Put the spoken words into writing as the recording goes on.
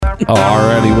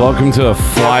Alrighty, welcome to a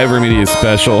Flyover Media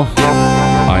special.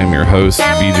 I am your host,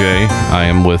 BJ. I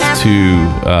am with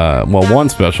one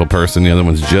special person. The other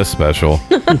one's just special.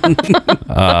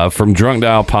 From Drunk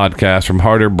Dial Podcast, from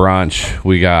Harder Brunch,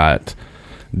 we got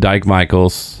Dyke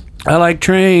Michaels. I like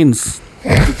trains.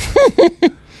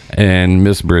 And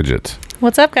Miss Bridget.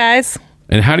 What's up, guys?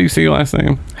 And how do you say your last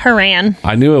name? Haran.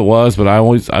 I knew it was, but I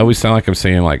always sound like I'm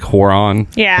saying like Horon.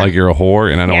 Yeah. Like you're a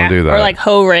whore, and I don't want to do that. Or like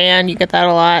Horan. You get that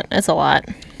a lot. It's a lot.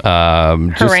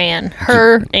 Haran.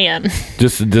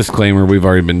 Just a disclaimer, we've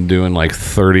already been doing like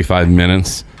 35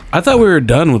 minutes. I thought we were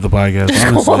done with the podcast,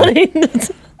 honestly.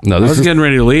 No, I was getting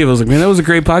ready to leave. I was like, man, that was a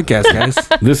great podcast, guys.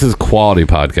 This is quality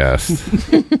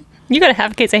podcast. You got a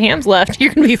half case of hams left.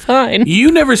 You're going to be fine.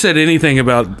 You never said anything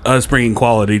about us bringing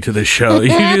quality to the show.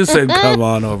 You just said, come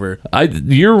on over.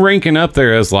 You're ranking up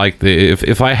there as like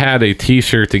if I had a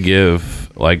t-shirt to give,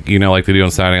 like, you know, like they do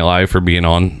on Saturday Night Live for being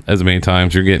on as many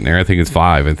times, you're getting there. I think it's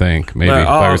 5, maybe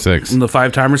 5 or 6. In the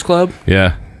 5 Timers Club?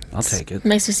 Yeah. I'll take it.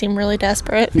 Makes you seem really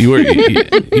desperate. You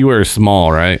were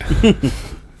small, right?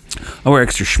 I wear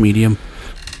extra schmedium.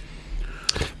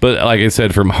 But like I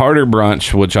said, from Harder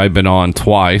Brunch, which I've been on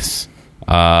twice,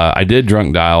 I did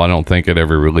Drunk Dial. I don't think it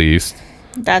ever released.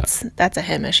 That's a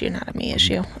him issue, not a me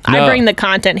issue. No. I bring the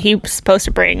content. He's supposed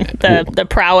to bring the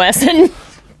prowess and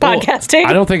podcasting.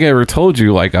 I don't think I ever told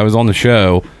you, like, I was on the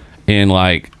show and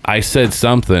like I said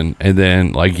something and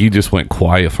then like you just went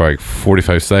quiet for like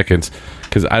 45 seconds.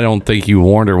 Because I don't think you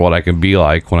warned her what I can be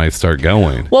like when I start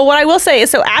going. Well, what I will say is,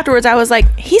 so afterwards I was like,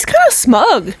 he's kind of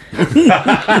smug.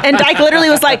 And Dyke literally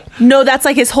was like, no, that's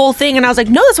like his whole thing. And I was like,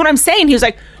 no, that's what I'm saying. He was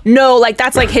like, no, like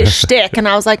that's like his shtick. And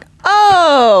I was like,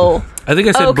 oh. I think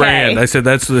I said okay. brand. I said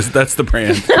that's the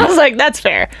brand. I was like, that's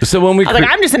fair. So when we I was like,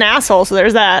 I'm just an asshole, so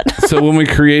there's that. So when we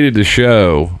created the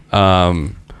show,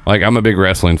 like I'm a big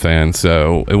wrestling fan.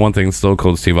 So one thing Stone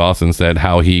Cold Steve Austin said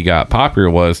how he got popular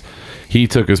was he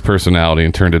took his personality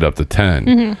and turned it up to 10.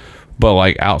 Mm-hmm. But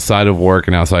like outside of work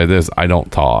and outside of this, I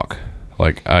don't talk.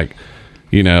 Like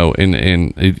you know, and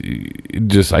it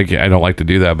just I don't like to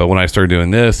do that. But when I started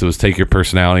doing this, it was take your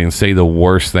personality and say the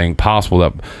worst thing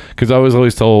possible. Because I was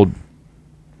always told,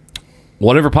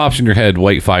 whatever pops in your head,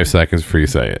 wait 5 seconds before you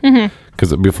say it.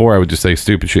 Because before I would just say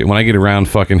stupid shit. When I get around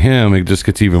fucking him, it just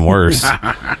gets even worse.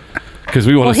 Because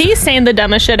he's saying the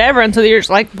dumbest shit ever, and so you're just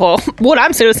like, well, what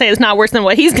I'm going to say is not worse than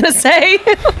what he's going to say.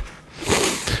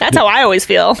 That's how I always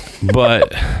feel.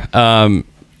 But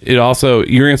it also,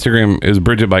 your Instagram is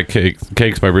Bridget by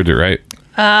Cakes by Bridget, right?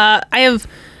 I have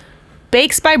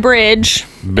Bakes by Bridge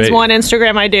is one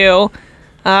Instagram I do.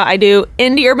 I do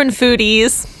Indie Urban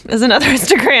Foodies is another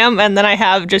Instagram, and then I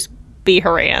have just B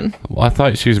Haran. Well, I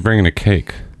thought she was bringing a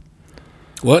cake.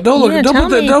 What? Don't put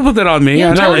that on me.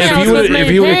 Yeah, I know.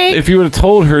 If you would have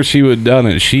told her she would have done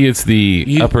it, she is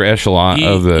the upper echelon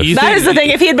of the. That is the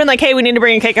thing. If he had been like, "Hey, we need to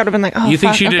bring a cake," I would have been like, "Oh, you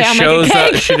think she just shows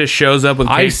up? She just shows up with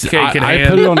cake in hand. I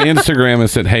put it on Instagram and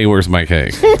said, "Hey, where's my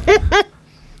cake?"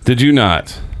 Did you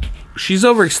not? She's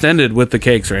overextended with the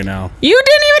cakes right now. You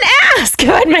didn't even ask if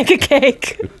I'd make a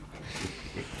cake.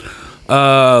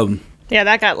 Yeah,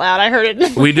 that got loud. I heard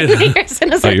it. We did. You're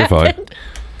fine.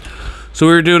 So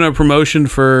we were doing a promotion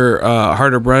for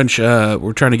Harder Brunch.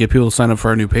 We're trying to get people to sign up for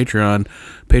our new Patreon,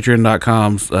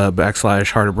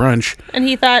 patreon.com/Harder Brunch. And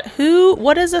he thought,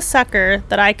 what is a sucker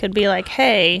that I could be like,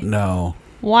 hey, no,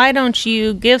 why don't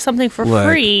you give something for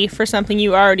free for something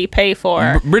you already pay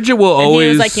for? Bridget will always... He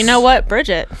was like, you know what,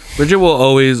 Bridget will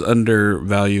always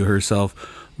undervalue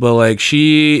herself. But like,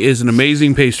 she is an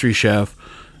amazing pastry chef.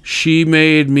 She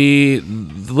made me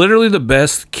literally the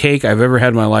best cake I've ever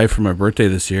had in my life for my birthday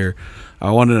this year. I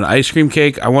wanted an ice cream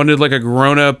cake. I wanted like a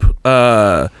grown-up,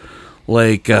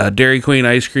 Dairy Queen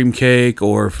ice cream cake,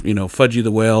 or, you know, Fudgy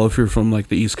the Whale if you're from like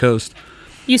the East Coast.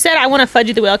 You said I want a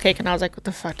Fudgy the Whale cake, and I was like, what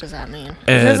the fuck does that mean?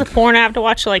 Is this a porn I have to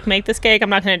watch to like make this cake? I'm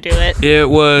not going to do it. It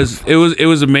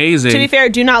was amazing. To be fair,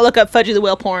 do not look up Fudgy the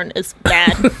Whale porn. It's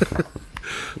bad.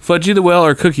 Fudgy the Whale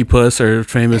or Cookie Puss are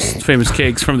famous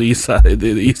cakes from the East side, the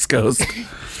East Coast.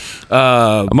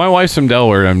 My wife's from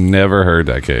Delaware. I've never heard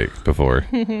that cake before.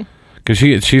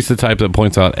 Because she's the type that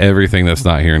points out everything that's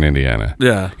not here in Indiana.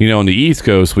 Yeah. You know, on the East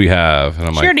Coast, we have... And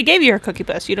I'm she already gave you her Cookie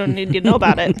Puss. You don't need to know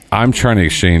about it. I'm trying to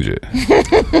exchange it.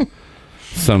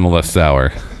 Some less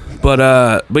sour. But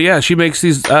yeah, she makes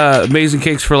these amazing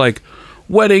cakes for, like,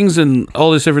 weddings and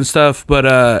all this different stuff. But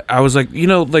I was like, you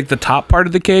know, like the top part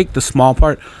of the cake, the small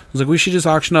part, I was like, we should just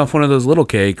auction off one of those little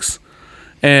cakes.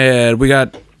 And we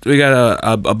got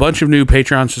a bunch of new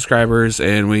Patreon subscribers,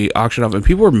 and we auctioned off, and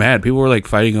people were mad. People were like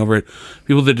fighting over it.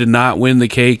 People that did not win the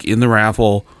cake in the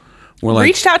raffle We're like,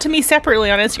 reached out to me separately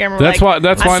on Instagram. That's why.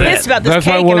 That's why. I'm pissed about this that's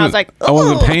cake, why and I was like, I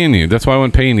wasn't "Ugh." paying you. That's why I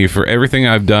wasn't paying you for everything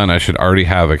I've done. I should already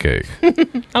have a cake.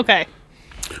 Okay.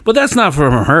 but that's not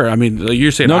from her. I mean, you're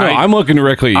saying No, I'm looking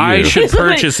directly at you. I should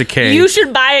purchase a cake. You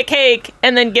should buy a cake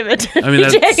and then give it to I mean,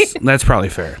 BJ. that's probably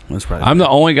fair. That's probably. I'm the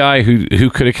only guy who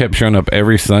could have kept showing up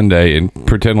every Sunday and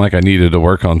pretend like I needed to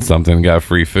work on something and got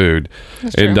free food. true.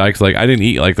 And Dyke's like, I didn't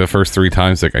eat like the first 3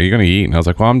 times. Like, are you going to eat? And I was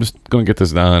like, well, I'm just going to get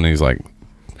this done. And he's like,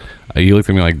 he looked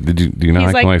at me like, do you not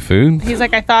He's like like- my food? He's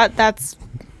like, I thought that's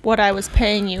what I was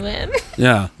paying you in.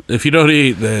 yeah. If you don't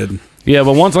eat, then Yeah,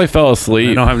 but once I fell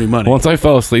asleep, I don't have any money. Once I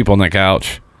fell asleep on that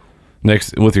couch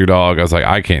next with your dog, I was like,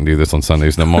 I can't do this on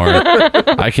Sundays no more.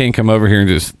 I can't come over here and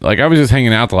just like I was just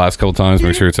hanging out the last couple times,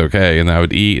 make sure it's okay, and then I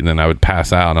would eat, and then I would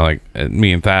pass out, and I like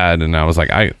me and Thad, and I was like,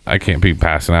 I can't be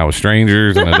passing out with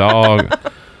strangers and a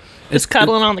dog. Just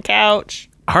cuddling on the couch.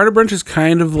 Heart of Brunch is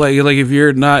kind of like if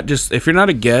you're not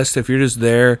a guest, if you're just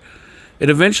there, it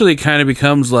eventually kind of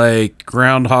becomes like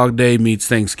Groundhog Day meets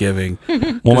Thanksgiving.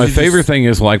 Well, my you favorite thing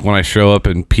is like when I show up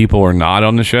and people are not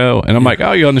on the show, and I'm like,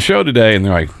 oh, you on the show today? And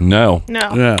they're like, no.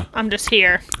 No. Yeah. I'm just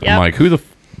here. I'm Yep. like, who the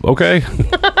okay?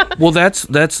 Well, that's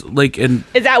like, and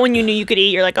Is that when you knew you could eat?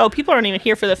 You're like, oh, people aren't even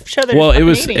here for the show. They're Well, just it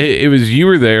was fucking eating. it was you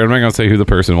were there. I'm not gonna say who the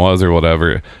person was or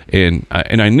whatever. And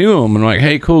I knew him. And I'm like,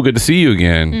 hey, cool, good to see you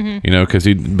again. Mm-hmm. You know, because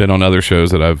he'd been on other shows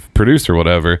that I've produced or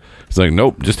whatever. He's like,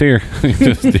 nope, just here.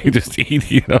 he just eat.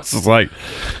 You know, so it's like,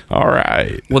 all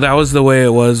right. well, that was the way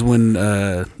it was when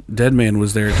Dead Man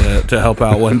was there to help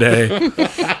out one day.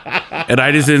 And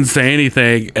I just didn't say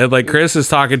anything. And like Chris is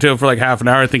talking to him for like half an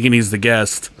hour thinking he's the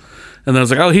guest. And then I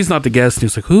was like, oh, he's not the guest. And he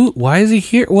was like, who? Why is he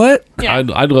here? What? Yeah.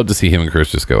 I'd love to see him and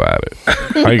Chris just go at it.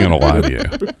 I ain't gonna lie to you.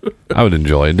 I would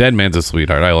enjoy it. Dead Man's a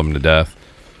sweetheart. I love him to death.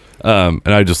 And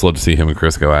I just love to see him and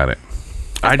Chris go at it.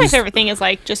 I My just, favorite thing is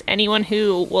like just anyone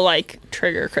who will like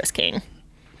trigger Chris King.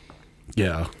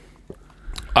 yeah.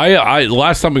 I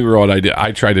last time we were on,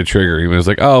 I tried to trigger him. He was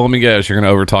like, oh, let me guess, you're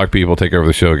gonna overtalk people, take over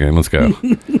the show again. Let's go.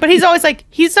 But he's always like,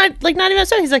 he's not even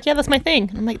upset. He's like, yeah, that's my thing.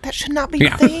 And I'm like, that should not be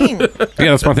your thing. Yeah,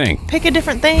 that's my thing. Pick a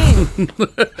different thing.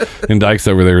 And Dyke's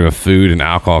over there in a food and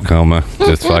alcohol coma,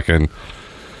 just fucking.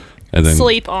 And then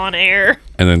Sleep on air.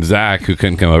 And then Zach, who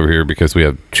couldn't come over here because we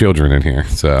have children in here.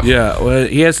 So Yeah. Well,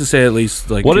 he has to say at least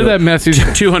like what did that message?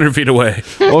 200 feet away.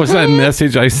 What was that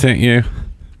message I sent you?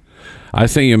 I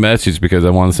sent you a message because I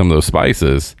wanted some of those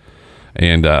spices,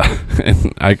 and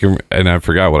and I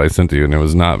forgot what I sent to you, and it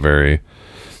was not very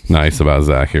nice about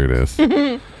Zach. Here it is.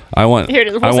 I want. Here it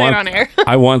is. We'll I say want, it on air.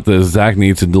 I want this. Zach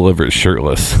needs to deliver it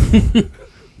shirtless.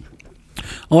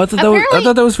 Oh, I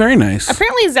thought that was very nice.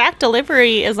 Apparently, Zach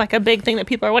delivery is like a big thing that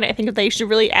people are wanting. I think they should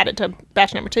really add it to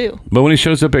batch number 2. But when he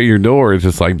shows up at your door, it's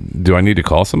just like, do I need to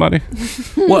call somebody?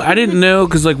 Well, I didn't know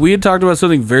because like we had talked about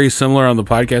something very similar on the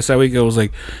podcast that week. I was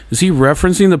like, is he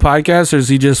referencing the podcast or does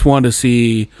he just want to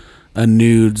see a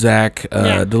nude Zach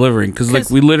Yeah. delivering? Because like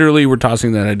 'Cause we literally were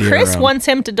tossing that idea Chris around. wants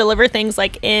him to deliver things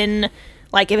like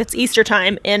if it's Easter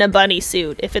time in a bunny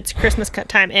suit, if it's Christmas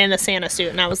time in a Santa suit,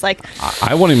 and I was like,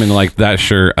 I want him in like that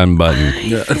shirt unbuttoned,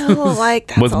 I feel like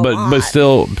that's but a lot. but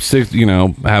still,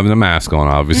 having a mask on,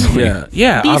 obviously. yeah.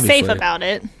 Be obviously. safe about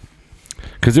it.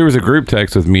 Because there was a group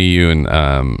text with me, you,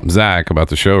 and Zach about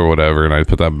the show or whatever, and I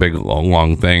put that big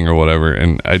long thing or whatever,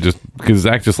 and because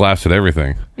Zach just laughs at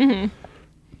everything. Yeah.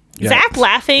 Zach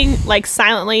laughing like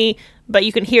silently, but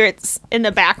you can hear it in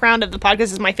the background of the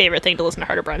podcast is my favorite thing to listen to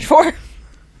Heart of Brunch for.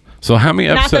 So how many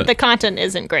Not that episodes? the content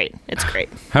isn't great. It's great.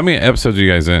 How many episodes are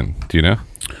you guys in? Do you know?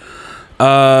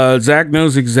 Zach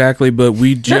knows exactly, but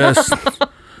we just,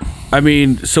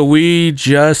 so we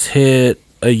just hit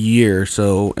a year,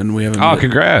 and we haven't. Oh,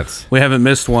 congrats! We haven't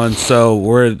missed one, so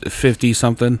we're at 50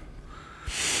 something,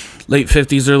 late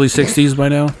 50s, early 60s by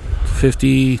now,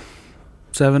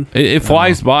 57. It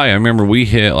flies by. I remember we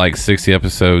hit like 60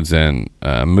 episodes in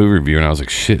movie review, and I was like,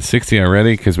 shit, 60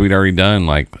 already? Because we'd already done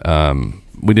like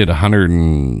we did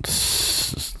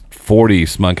 140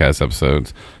 Smugcast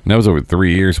episodes, and that was over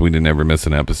 3 years. We didn't ever miss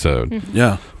an episode.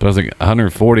 Yeah. But I was like,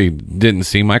 140 didn't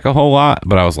seem like a whole lot,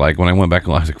 but I was like, when I went back,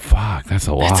 I was like, fuck, that's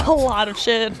a lot. That's a lot of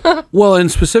shit. Well,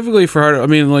 and specifically for Heart,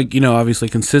 obviously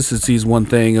consistency is one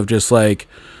thing of just like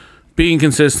being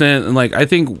consistent, and like I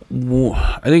think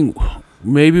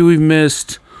maybe we've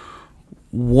missed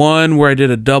one where I did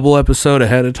a double episode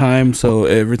ahead of time, so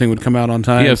everything would come out on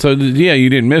time. Yeah, so you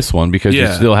didn't miss one because you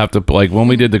Yeah. still have to, like when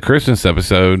we did the Christmas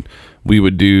episode, we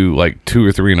would do like 2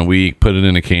 or 3 in a week, put it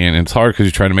in a can. And it's hard because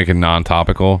you try to make it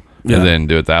non-topical Yeah. and then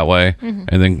do it that way. And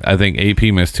then I think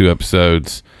AP missed 2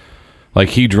 episodes. Like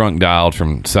he drunk dialed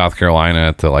from South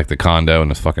Carolina to like the condo,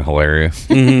 and it's fucking hilarious.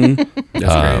 That's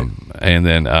great. And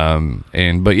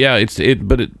then but yeah,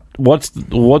 what's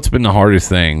been the hardest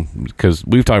thing, because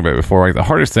we've talked about it before, like the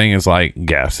hardest thing is like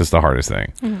guests. It's the hardest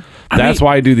thing. That's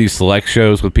why I do these select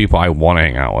shows with people I want to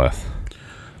hang out with.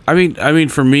 I mean,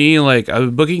 for me, like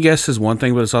booking guests is one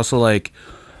thing, but it's also like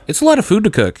it's a lot of food to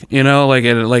cook, you know. Like,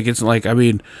 and like it's like, I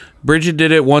mean, Bridget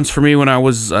did it once for me when I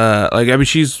was like, I mean,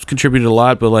 she's contributed a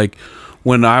lot, but like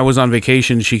when I was on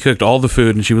vacation, she cooked all the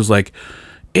food, and she was like,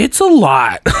 it's a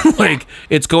lot. Like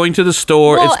it's going to the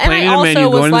store, Well, it's and planning I a also menu,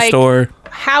 was going to the like, store.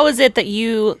 How is it that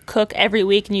you cook every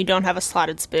week and you don't have a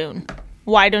slotted spoon?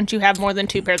 Why don't you have more than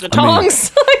 2 pairs of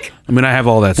tongs? Like, I mean, I have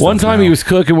all that stuff. One time now. he was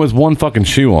cooking with one fucking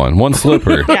shoe on, one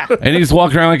slipper, Yeah. and he's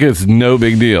walking around like it's no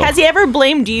big deal. has he ever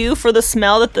blamed you for the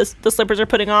smell that the slippers are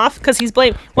putting off? Because he's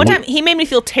blamed. One time he made me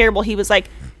feel terrible. He was like,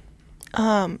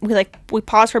 we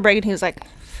paused for a break, and he was like,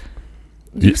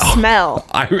 you smell.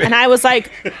 And I was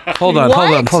like, Hold on.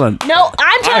 No,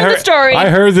 I'm telling the story. I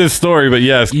heard this story, but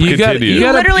yes, You got continue.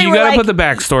 you literally were gotta like- put the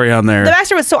backstory on there. The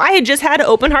backstory was, so I had just had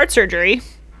open heart surgery.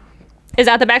 Is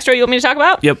that the backstory you want me to talk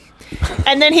about? Yep.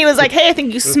 And then he was like, hey, I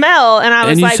think you smell. And I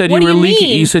was And you like, said what you do were you leaking.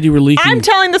 mean? You said you were leaking. I'm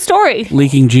telling the story.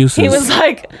 leaking juices. He was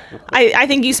like, I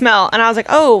think you smell. And I was like,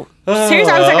 oh,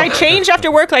 seriously? I was like, I changed after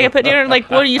work. Like, I put dinner, like,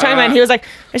 what are you talking about? And he was like,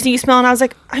 I just think you smell. And I was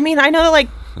like, I mean, I know that, like,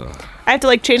 I have to,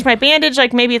 like, change my bandage.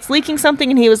 Like, maybe it's leaking something.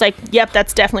 And he was like, yep,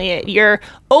 that's definitely it. Your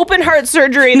open heart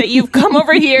surgery that you've come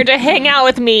over here to hang out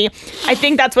with me. I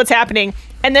think that's what's happening.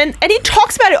 And he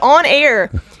talks about it on air.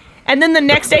 And then the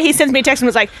next day he sends me a text and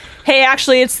was like, hey,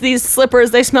 actually, it's these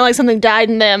slippers. They smell like something died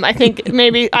in them. I think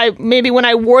maybe when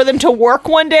I wore them to work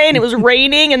one day and it was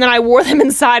raining and then I wore them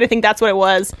inside, I think that's what it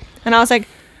was. And I was like,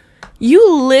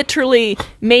 you literally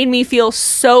made me feel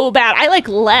so bad. I like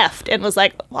left and was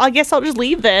like, well, I guess I'll just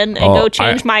leave then and go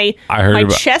change my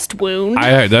chest wound.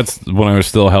 That's when I was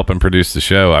still helping produce the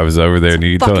show. I was over there,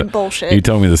 and Fucking bullshit. he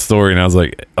told me the story, and I was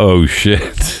like, oh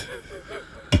shit.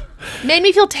 Made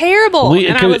me feel terrible. Well,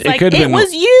 And I was like, it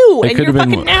was you and your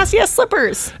fucking nasty ass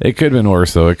slippers. It could have been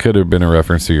worse, though. It could have been a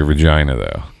reference to your vagina,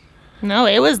 though. No,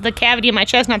 it was the cavity in my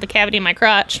chest, not the cavity in my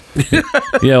crotch.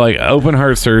 Yeah, like open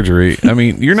heart surgery. I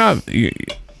mean, you're not.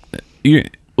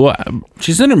 Well,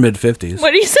 She's in her mid-50s.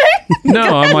 What do you say? no,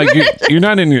 I'm like, you're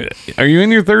not in your. Are you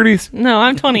in your 30s? No,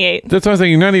 I'm 28. That's what I'm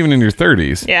saying. You're not even in your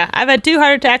 30s. Yeah, I've had 2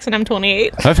 heart attacks and I'm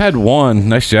 28. I've had one.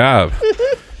 Nice job.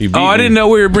 You beat Oh, I me. didn't know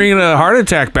we were bringing a heart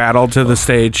attack battle to the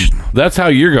stage. That's how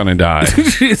you're gonna die.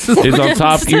 Jesus. Is on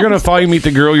top. You're gonna finally meet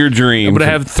the girl of your dreams. I'm gonna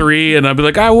have 3, and I'll be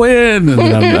like, I win, and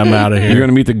then I'm out of here. You're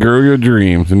gonna meet the girl of your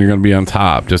dreams, and you're gonna be on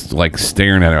top, just like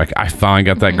staring at her, like I finally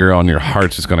got that girl, and your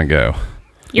heart's just gonna go.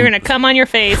 You're going to come on your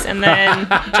face and then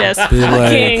just like-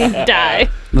 fucking die.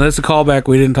 That's a callback.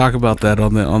 We didn't talk about that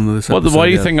on this Well, episode why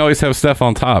do you yet. think I always have Steph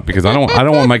on top? Because I don't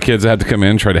want my kids to have to come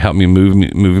in and try to help me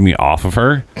moving me off of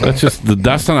her.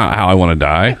 That's not how I want to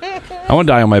die. I want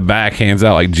to die on my back, hands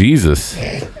out like Jesus.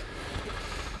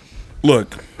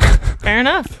 Look, Fair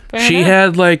enough. she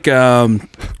had like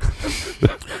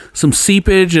some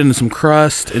seepage and some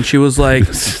crust, and she was like,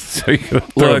 So you gotta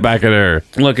throw it Look. back at her.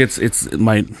 "Look, it's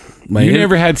my." You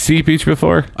never had seepage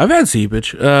before? I've had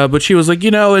seepage, but she was like,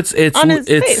 it's On his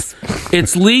face.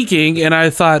 it's leaking, and I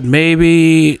thought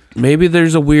maybe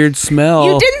there's a weird smell.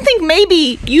 You didn't think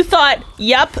maybe. You thought,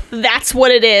 yep, that's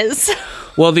what it is.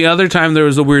 Well, the other time there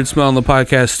was a weird smell in the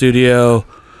podcast studio.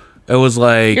 It was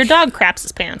like Your dog craps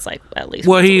his pants, like, at least.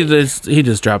 well, once a he week.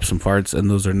 just dropped some farts, and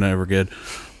those are never good.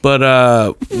 But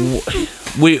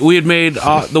we had made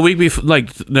the week before,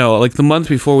 like the month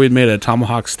before, we had made a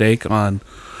tomahawk steak on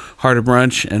Heart of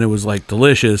Brunch, and it was like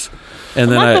delicious. And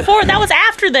The then month before, that was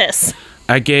after this.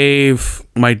 I gave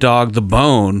my dog the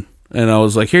bone, and I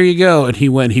was like, "Here you go." And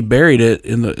he buried it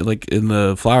in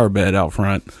the flower bed out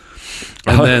front.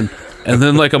 And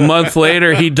then like a month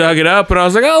later, he dug it up, and I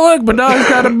was like, "Oh, look, my dog's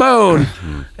got a bone."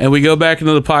 And we go back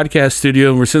into the podcast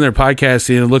studio, and we're sitting there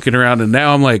podcasting and looking around, and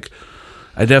now I'm like,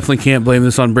 I definitely can't blame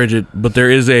this on Bridget, but there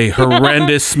is a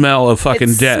horrendous smell of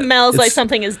fucking death. It smells like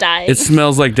something is dying. It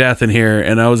smells like death in here,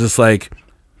 and I was just like,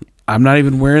 I'm not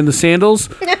even wearing the sandals.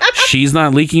 She's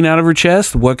not leaking out of her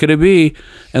chest. What could it be?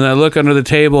 And I look under the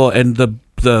table, and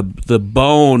the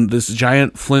bone, this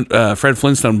giant Fred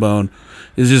Flintstone bone,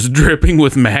 is just dripping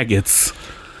with maggots.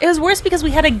 It was worse because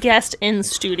we had a guest in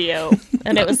studio,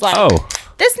 and it was like, Oh.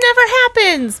 this never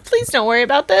happens. Please don't worry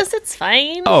about this. It's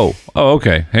fine. Oh,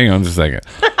 okay. Hang on just a second.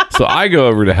 So I go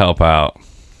over to help out,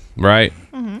 right?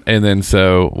 Mm-hmm. And then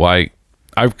so like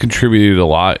I've contributed a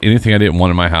lot. Anything I didn't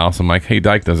want in my house, I'm like, hey,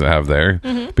 Dyke doesn't have there,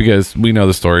 because we know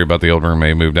the story about the old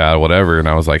roommate moved out or whatever. And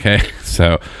I was like, hey,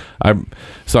 so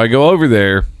I go over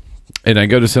there and I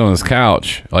go to sit on this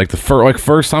couch, like the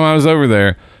first time I was over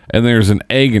there, and there's an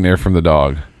egg in there from the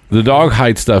dog. The dog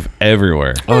hides stuff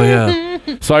everywhere. Oh yeah.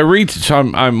 So I reach, so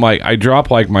I'm like, I drop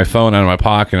like my phone out of my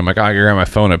pocket. I'm like, I grab my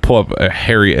phone. I pull up a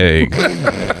hairy egg,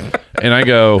 and I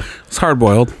go, It's hard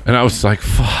boiled. and I was like,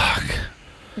 fuck.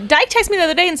 Dyke texted me the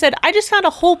other day and said, I just found a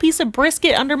whole piece of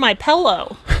brisket under my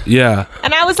pillow. Yeah.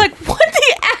 And I was like, what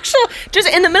the actual, just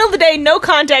in the middle of the day, no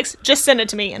context, just send it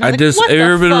to me. And I was like, what have you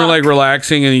ever the been fuck? like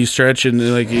relaxing and you stretch and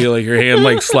your hand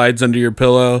like slides under your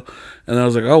pillow, and I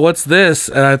was like, oh, what's this?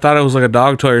 And I thought it was like a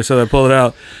dog toy, so I pulled it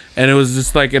out, and it was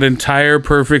just like an entire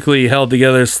perfectly held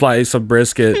together slice of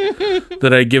brisket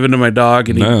that I'd given to my dog,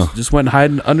 and No. he just went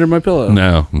hiding under my pillow.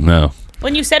 No.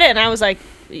 When you said it, and I was like,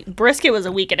 brisket was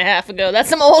a week and a half ago. That's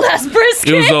some old ass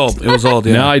brisket. It was old.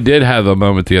 Yeah. Now I did have a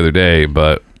moment the other day,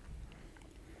 but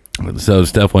so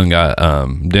Steph went and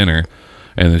got dinner,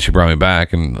 and then she brought me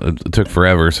back, and it took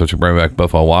forever. So she brought me back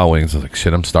Buffalo Wild Wings. I was like,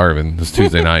 shit, I'm starving. It's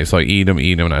Tuesday night, so I eat them,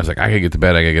 and I was like, I gotta get to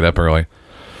bed. I gotta get up early.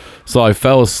 So I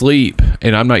fell asleep,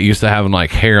 and I'm not used to having like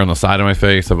hair on the side of my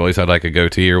face. I've always had like a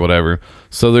goatee or whatever.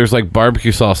 So there's like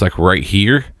barbecue sauce like right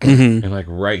here and like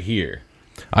right here.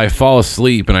 I fall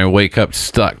asleep and I wake up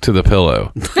stuck to the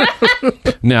pillow.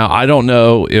 Now, I don't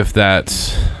know if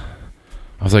that's...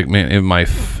 I was like, man, I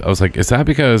was like, is that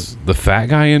because the fat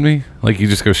guy in me? Like, you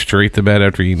just go straight to bed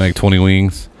after eating like 20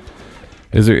 wings?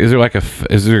 Is there like a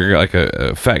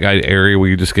fat guy area where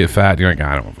you just get fat and you're like,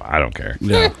 I don't care.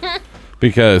 Yeah.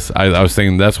 Because I was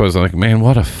thinking, that's why I was like, man,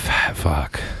 what a fat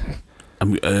fuck.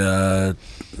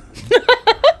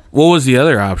 What was the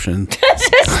other option?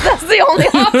 That's the only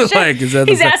option. Like, is that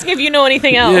He's asking if you know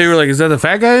anything else. Yeah, you were like, is that the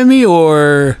fat guy in me,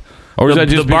 or Or is the, that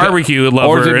just the barbecue lover?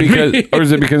 or is, it in me? because, or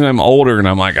is it because I'm older and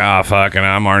I'm like, fuck, and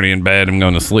I'm already in bed, I'm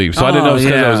going to sleep. So I didn't know it was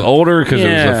because I was older, because it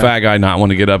was a fat guy not want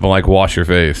to get up and like wash your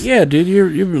face. Yeah, dude, you're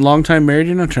a long time married.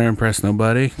 You're not trying to impress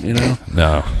nobody, you know.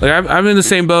 No. Like I'm in the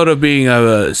same boat of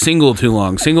being single too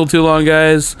long. Single too long,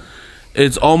 guys.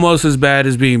 It's almost as bad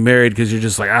as being married, because you're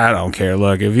just like, I don't care.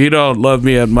 Look, if you don't love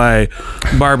me at my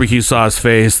barbecue sauce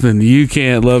face, then you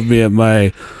can't love me at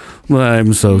my.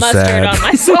 I'm so Mustard sad. on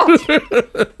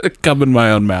myself. Come in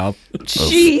my own mouth.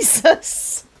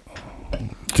 Jesus.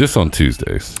 Just on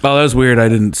Tuesdays. Oh, that was weird. I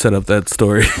didn't set up that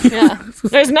story. Yeah.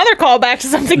 There's another callback to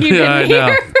something you Yeah, I didn't know.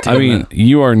 hear. I mean,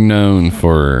 you are known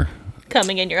for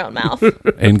Coming in your own mouth.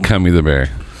 and Cummy the Bear.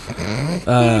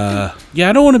 Yeah,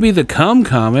 I don't want to be the cum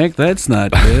comic. That's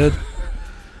not good.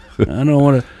 I don't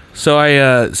want to.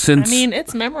 So since I mean,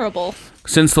 it's memorable.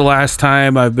 since the last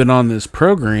time I've been on this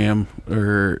program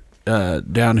or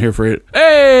down here for it.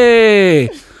 Hey,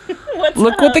 What's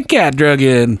look what the cat drug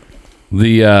in.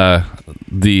 The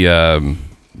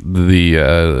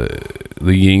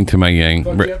yin to my yang.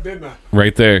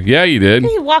 Right there. Yeah, you did.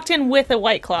 He walked in with a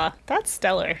White Claw. That's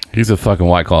stellar. He's a fucking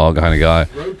White Claw kind of guy.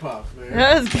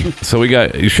 That was- So we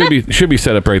got, you should be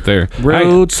set up right there.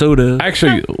 Road soda.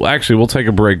 Actually, we'll take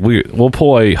a break. We'll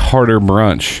pull a harder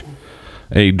brunch,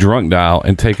 a drunk dial,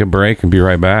 and take a break and be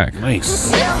right back.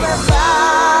 Nice.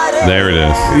 There it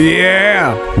is.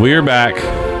 Yeah. We are back.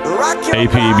 AP,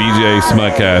 BJ,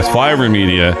 Smudcast, Flyover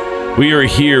Media. We are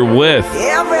here with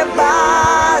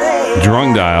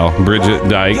Drunk Dial, Bridget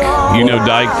Dyke. You know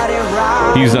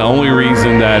Dyke. He's the only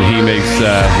reason that he makes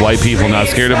white people not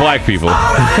scared of black people.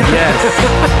 Yes.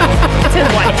 it's his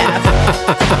white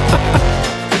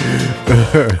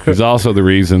half. He's also the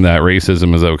reason that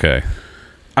racism is okay.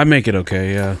 I make it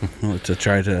okay. Yeah. To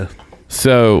try to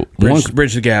So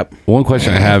bridge the gap. one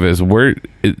question I have is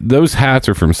those hats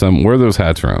are from where are those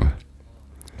hats from?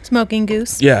 Smoking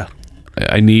Goose. Yeah.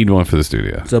 I need one for the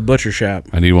studio. It's a butcher shop.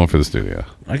 I need one for the studio.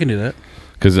 I can do that.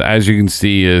 Because as you can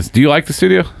see do you like the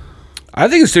studio? I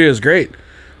think the studio is great.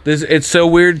 It's so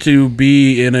weird to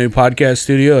be in a podcast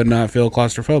studio and not feel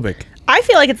claustrophobic. I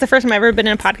feel like it's the first time I've ever been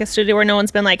in a podcast studio where no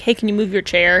one's been like, hey, can you move your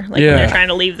chair? Like Yeah. when they're trying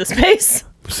to leave the space.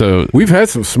 So We've had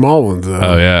some small ones though.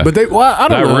 Oh, yeah. but I don't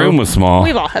that know. room was small.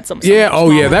 We've all had some. Yeah. Oh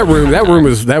yeah. That room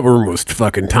was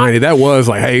fucking tiny. That was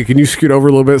like, hey, can you scoot over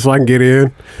a little bit so I can get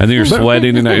in? And then you're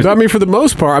sweating and But I mean, for the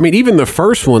most part, I mean, even the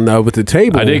first one though with the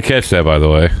table. I did catch that, by the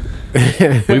way.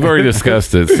 We've already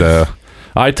discussed it. So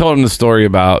I told him the story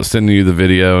about sending you the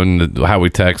video and how we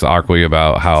text awkwardly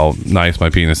about how nice my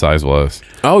penis size was.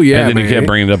 Oh yeah, and then man. he kept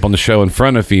bringing it up on the show in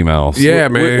front of females. Yeah,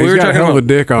 man. we He's were got a talking hell of a about-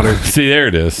 dick on him. See, there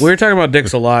it is. We were talking about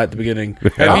dicks a lot at the beginning.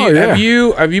 Oh, yeah.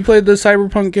 Have you played the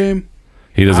Cyberpunk game?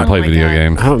 He doesn't Oh play my video God.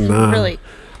 games. I don't know. Really?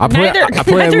 I play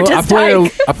Neither does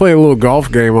Dyke. I play a little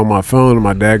golf game on my phone, and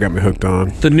my dad got me hooked on.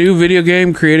 The new video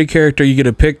game, create a character. You get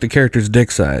to pick the character's dick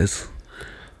size.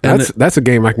 And That's a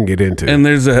game I can get into. And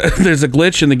there's a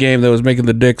glitch in the game that was making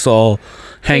the dicks all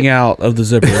hang out of the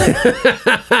zipper.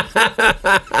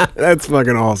 That's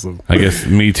fucking awesome. I guess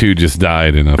Me Too just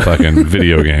died in a fucking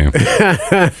video game.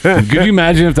 Could you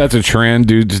imagine if that's a trend,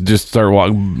 dude? Just start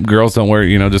walking. Girls don't wear,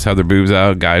 just have their boobs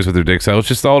out. Guys with their dicks out. Let's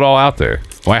just throw it all out there.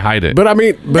 Why hide it? But I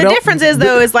mean, The difference is,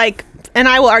 though, is like, and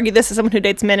I will argue this as someone who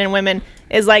dates men and women,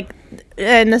 is like,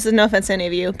 and this is no offense to any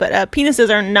of you, but penises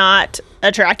are not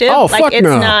attractive. Oh, like, fuck it's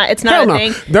no. not. It's not Hell a no.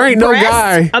 thing. There ain't no Breasts,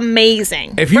 guy.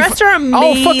 Amazing. if you Breasts are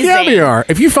amazing. Oh, fuck yeah, they are.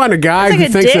 If you find a guy It's like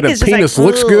who thinks dick that a is just penis like,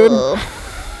 looks good, ugh.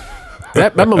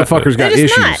 that motherfucker's got They're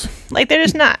just issues. not. Like, they're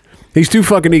just not. He's too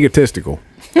fucking egotistical.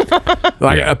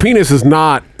 Like Yeah. a penis is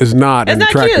not It's not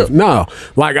attractive. cute. No,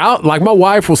 like my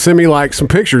wife will send me like some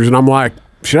pictures, and I'm like,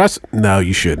 should I? No,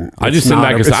 you shouldn't. I just It's send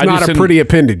not back. It's not a pretty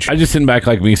appendage. I just send back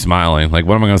like me smiling. Like,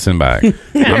 what am I going to send back? I'm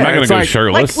not going to it's go like-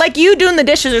 shirtless. Like you doing the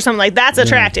dishes or something, like that's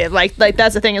attractive. Like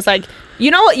that's the thing. It's like, you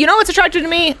know what's attractive to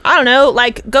me? I don't know.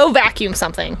 Like, go vacuum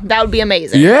something. That would be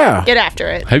amazing. Yeah. Get after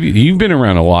it. You've been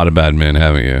around a lot of bad men,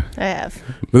 haven't you? I have.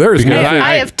 But there's Because nothing.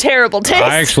 I have terrible taste.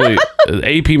 I actually,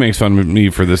 AP makes fun of me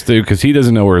for this too because he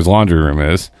doesn't know where his laundry room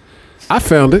is. I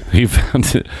found it. He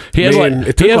found it. He has Man,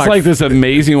 it took he has like- like this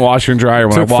amazing washer and dryer.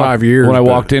 When I took walked, 5 years, when I but-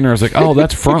 walked in, I was like, "Oh,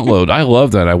 that's front load. I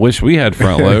love that. I wish we had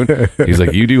front load." He's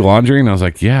like, "You do laundry?" And I was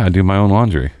like, "Yeah, I do my own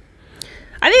laundry."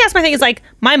 I think that's my thing. Is like,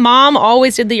 my mom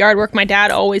always did the yard work. My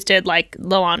dad always did like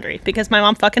the laundry because my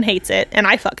mom fucking hates it and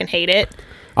I fucking hate it.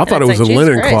 I thought it it's was like, a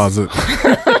linen Jesus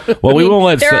closet. Well, we won't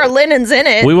let There are linens in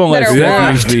it. we won't let that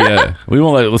are Steph use washed. we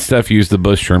won't let Steph use the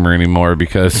bush trimmer anymore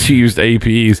because she used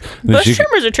APs. Then Bush she,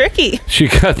 trimmers are tricky. she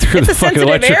cut through It's the a fucking sensitive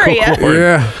electrical area. cord.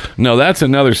 Yeah. No, that's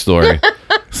another story.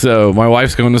 So my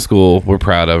wife's going to school. We're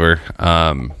proud of her.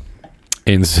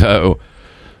 And so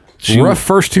Rough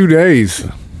first 2 days.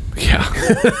 Yeah.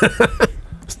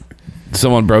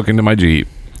 Someone broke into my Jeep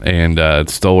and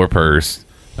stole her purse.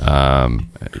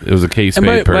 It was a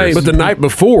case-made purse. But the night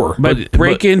before. But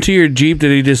break into your Jeep,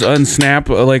 did he just unsnap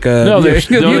like a... No,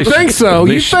 You think so?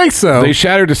 You think so? They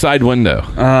shattered the side window,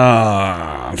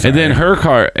 I'm sorry. and then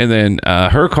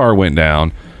her car went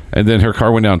down, and then her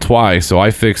car went down twice. So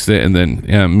I fixed it, and then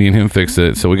me and him fixed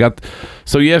it. So we got.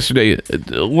 So yesterday,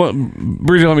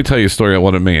 Bridget, let me tell you a story of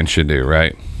what a man should do.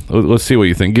 Right? Let's see what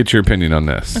you think. Get your opinion on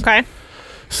this. Okay.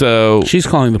 So She's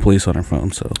calling the police on her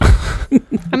phone, so...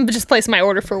 I'm just placing my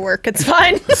order for work. It's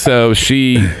fine. So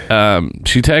she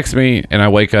texts me and I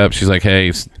wake up. She's like,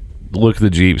 "Hey, look at the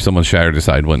Jeep. Someone shattered the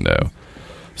side window."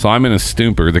 So I'm in a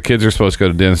stupor. The kids are supposed to go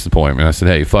to dentist appointment. I said,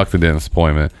 "Hey, fuck the dentist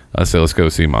appointment." I said, "Let's go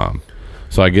see mom."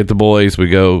 So I get the boys. We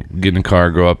go get in the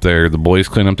car, go up there. The boys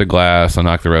clean up the glass. I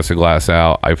knock the rest of the glass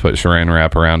out. I put saran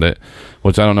wrap around it,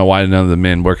 which I don't know why none of the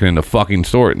men working in the fucking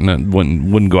store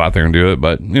wouldn't go out there and do it.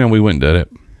 But we went and did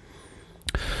it.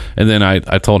 And then I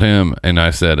told him, and I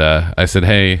said,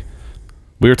 "Hey,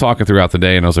 we were talking throughout the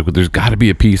day, and I was like, well, there's got to be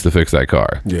a piece to fix that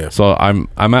car." Yeah. So I'm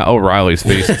at O'Reilly's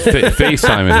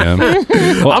FaceTiming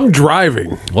him. Well, I'm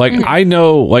driving. like I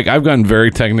know, like I've gotten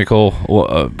very technical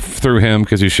through him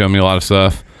because he's shown me a lot of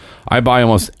stuff. I buy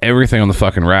almost everything on the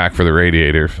fucking rack for the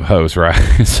radiator hose, right?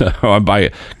 So I buy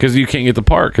it because you can't get the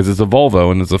part because it's a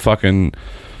Volvo and it's a fucking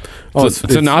it's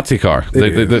a Nazi car.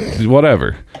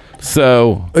 Whatever.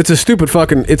 So It's a stupid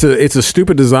fucking. It's a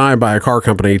stupid design by a car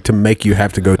company to make you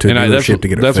have to go to a dealership to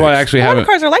get it. that's fixed. why I actually A lot of haven't.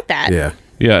 cars are like that. Yeah.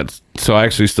 Yeah. So I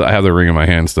actually still have the ring in my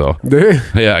hand still. Yeah.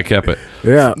 Yeah, I kept it.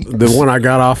 The one I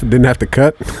got off and didn't have to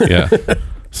cut. Yeah.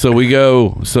 So we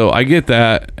go. So I get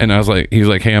that, and I was like, he's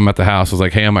like, "Hey, I'm at the house." I was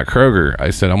like, "Hey, I'm at Kroger." I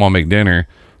said, "I'm gonna make dinner."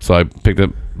 So I picked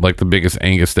up like the biggest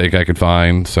Angus steak I could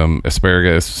find, some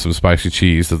asparagus, some spicy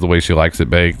cheese. That's the way she likes it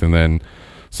baked, and then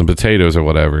some potatoes or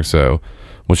whatever. So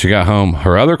when she got home,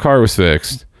 her other car was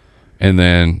fixed, and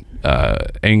then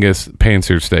Angus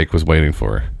pan-seared steak was waiting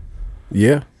for her.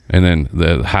 Yeah. And then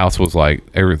the house was like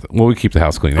everything. Well, we keep the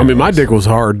house clean. I mean, my anyways. dick was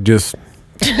hard. Just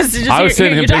I was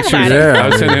sending him pictures. Yeah. I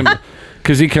was sending him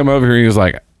because he come over here. And he was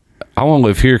like, "I want to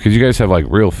live here because you guys have like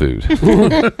real food."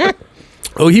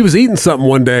 oh, he was eating something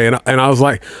one day, and I was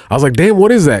like, damn,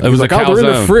 what is that? He was was a like, oh, they're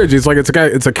in the calzone. fridge. It's like it's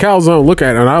a calzone. Look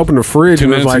at it, and I opened the fridge. 2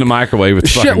 and it was minutes like in the microwave.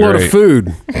 It's a fucking shitload great. of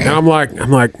food, and I'm like,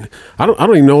 I don't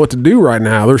even know what to do right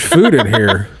now. There's food in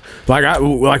here.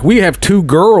 Like we have 2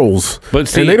 girls, But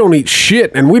see- and they don't eat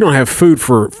shit, and we don't have food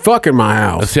for fucking my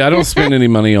house. See, I don't spend any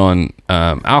money on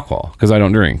alcohol because I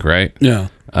don't drink. Right? Yeah.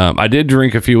 I did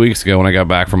drink a few weeks ago when I got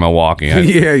back from my walking. I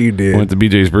Yeah, you did. went to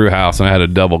BJ's Brew House and I had a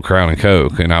double Crown and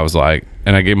Coke, and I was like,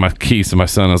 and I gave my keys to my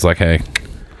son. I was like, "Hey,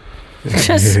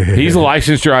 Just He's a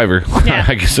licensed driver. Yeah.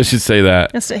 I guess I should say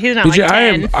that. he's not like BJ,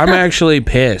 10. I'm actually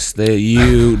pissed that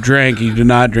you drank. You did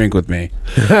not drink with me.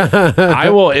 I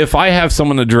will if I have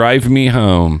someone to drive me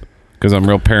home because I'm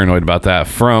real paranoid about that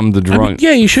from the I mean, drunk.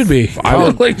 yeah, you should be. I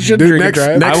would- like you should Dude, drink and next-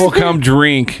 drive. next- I will come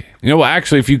drink. You know, well,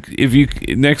 actually, if you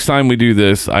next time we do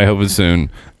this, I hope it's soon.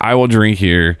 I will drink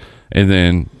here, and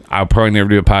then I'll probably never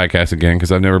do a podcast again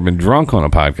because I've never been drunk on a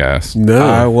podcast. No.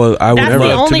 I would That's the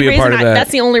love to only be a reason. part of that.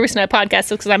 That's the only reason I podcast is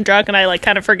because I'm drunk and I like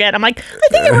kind of forget. I'm like, I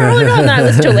think it really well. And then I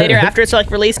listen to it later after it's like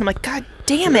released. And I'm like, God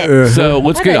damn it. So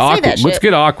let's Why get did I say awkward. that Let's shit?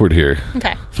 get awkward here.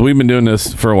 Okay. So we've been doing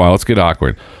this for a while. Let's get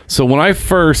awkward. So when I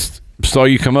first saw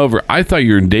you come over, I thought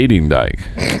you were dating Dyke.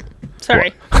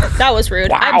 Sorry, that was rude.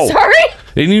 Wow. I'm sorry.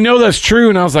 And you know that's true.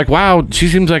 And I was like, wow, she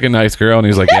seems like a nice girl. And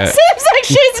he's like, It yeah. seems like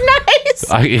she's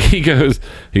nice. He goes,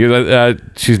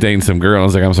 she's dating some girl. I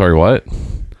was like, I'm sorry, what?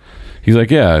 He's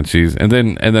like, yeah, and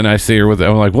then I see her with.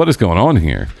 I'm like, what is going on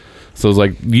here? So it's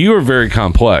like you are very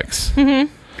complex.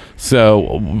 Mm-hmm.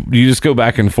 So you just go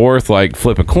back and forth, like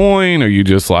flip a coin, or you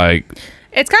just like.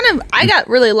 It's kind of. I got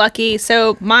really lucky.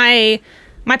 So my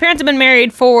parents have been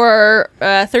married for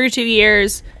 32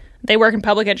 years. They work in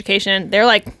public education. They're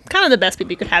like kind of the best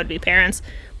people you could have to be parents.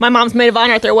 My mom's maid of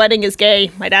honor at their wedding is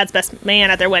gay. My dad's best man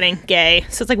at their wedding, gay.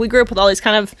 So it's like we grew up with all these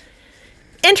kind of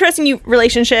interesting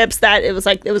relationships that it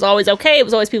was always okay. It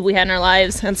was always people we had in our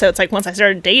lives. And so it's like once I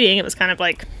started dating, it was kind of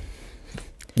like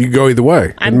You can go either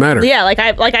way. Doesn't matter. yeah,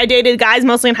 I dated guys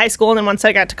mostly in high school, and then once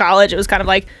I got to college, it was kind of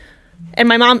like. And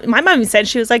my mom even said,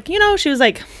 she was like,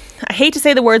 I hate to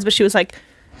say the words, but she was like,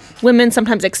 women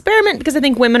sometimes experiment because I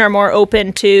think women are more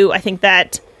open to. I think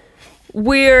that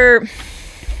we're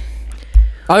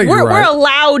you're right.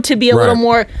 allowed to be a little Right.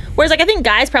 more. Whereas like I think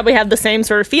guys probably have the same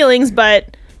sort of feelings,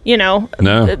 but No.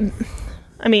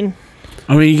 I mean.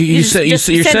 I mean, you're just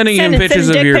sending him pictures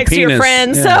of dick your pics penis. to your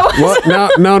friends, Yeah. so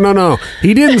What? No.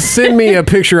 He didn't send me a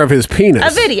picture of his penis.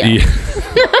 a video.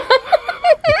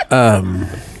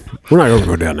 We're not going to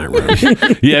go down that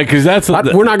road. Yeah, because that's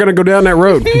We're not going to go down that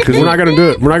road because we're not going to do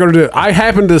it. We're not going to do it. I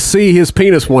happened to see his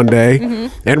penis one day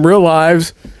and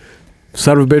realized,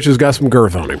 son of a bitch has got some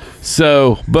girth on him.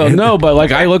 so. But no, but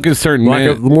like I look at certain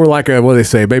men. More like a, what do they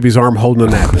say, a baby's arm holding a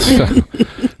napkin.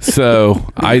 So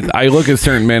I look at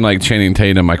certain men like Channing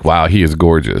Tatum, like wow, he is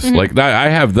gorgeous. Like I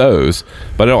have those,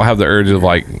 but I don't have the urge of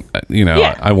like,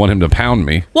 Yeah. I want him to pound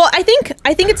me. Well, I think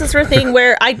it's the sort of thing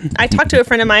where I talked to a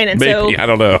friend of mine, and Maybe so I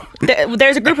don't know.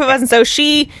 there's a group of us, and so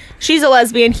she's a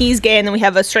lesbian, he's gay, and then we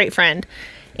have a straight friend,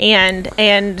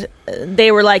 and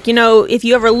they were like, if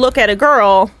you ever look at a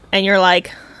girl and you're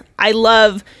like, I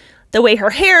love the way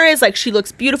her hair is, like she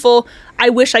looks beautiful, I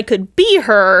wish I could be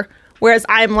her. Whereas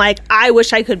I'm like, I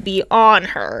wish I could be on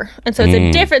her. And so it's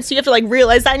a difference. So you have to like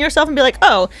realize that in yourself and be like,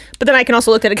 oh, but then I can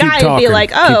also look at a guy and be talking. like,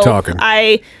 Keep oh, talking.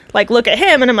 I like look at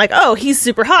him and I'm like, oh, he's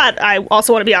super hot. I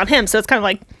also want to be on him. So it's kind of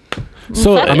like,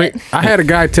 So fuck I it. mean, I had a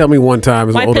guy tell me one time,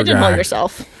 as why an older pigeonhole guy.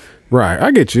 yourself? Right, I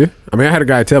get you. I mean, I had a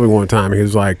guy tell me one time,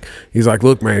 he's like,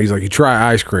 look, man, he's like, you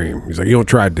try ice cream. He's like, you don't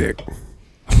try dick.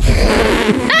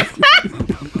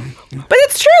 But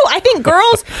it's true. I think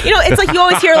girls, it's like you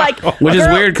always hear like, Which is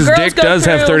weird because girls dick go does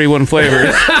have through- 31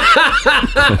 flavors.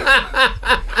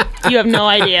 You have no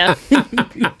idea.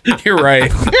 You're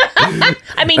right.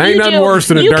 I mean, Ain't you nothing do. worse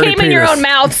than a you dirty came in your penis. own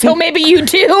mouth, so maybe you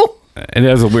do. it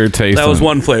has a weird taste. That was on it.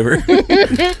 one flavor.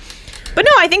 But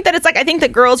no, I think that I think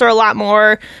that girls are a lot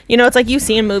more, it's like you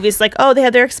see in movies, like, oh, they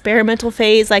have their experimental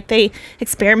phase, like they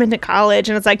experiment in college.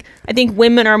 And it's like, I think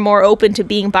women are more open to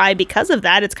being bi because of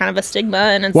that. It's kind of a stigma.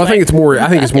 And it's Well, I think it's more. I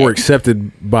think it's fuck more it.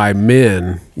 accepted by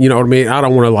men. You know what I mean? I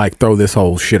don't want to like throw this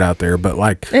whole shit out there, but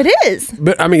like, It is.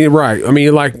 but I mean, right? I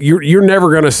mean, like you're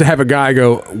never gonna have a guy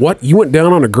go, "What? You went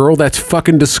down on a girl? That's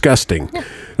fucking disgusting."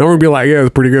 And I'm gonna be like, "Yeah, it was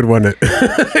pretty good, wasn't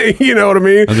it?" You know what I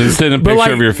mean? And then send a But,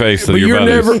 picture of your face to but your you're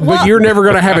buddies. never. But you're never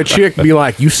gonna have a chick be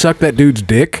like, "You suck that dude's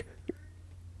dick."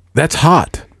 That's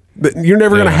hot. But you're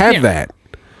never gonna Yeah. have that.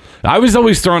 I was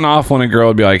always thrown off when a girl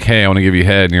would be like, "Hey, I want to give you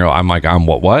head," and I'm like, "I'm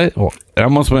what? What?" Well, and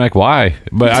I'm almost like, "Why?"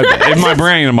 But in my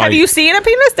brain, I'm like, Have you seen a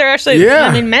penis? They're actually, Yeah.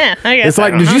 I mean, man. I guess It's I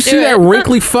like, don't did know. you see Do that it.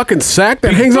 wrinkly fucking sack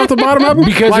that hangs off the bottom of him?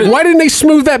 Because like, it- why didn't they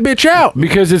smooth that bitch out?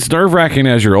 because it's nerve wracking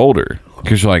as you're older.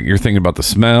 Because you're thinking about the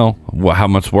smell. How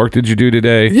much work did you do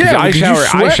today? 'Cause Yeah, I did you shower.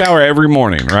 I sweat? shower every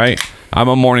morning. Right, I'm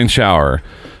a morning shower,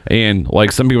 and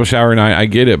like some people shower at night. I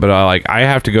get it, but I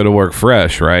have to go to work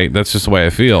fresh. Right, that's just the way I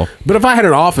feel. But if I had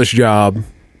an office job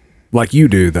like you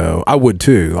do, though, I would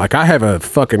too. Like, I have a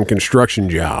fucking construction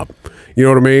job. You know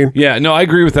what I mean? Yeah, no, I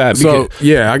agree with that. So because-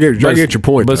 yeah, I get your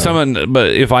point. But though.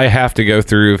 but if I have to go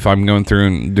through, if I'm going through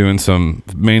and doing some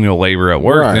manual labor at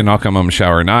work, Right. then I'll come home and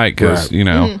shower at night because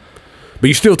Right. But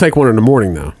you still take one in the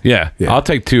morning, though. Yeah. Yeah. I'll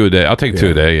take 2 a day. I'll take 2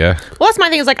 a day. Yeah. Well, that's my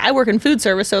thing is like I work in food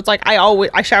service, so it's like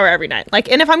I shower every night. Like,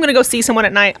 and if I'm gonna go see someone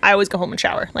at night, I always go home and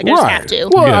shower. Like, I just have to.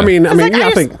 Well, Yeah. I mean, It's like, I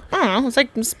I think don't know. It's like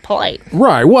it's polite.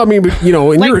 right. Well, I mean, but you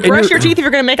know, and Like, you're brush your teeth if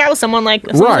you're gonna make out with someone. Like,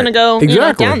 if someone's Right. gonna go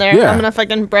Exactly. down there, Yeah. I'm gonna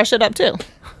fucking brush it up too.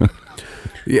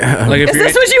 Yeah, Like if Is you're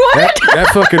this what you want? that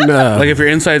fucking like if your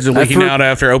insides are leaking fruit- out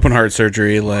after open heart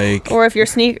surgery, like Or if your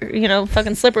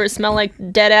fucking slippers smell like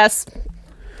dead ass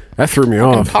that threw me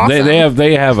off. possum.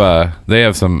 They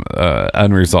have some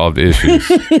unresolved issues.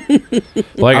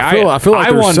 Like I feel like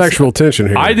there's once- sexual tension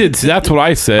here. I did. That's what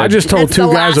I said. I just told That's two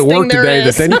the guys at last work thing there today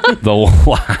that is. they.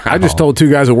 Wow. I just told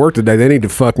 2 guys at work today they need to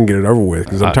fucking get it over with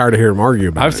because I'm tired of hearing them argue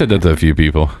about I've it. said that to a few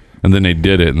people, and then they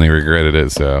did it and they regretted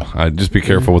it. So I just be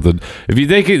careful with it.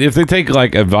 If they take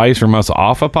like advice from us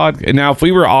off a podcast. Now, if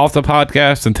we were off the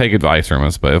podcast, then take advice from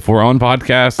us. But if we're on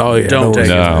podcast, Oh yeah, Don't take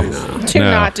no, to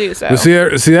no. not do so. But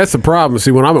see, that's the problem.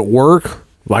 See, when I'm at work,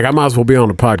 like I might as well be on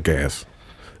the podcast.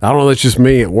 I don't know. That's just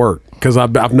me at work because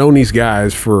I've known these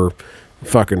guys for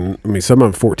fucking. I mean, some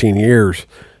of them 14 years.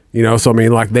 You know, so I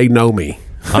mean, like they know me.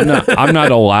 I'm not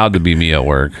allowed to be me at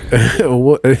work.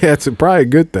 Well, that's probably a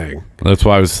good thing. That's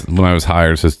why when I was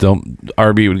hired, it says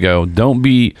RB would go, don't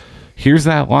be, here's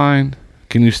that line.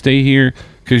 Can you stay here?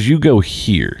 Because you go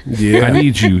here. Yeah. I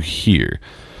need you here.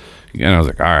 And I was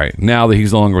like, all right. Now that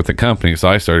he's no longer with the company, so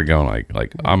I started going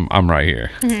like I'm right here.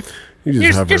 You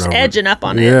You're hovering just over it. edging up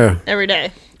on Yeah. it every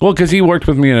day. Well, because he worked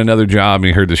with me in another job and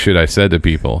he heard the shit I said to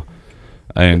people.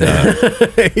 And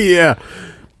Yeah.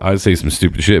 I'd say some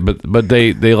stupid shit, but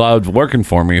they loved working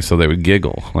for me, so they would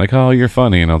giggle like, "Oh, you're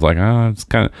funny," and I was like, "Oh, it's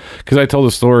kind of," because I told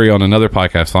a story on another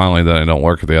podcast finally that I don't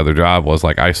work at the other job was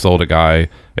like I sold a guy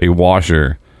a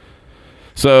washer.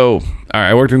 So, all right,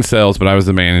 I worked in sales, but I was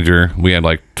the manager. We had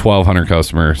like 1,200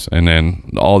 customers, and then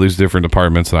all these different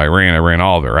departments that I ran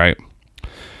all of it, right?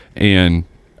 And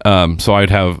so I'd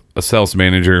have a sales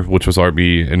manager, which was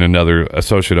RB, and another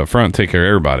associate up front take care of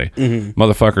everybody.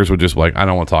 Motherfuckers would just be like, I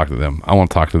don't want to talk to them. I want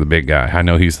to talk to the big guy. I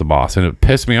know he's the boss. And it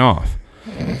pissed me off.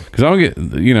 Because I don't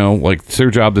get, like, it's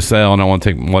their job to sell, and I want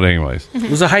to take what anyways.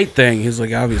 it was a height thing. He's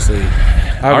like obviously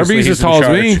RB's he's as in tall as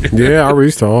me. charge. Yeah,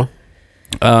 RB's tall.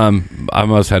 I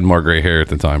must have had more gray hair at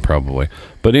the time, probably.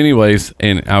 But anyways,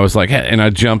 and I was like, hey, and I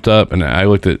jumped up, and I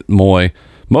looked at Moy.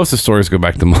 Most of the stories go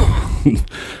back to Moy.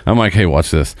 I'm like, hey,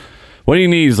 watch this. What do you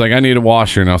need? He's like, I need a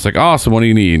washer. And I was like, awesome. What do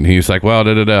you need? And he's like, well,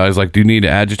 I was like, do you need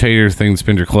an agitator thing to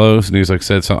spin your clothes? And he's like,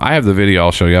 said so. I have the video.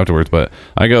 I'll show you afterwards. But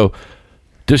I go,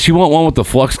 does she want one with the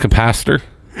flux capacitor?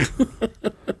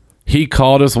 He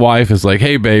called his wife. Is like,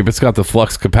 hey, babe, it's got the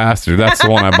flux capacitor. That's the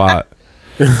one I bought.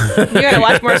 You gotta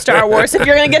watch more Star Wars if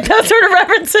you're gonna get those sort of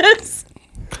references.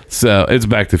 So it's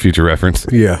Back to the Future reference.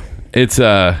 Yeah. It's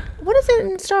What is it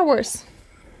in Star Wars?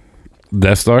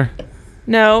 Death Star.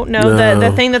 No, No.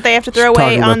 the thing that they have to throw She's away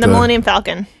talking on about the the- Millennium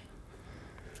Falcon.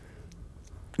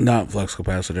 Not flux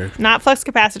capacitor. Not flux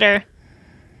capacitor.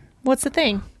 What's the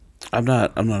thing? I'm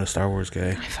not a Star Wars guy.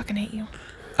 I fucking hate you.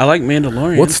 I like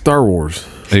Mandalorian. What's Star Wars?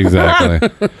 Exactly.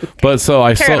 But so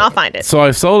I Karen, sold, I'll find it. So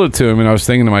I sold it to him, and I was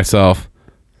thinking to myself,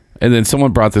 and then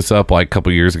someone brought this up like a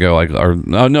couple years ago,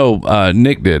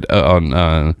 Nick did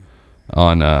on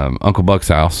Uncle Buck's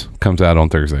house. Comes out on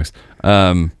Thursdays.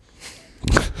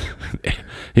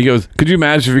 He goes, could you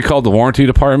imagine if he called the warranty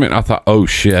department? I thought, oh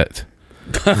shit.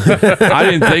 I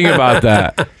didn't think about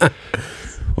that.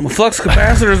 My flux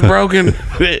capacitor is broken.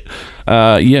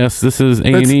 Yes, this is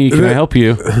A&E. Can I that- help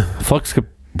you?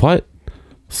 What?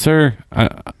 Sir,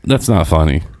 that's not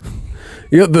funny.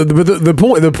 Yeah, the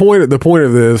point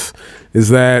of this is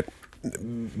that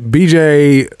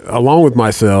BJ, along with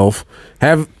myself,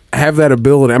 have that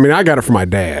ability. I mean, I got it from my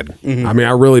dad. I mean,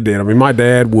 I really did. I mean, my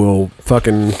dad will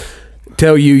fucking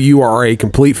tell you are a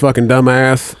complete fucking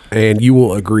dumbass, and you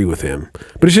will agree with him.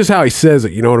 But it's just how he says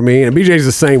it. You know what I mean? And BJ's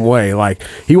the same way. Like,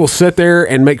 he will sit there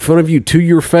and make fun of you to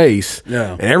your face,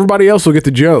 Yeah. and everybody else will get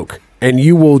the joke, and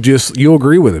you'll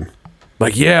agree with him.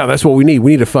 Like, yeah, that's what we need.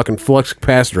 We need a fucking flux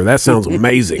capacitor. That sounds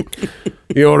amazing.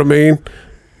 You know what I mean?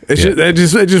 It's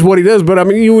just what he does. But I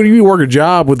mean, you work a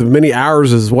job with as many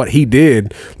hours as what he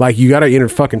did. Like, you got to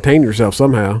fucking tame yourself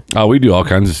somehow. Oh, we do all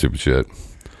kinds of stupid shit.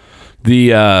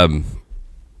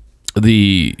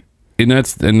 And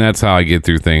that's how I get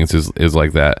through things is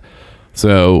like that.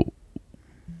 So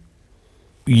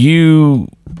you,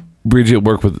 Bridget,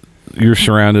 you're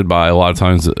surrounded by a lot of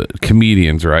times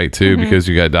comedians, right? Too, because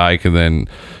you got Dyke, and then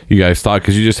you guys talk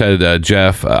because you just had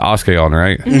Jeff Oskey on,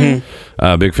 right?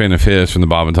 Big fan of his from the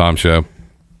Bob and Tom show.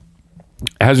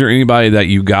 Has there anybody that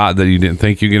you got that you didn't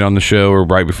think you'd get on the show, or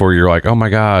right before you're like, oh my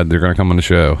god, they're gonna come on the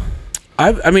show?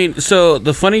 I mean, so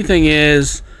the funny thing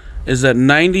is, is that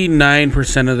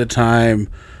 99% of the time,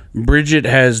 Bridget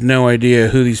has no idea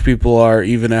who these people are,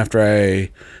 even after I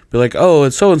be like, oh,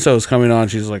 it's so and so is coming on.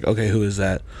 She's like, okay, who is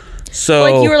that? So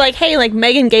Like, you were like, hey, like,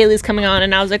 Megan Gailey's coming on.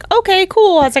 And I was like, okay,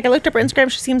 cool. I was like, I looked up her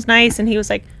Instagram. She seems nice. And he was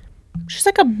like, she's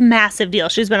like a massive deal.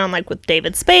 She's been on, like, with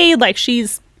David Spade. Like,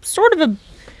 she's sort of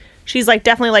she's, like,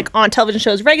 definitely, like, on television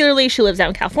shows regularly. She lives out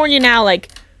in California now. Like,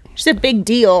 she's a big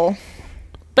deal.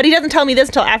 But he doesn't tell me this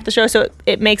until after the show. So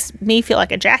it makes me feel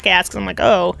like a jackass. Because I'm like,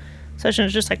 oh, so I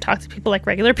shouldn't just, like, talk to people like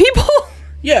regular people.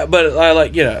 yeah, but I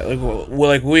like,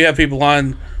 like we have people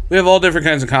on, we have all different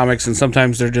kinds of comics, and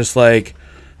sometimes they're just like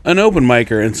an open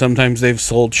micer, and sometimes they've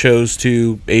sold shows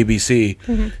to ABC,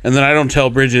 and then I don't tell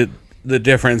Bridget the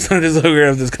difference. I just look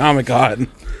at this Comic Con,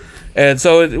 and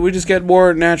so we just get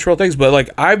more natural things. But like,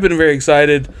 I've been very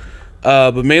excited,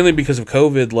 but mainly because of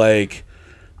COVID. Like,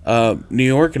 New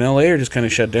York and LA are just kind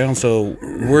of shut down, so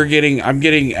I'm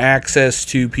getting access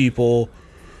to people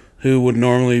who would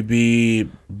normally be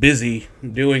busy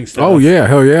doing stuff. Oh yeah,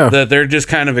 hell yeah. That they're just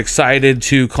kind of excited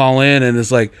to call in, and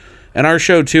it's like, and our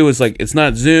show too is like, it's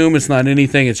not Zoom, it's not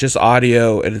anything, it's just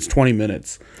audio, and it's 20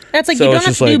 minutes. And it's like, So you don't it's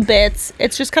have just to do like- bits.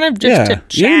 It's just kind of just to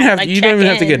chat. you don't have like, you don't check even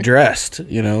have to get in. dressed.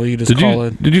 You just call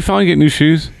in. Did you finally get new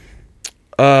shoes?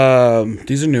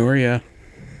 These are newer, yeah.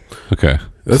 Okay.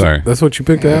 That's, Sorry. That's what you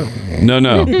picked out?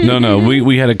 No.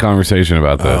 We had a conversation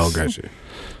about this. Oh, gotcha.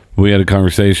 We had a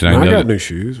conversation. I I know. got new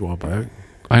shoes a while back.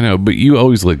 I know, but you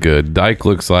always look good. Dyke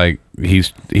looks like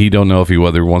he don't know if he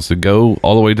whether wants to go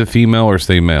all the way to female or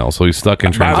stay male, so he's stuck in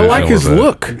I transition. like his a little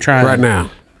look trying. right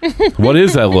now. bit. What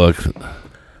is that look?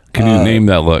 Can you name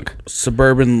that look?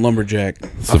 Suburban lumberjack.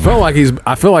 I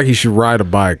feel like he should ride a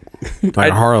bike,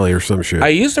 like a Harley or some shit. I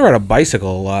used to ride a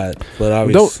bicycle a lot, but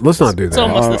obviously, Let's not do It's that.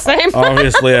 almost the same.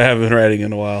 obviously I haven't been riding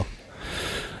in a while.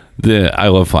 I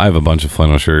have a bunch of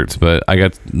flannel shirts, but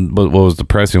what was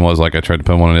depressing was like I tried to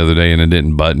put one on the other day and it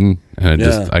didn't button, and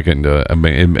I couldn't do it. I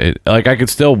mean, like I could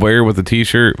still wear it with a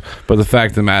t-shirt, but the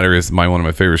fact of the matter is one of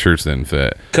my favorite shirts didn't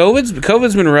fit.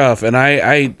 COVID's been rough, and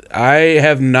I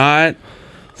have not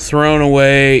thrown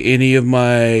away any of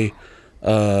my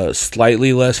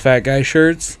slightly less fat guy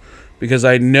shirts, because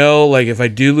I know, like, if I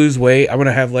do lose weight, I'm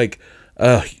gonna have like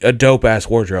a dope ass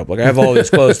wardrobe. Like, I have all these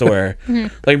clothes to wear.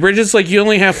 Like, Bridget's like, you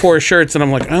only have 4 shirts, and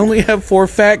I'm like, I only have 4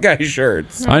 fat guy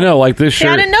shirts. I know, like this See, I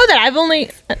shirt. didn't know that. I've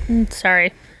only.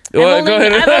 Sorry. Well, go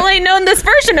ahead. I've only known this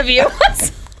version of you.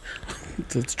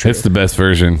 That's true. It's the best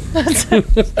version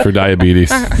for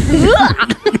diabetes.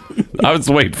 I was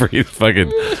waiting for you to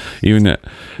fucking even that.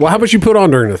 Well, how about you put on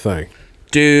during the thing?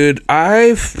 Dude,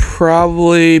 I've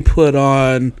probably put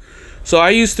on. So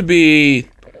I used to be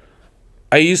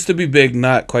big,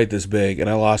 not quite this big, and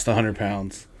I lost 100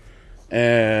 pounds.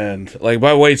 And like,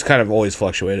 my weight's kind of always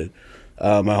fluctuated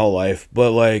my whole life.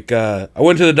 But like, I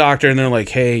went to the doctor, and they're like,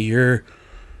 "Hey, you're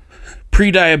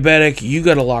pre-diabetic. You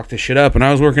got to lock this shit up." And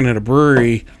I was working at a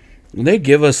brewery, and they'd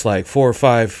give us like 4 or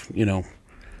 5,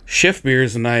 shift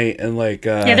beers a night, and like,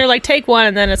 Yeah, they're like, take one,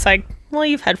 and then it's like, well,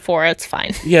 you've had 4. It's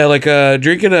fine. yeah, like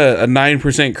drinking a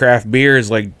 9% craft beer is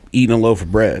like eating a loaf of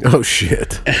bread. Oh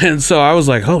shit! And so I was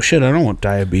like, oh shit, I don't want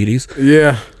diabetes.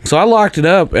 Yeah, So I locked it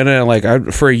up, and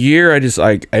then for a year I just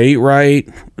I ate right.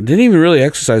 I didn't even really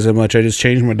exercise that much. I just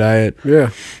changed my diet, yeah.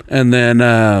 and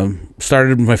then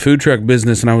started my food truck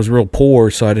business. And I was real poor,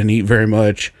 so I didn't eat very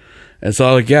much. And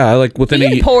so within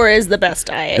Being poor is the best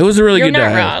diet. it was a really You're good not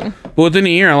diet. wrong. But within a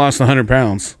year, I lost 100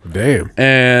 pounds. Damn.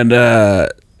 And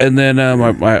then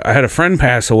I had a friend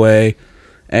pass away,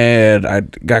 and I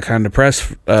got kind of depressed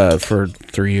for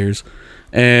 3 years,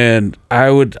 and I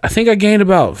think I gained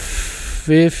about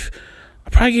I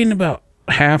probably gained about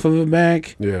half of it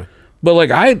back. Yeah. But like,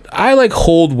 I like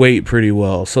hold weight pretty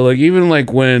well, so like, even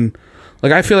like when,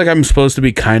 like, I feel like I'm supposed to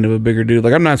be kind of a bigger dude.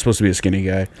 Like, I'm not supposed to be a skinny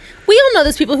guy. We all know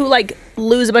there's people who like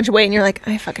lose a bunch of weight, and you're like,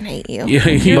 I fucking hate you. Yeah,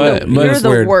 You're the, but you're it's the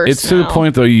weird. worst. It's to the now.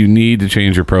 point though you need to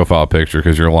change your profile picture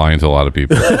because you're lying to a lot of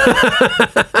people.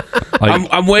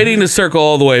 I'm waiting to circle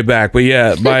all the way back, but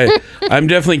yeah, I'm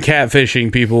definitely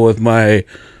catfishing people with my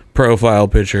profile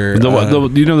picture.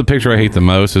 The picture I hate the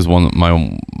most is one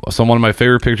of my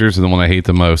favorite pictures, and the one I hate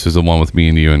the most is the one with me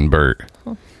and you and Bert.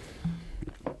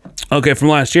 Okay, from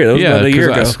last year. That was about a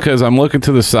year ago. Because I'm looking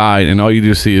to the side, and all you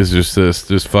do see is just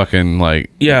this fucking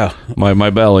like Yeah. my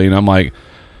belly, and I'm like,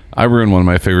 I ruined one of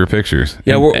my favorite pictures.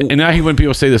 Yeah, and now when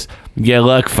people say this, you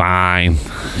look fine.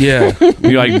 Yeah.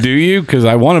 You're like, do you? Because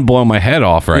I want to blow my head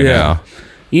off right Yeah. now.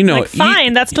 You know, Like,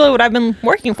 fine. That's totally what I've been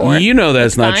working for. you know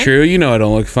that's not fine. true. You know I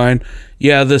don't look fine.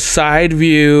 Yeah, the side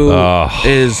view Ugh.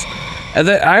 is. And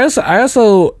then I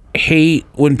also hate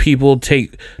when people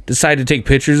decide to take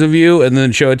pictures of you and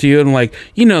then show it to you and like,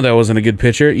 that wasn't a good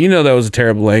picture. That was a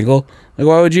terrible angle. Like,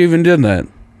 why would you even do that?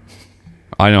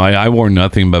 I know. I wore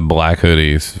nothing but black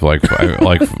hoodies,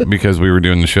 like because we were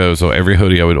doing the show. So every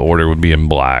hoodie I would order would be in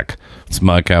black.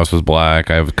 Smughouse was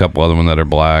black. I have a couple other ones that are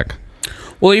black.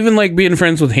 Well, even like being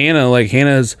friends with Hannah, like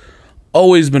Hannah's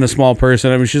always been a small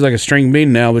person. I mean, she's like a string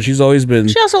bean now, but she's always been.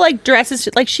 She also like dresses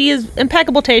like she is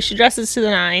impeccable taste. She dresses to the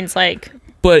nines, like.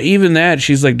 But even that,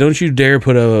 she's like, don't you dare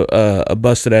put a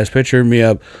busted ass picture of me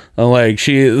up.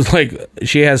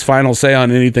 She has final say on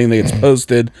anything that gets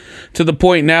posted. To the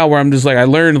point now where I'm just like, I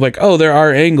learned like, oh, there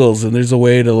are angles and there's a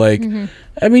way to like.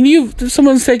 I mean,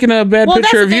 someone's taking a bad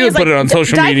picture of you and put it on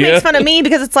social media. Makes fun of me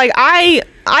because it's like I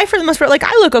for the most part, like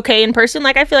I look okay in person.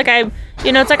 Like I feel like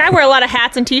it's like I wear a lot of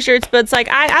hats and t-shirts, but it's like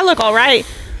I look all right.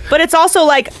 But it's also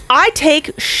like I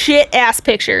take shit ass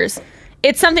pictures.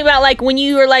 It's something about like when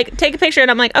you are like take a picture and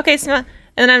I'm like, okay, so, and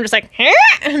then I'm just like,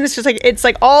 and it's just like it's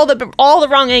like all the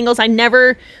wrong angles. I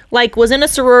never like was in a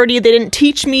sorority. They didn't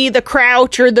teach me the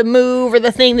crouch or the move or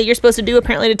the thing that you're supposed to do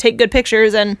apparently to take good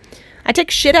pictures, and I take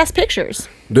shit ass pictures.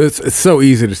 It's so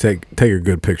easy to take a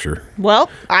good picture. Well,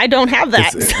 I don't have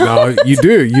that. No, you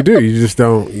do. You just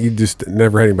don't. You just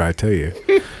never had anybody tell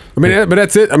you. I mean, but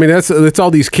that's it. I mean, that's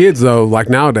all these kids though. Like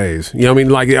nowadays, I mean,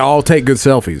 like they all take good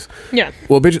selfies. Yeah.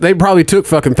 Well, bitch, they probably took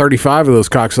fucking 35 of those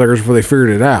cocksuckers before they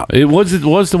figured it out. It was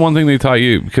the one thing they taught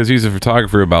you because he's a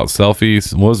photographer about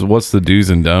selfies. What's the do's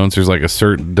and don'ts? There's like a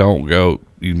certain don't go.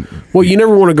 Well, you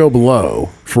never want to go below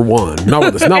for one. Not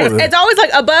with this. It's always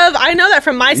like above. I know that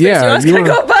from MySpace. Yeah, you always gotta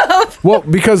go above. Well,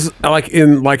 because like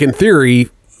in theory,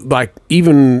 like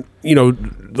even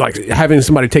like having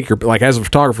somebody take your like as a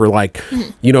photographer, like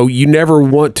you never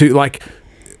want to like.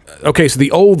 Okay, so the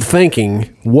old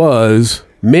thinking was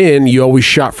men you always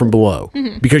shot from below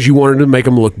because you wanted to make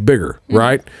them look bigger,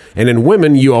 right? And in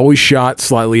women you always shot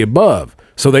slightly above,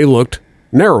 so they looked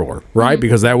narrower, right?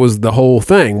 Because that was the whole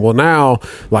thing. Well, now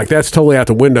like that's totally out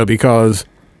the window because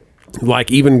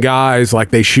like even guys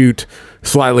like they shoot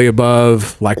slightly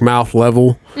above like mouth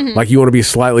level, like you want to be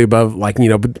slightly above like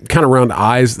but kind of around the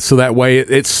eyes, so that way it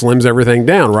slims everything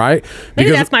down, right?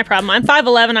 Maybe that's my problem. I'm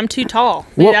 5'11". I'm too tall.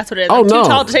 Maybe that's what it is. Oh, I'm too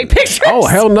tall to take pictures. Oh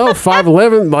hell no,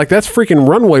 5'11", like that's freaking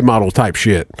runway model type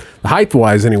shit, height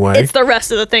wise anyway. It's the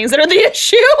rest of the things that are the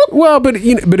issue. Well, but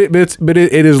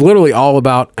it is literally all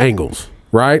about angles,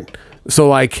 right? So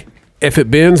like if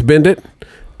it bends, bend it.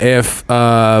 If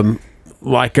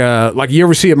like you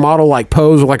ever see a model like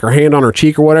pose with like her hand on her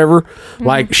cheek or whatever,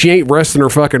 like she ain't resting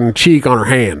her fucking cheek on her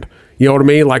hand. You know what I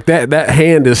mean? Like that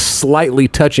hand is slightly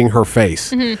touching her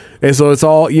face, and so it's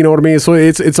all what I mean. So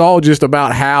it's all just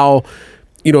about how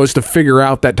it's to figure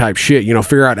out that type shit.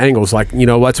 Figure out angles. Like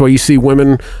that's why you see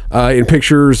women in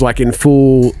pictures like in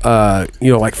full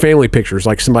like family pictures,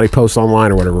 like somebody posts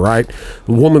online or whatever. Right?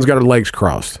 The woman's got her legs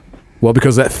crossed. Well,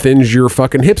 because that thins your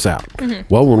fucking hips out.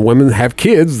 Well, when women have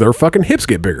kids, their fucking hips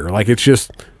get bigger. Like, it's just,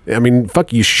 I mean,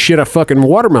 fuck, you shit a fucking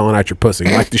watermelon out your pussy.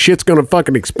 Like, the shit's gonna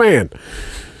fucking expand.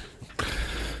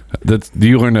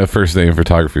 You learned that first day in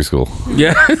photography school.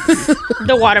 Yeah.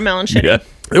 The watermelon shit. Yeah.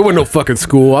 It wasn't no fucking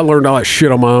school. I learned all that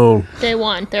shit on my own. Day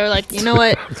one. They were like, you know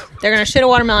what? They're going to shit a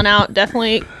watermelon out.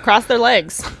 Definitely cross their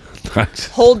legs.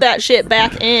 Hold that shit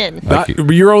back in. But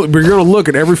you're gonna look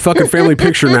at every fucking family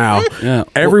picture now. Yeah.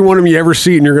 Every one of them you ever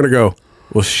see, and you're gonna go,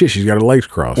 "Well, shit, she's got her legs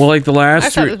crossed." Well, like the I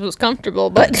last thought this was comfortable,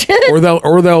 but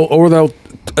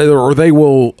or they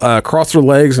will cross their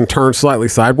legs and turn slightly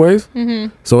sideways.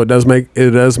 So it does make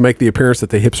the appearance that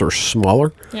the hips are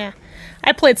smaller. yeah.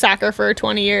 I played soccer for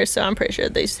 20 years, so I'm pretty sure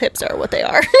these hips are what they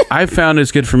are. I found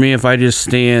it's good for me if I just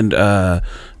stand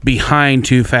behind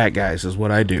two fat guys is what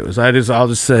I do. I'll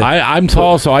just say I'm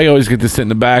tall, so I always get to sit in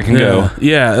the back and go.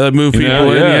 Yeah, move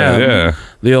people in. Yeah.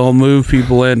 They'll move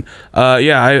people in.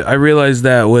 I realized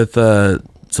that with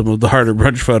some of the harder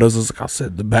brunch photos. I was like, I'll sit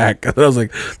in the back. I was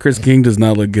like, Chris King does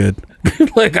not look good.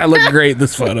 Like, I look great in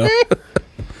this photo.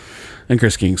 And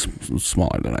Chris King's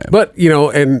smaller than I am. But, we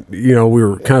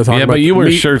were kind of talking about... Yeah, but you wear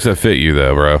shirts that fit you,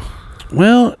 though, bro.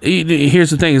 Well, here's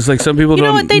the thing. It's like some people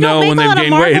don't They know don't when make a they've lot of gained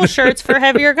Marvel weight. shirts for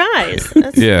heavier guys.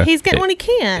 Yeah. He's getting what he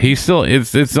can. He's still...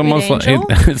 It's almost like... angel.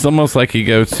 It's almost like he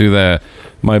goes to the...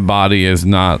 My body is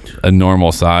not a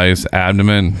normal size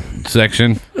abdomen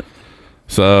section.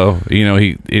 So,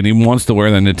 he wants to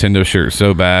wear the Nintendo shirt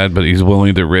so bad, but he's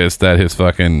willing to risk that his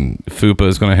fucking fupa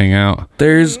is going to hang out.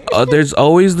 There's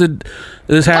always this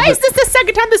happens. Why is this the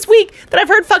second time this week that I've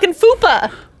heard fucking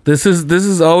fupa? This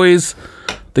is always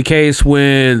the case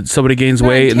when somebody gains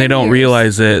weight and they 10 don't years.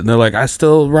 realize it, and they're like, "I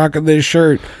still rocking this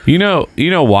shirt." You know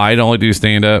why I don't do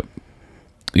stand up?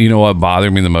 you know what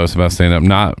bothered me the most about stand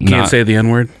up? Can't say the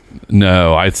N-word.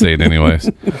 No, I'd say it anyways.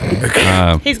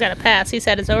 He's got a pass. He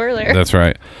said it so earlier. That's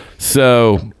right.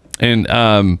 So, and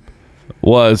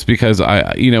was because I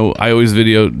always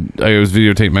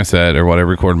videotape my set or whatever,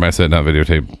 recorded my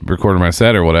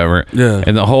set or whatever. Yeah.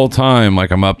 And the whole time,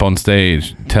 like, I'm up on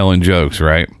stage telling jokes,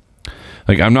 right?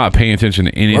 Like, I'm not paying attention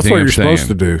to anything. That's what I'm you're saying.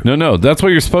 supposed to do. No, that's what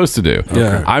you're supposed to do.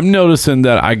 Yeah. I'm noticing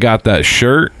that I got that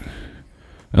shirt.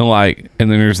 And then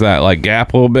there's that like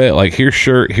gap a little bit. Like, here's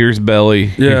shirt, here's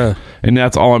belly. Yeah. And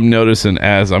that's all I'm noticing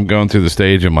as I'm going through the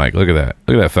stage. I'm like, look at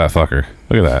that fat fucker.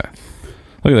 Look at that.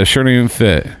 Look at that shirt, don't even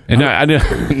fit. And I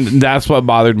that's what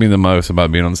bothered me the most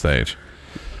about being on stage.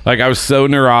 Like, I was so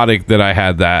neurotic that I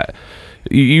had that.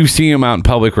 You see them out in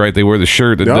public, right? They wear the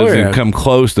shirt that doesn't come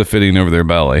close to fitting over their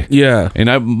belly. Yeah.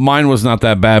 And mine was not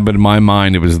that bad, but in my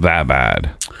mind, it was that bad.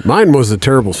 Mine was a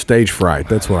terrible stage fright.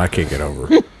 That's what I can't get over.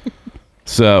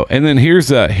 So, and then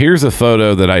here's a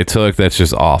photo that I took that's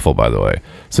just awful, by the way.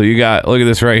 So look at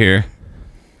this right here,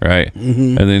 right?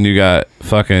 Mm-hmm. And then you got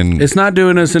fucking... It's not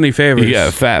doing us any favors. You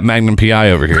got fat Magnum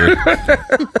PI over here.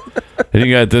 And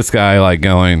you got this guy, like,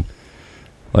 going,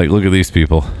 like, look at these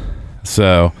people.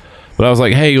 So, but I was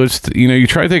like, hey, you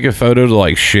try to take a photo to,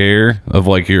 like, share of,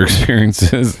 like, your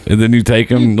experiences, and then you take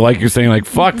them, like, you're saying, like,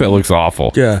 fuck, that looks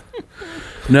awful. Yeah.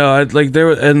 No,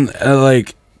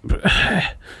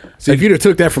 See, if you'd have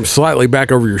took that from slightly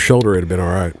back over your shoulder, it'd have been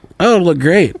all right. Oh, it'd look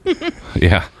great.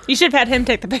 Yeah. You should have had him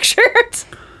take the picture.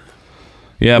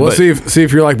 Yeah, Well, but see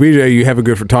if you're like BJ, you have a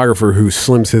good photographer who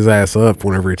slims his ass up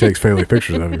whenever he takes family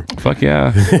pictures of him. fuck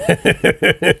yeah.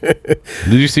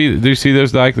 Did you see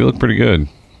those, Dyke? They look pretty good.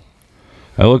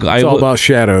 It's all about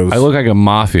shadows. I look like a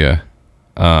mafia,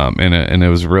 and it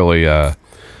was really.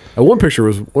 One picture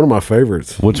was one of my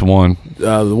favorites. Which one?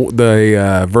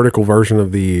 The vertical version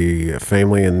of the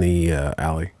family in the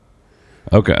alley.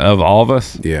 Okay, of all of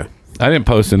us. Yeah. I didn't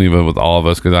post any of it with all of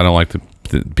us because I don't like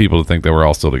people to think that we're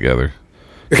all still together.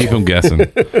 Keep them guessing.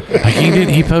 Like,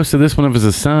 he posted this one of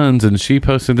his sons, and she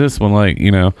posted this one. Like,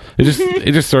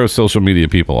 it just throws social media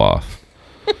people off.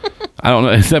 I don't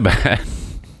know. Is that bad?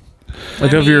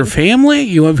 Like, of your family,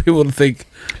 you want people to think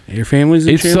your family's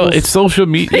in shambles. It's social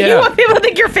media. You want people to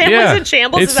think your family's in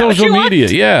shambles? It's Is that what social you media.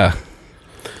 want? Yeah.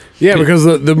 Yeah, because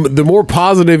the more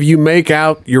positive you make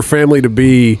out your family to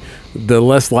be, the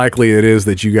less likely it is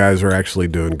that you guys are actually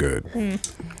doing good.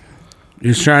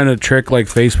 He's trying to trick, like,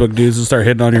 Facebook dudes and start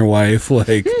hitting on your wife.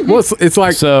 Like, Well, it's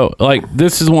like So, like,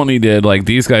 this is one he did. Like,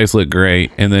 these guys look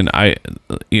great, and then I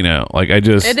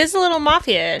just It is a little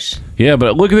mafia-ish. yeah.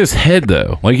 But look at this head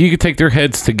though. Like, you could take their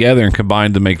heads together and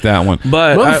combine to make that one.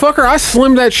 but motherfucker, I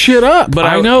slimmed that shit up. but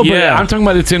I know, but yeah. I'm talking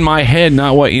about it's in my head,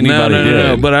 not what anybody did.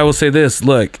 No. But I will say this: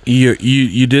 look, you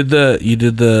did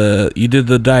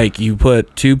the Dyke. You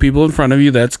put two people in front of you.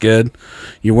 That's good.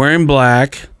 You're wearing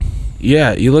black.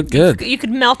 Yeah, you look good. You could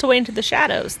melt away into the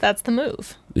shadows. That's the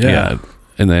move. Yeah.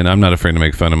 And then I'm not afraid to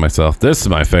make fun of myself. This is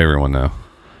my favorite one now.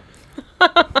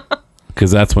 Because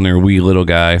that's when they're wee little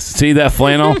guys. See that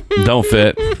flannel? Don't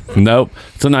fit. Nope.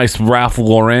 It's a nice Ralph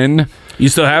Lauren. You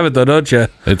still have it though, don't you?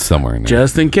 It's somewhere in there.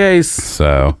 Just in case.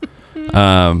 So,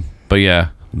 but yeah,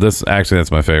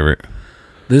 that's my favorite.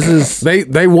 This is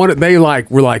they wanted. They were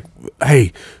like,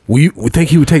 hey, we think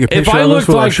he would take a picture If I of us looked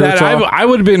with our like shirts that, off? I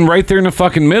would have been right there in the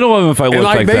fucking middle of them if I looked And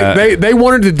like that. they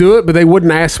wanted to do it, but they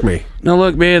wouldn't ask me. no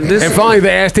look, man. This And finally,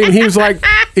 they asked him. He's like,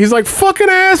 fucking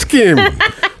ask him.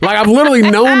 Like, I've literally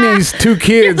known these two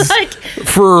kids Like,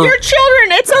 for your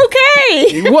children, it's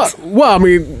okay. what? Well, I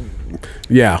mean,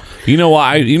 yeah. You know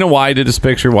why? You know why I did this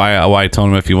picture? Why I told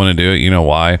him if you want to do it? You know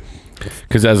why?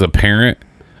 Because as a parent,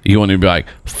 you want to be like,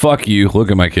 "Fuck you! Look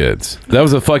at my kids." That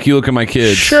was a "fuck you! Look at my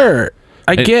kids." sure.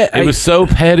 It was so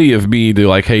petty of me to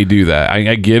like, hey, do that.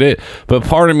 I get it, but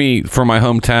part of me, for my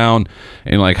hometown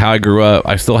and like how I grew up,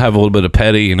 I still have a little bit of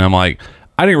petty, and I'm like,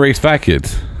 I didn't raise fat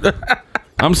kids.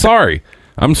 I'm sorry.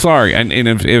 And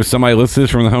if somebody listens to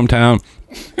this from the hometown,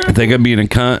 if they got being a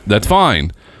cunt, that's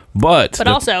fine. But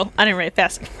Also, I didn't raise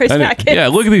fat kids. yeah,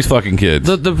 look at these fucking kids.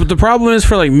 The problem is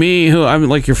for like me, who I'm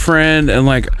like your friend, and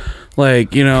like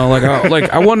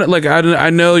I want to I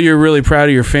know you're really proud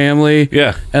of your family,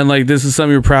 Yeah. and like this is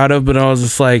something you're proud of, but I was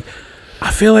just like,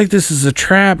 I feel like this is a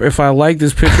trap if I like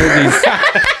this picture of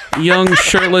these young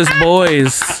shirtless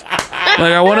boys.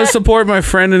 Like, I want to support my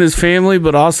friend and his family,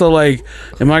 but also like,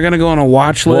 am I gonna go on a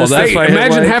watch list? that's- if I hit,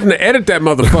 Imagine like- having to edit that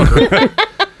motherfucker.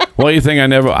 Well, you think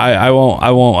I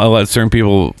won't let certain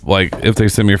people, like, if they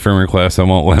send me a friend request, I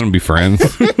won't let them be friends.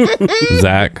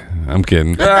 Zach, I'm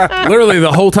kidding. Literally,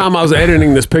 the whole time I was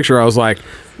editing this picture, I was like,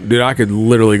 dude, I could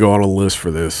literally go on a list for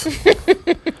this.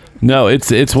 No,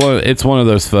 it's one of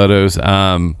those photos.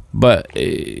 But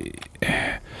they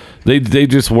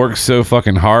just work so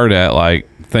fucking hard at like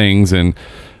things, and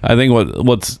I think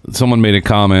what's someone made a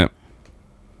comment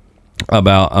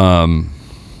about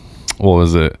what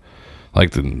was it,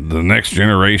 like the next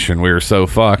generation, we were so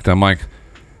fucked. I'm like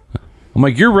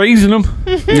you're raising them.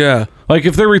 Yeah. Like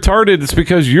if they're retarded, it's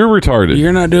because you're retarded.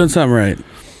 You're not doing something right.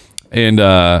 And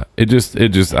it just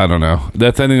I don't know.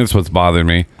 I think that's what's bothering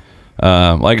me.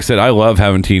 Like I said, I love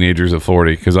having teenagers at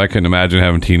 40 because I couldn't imagine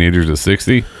having teenagers at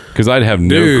 60 because I'd have no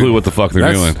Dude, clue what the fuck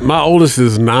they're doing. My oldest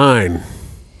is 9.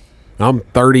 I'm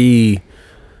 30.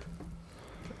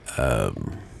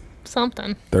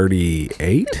 Something.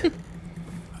 38.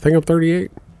 I think I'm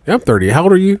 38. Yeah, I'm 30. How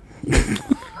old are you?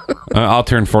 I'll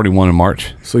turn 41 in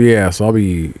March. So yeah, so I'll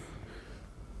be.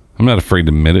 I'm not afraid to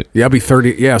admit it. Yeah, I'll be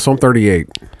 30. Yeah, so I'm 38.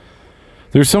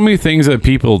 There's so many things that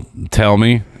people tell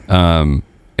me, and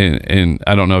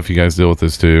I don't know if you guys deal with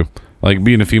this too. Like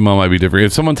being a female might be different.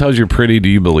 If someone tells you're pretty, do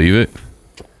you believe it?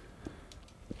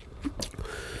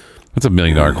 That's $1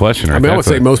 million question, right? I mean, I would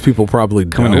say most people probably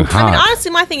Coming in don't. hot. I mean,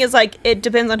 honestly, my thing is like it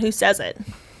depends on who says it.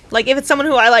 Like if it's someone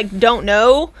who I like don't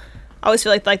know, I always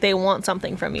feel like they want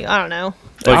something from you. I don't know.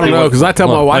 Like I don't they know, want- 'cause I tell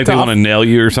my wife- like they want to nail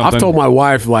you or something. I've told my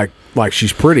wife like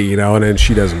she's pretty, you know, and then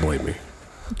she doesn't believe me.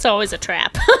 It's always a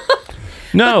trap.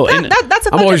 No, and That's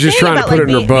a I'm always just trying to put it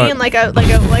in her butt. being like a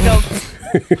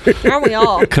aren't we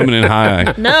all? coming in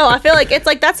high. No, I feel like it's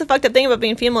like that's the fucked up thing about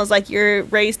being female is like you're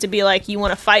raised to be like you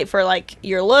want to fight for like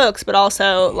your looks, but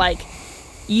also like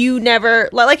you never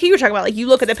like you were talking about like you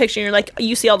look at the picture and you're like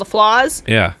you see all the flaws.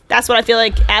 Yeah. That's what I feel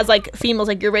like as like females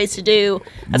like you're raised to do.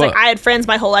 As But- like I had friends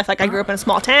my whole life, like I grew up in a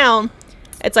small town.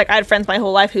 It's like I had friends my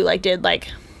whole life who like did like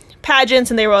pageants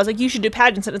and they were always like you should do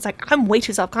pageants, and it's like I'm way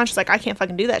too self-conscious, like I can't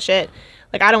fucking do that shit.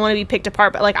 Like I don't want to be picked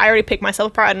apart, but like I already picked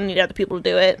myself apart. I don't need other people to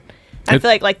do it. I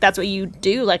feel like that's what you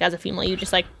do like as a female. You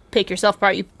just like pick yourself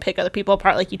apart, you pick other people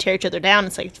apart, like you tear each other down.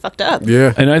 It's like it's fucked up.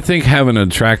 Yeah. And I think having an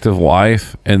attractive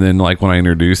wife, and then like when I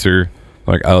introduce her,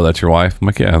 like, oh, that's your wife? I'm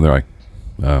like, yeah. And they're like,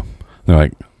 oh. They're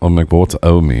like, I'm like, well, what's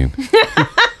O mean?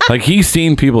 Like he's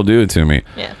seen people do it to me.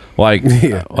 Yeah. Like,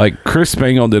 like Chris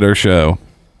Spangle did our show,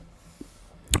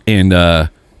 and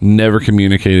never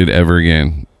communicated ever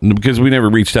again because we never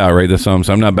reached out. Right? That's something.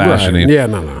 So I'm not bashing Right. him. Yeah,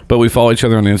 no. But we follow each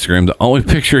other on Instagram. The only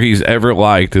picture he's ever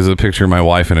liked is a picture of my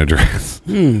wife in a dress.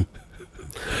 Dude,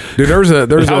 there's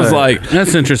I was like,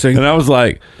 That's interesting. and I was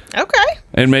like, Okay.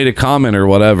 and made a comment or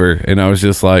whatever, and I was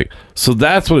just like, so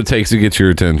that's what it takes to get your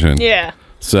attention. Yeah.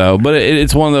 So, but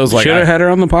it's one of those like Should have had her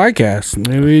on the podcast.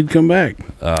 Maybe he'd come back.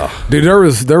 dude, there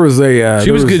was a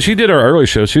she was good. She did our early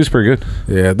show. She was pretty good.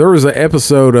 Yeah, there was an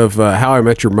episode of How I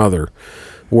Met Your Mother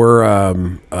where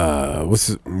what's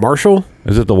it, Marshall?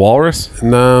 Is it the Walrus?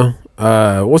 No.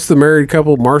 What's the married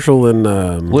couple, Marshall and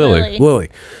Lily. Lily,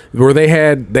 where they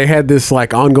had this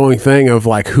like ongoing thing of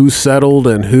like who settled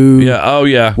and who. Yeah. Oh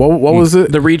yeah. What was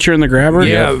it? The Reacher and the Grabber?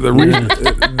 Yeah, the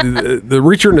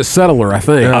Reacher and the Settler, I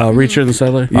think. Reacher and the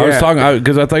Settler? I was Yeah. talking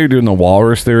because I thought you were doing the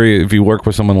Walrus theory. If you work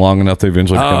with someone long enough, they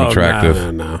eventually become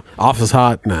attractive. No. Office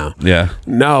hot? No. Yeah.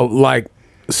 No, like,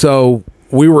 so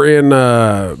we were in,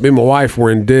 me and my wife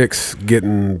were in Dick's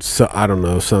getting, I don't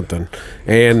know, something.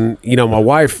 And, you know, my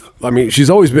wife, I mean, she's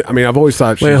always been, I mean, I've always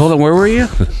thought she's Wait, hold on. Where were you?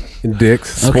 in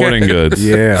Dick's. Sporting goods.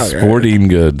 Yeah. Sporting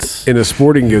goods. In a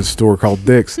sporting goods store called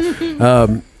Dick's.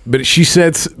 But she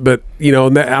said, but you know, I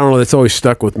don't know, that's always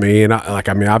stuck with me. And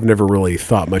I've never really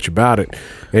thought much about it.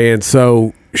 And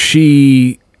so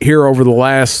she, here over the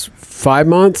last 5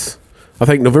 months, I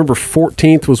think November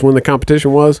 14th was when the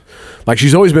competition was. Like,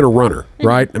 she's always been a runner,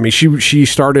 right? I mean, she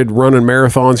started running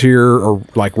marathons here, or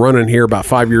like running here about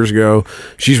 5 years ago.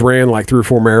 She's ran like 3 or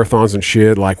 4 marathons and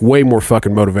shit, like way more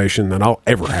fucking motivation than I'll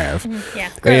ever have. Yeah.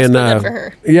 Good for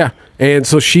her. Yeah. And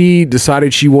so she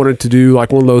decided she wanted to do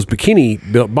like one of those bikini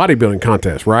bodybuilding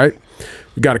contests, right?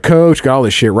 We got a coach, got all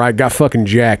this shit, right? Got fucking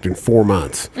jacked in 4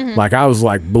 months. Like, I was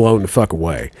like blown the fuck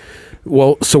away.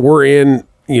 Well, so we're in,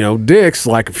 you know, Dick's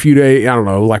like a few days, I don't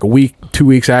know, like a week, 2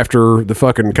 weeks after the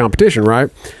fucking competition, right?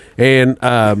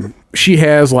 And she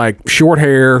has like short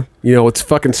hair, you know, it's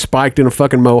fucking spiked in a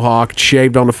fucking mohawk,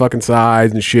 shaved on the fucking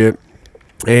sides and shit.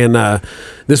 And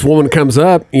this woman comes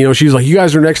up, you know, she's like, you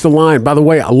guys are next to the line. By the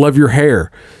way, I love your hair.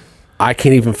 I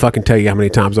can't even fucking tell you how many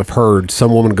times I've heard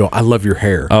some woman go, I love your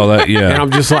hair. Oh, that yeah. And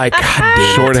I'm just like, God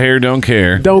damn. Short hair, don't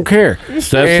care. Don't care.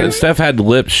 Steph had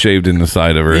lips shaved in the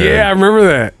side of her head. Yeah, I remember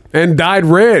that. And dyed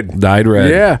red. Dyed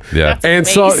red. Yeah. Yeah. And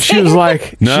so she was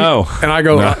like, No. and I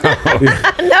go, No.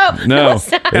 And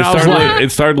I was like-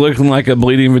 It started looking like a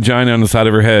bleeding vagina on the side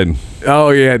of her head. oh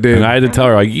yeah, dude. And I had to tell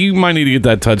her, like, you might need to get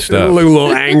that touched I up. look a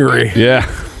little angry. Yeah.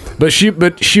 But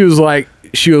she was like,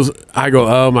 I go,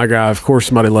 oh my God, of course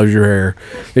somebody loves your hair.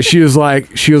 And she was,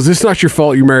 it's not your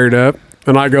fault you married up.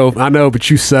 And I go, I know, but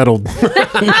you settled.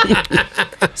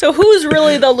 So who's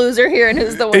really the loser here and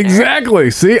who's the winner? Exactly.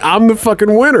 See, I'm the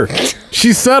fucking winner.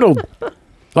 She settled.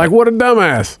 Like, what a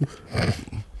dumbass.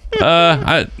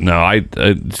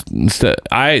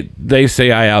 They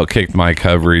say I outkicked my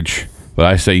coverage, but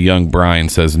I say young Brian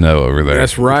says no over there.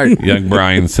 That's right. Young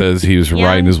Brian says he was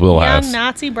right in his wheelhouse. Young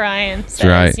Nazi Brian says,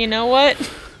 right. You know what?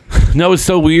 No, it's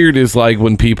so weird is like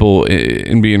when people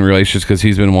in being relationships, because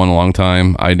he's been one a long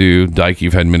time. I do. Dyke,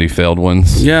 you've had many failed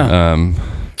ones. Yeah.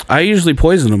 I usually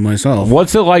poison them myself.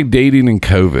 What's it like dating in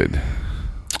COVID?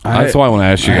 That's why I want to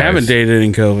ask you I guys. haven't dated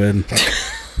in COVID.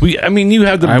 You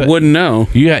have the. I wouldn't know.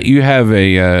 You have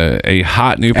a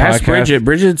hot new Ask podcast. Bridget.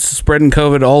 Bridget's spreading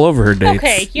COVID all over her dates.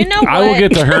 Okay, you know what? I will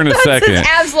get to her in a second. This is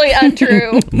absolutely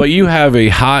untrue. But you have a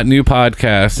hot new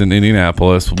podcast in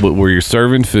Indianapolis where you're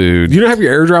serving food. You don't have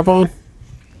your airdrop on?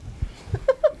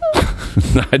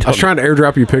 I I was trying to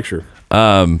airdrop you a picture.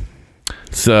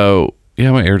 So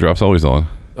yeah, my airdrop's always on.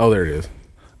 Oh, there it is.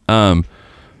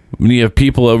 When you have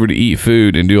people over to eat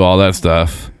food and do all that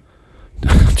stuff,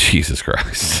 Jesus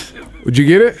Christ. Would you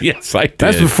get it? Yes, I did.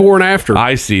 That's before and after.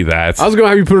 I see that. I was going to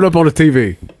have you put it up on the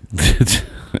TV.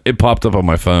 It popped up on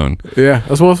my phone. Yeah,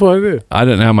 that's what I did. I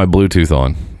didn't have my Bluetooth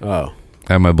on. Oh.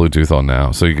 I have my Bluetooth on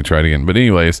now, so you can try it again. But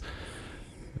anyways,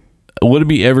 would it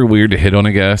be ever weird to hit on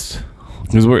a guest?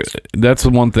 Because that's the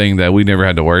one thing that we never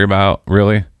had to worry about,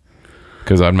 really.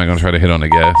 Because I'm not going to try to hit on a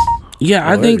guest. Yeah,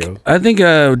 Oh, I think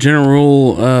a general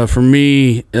rule for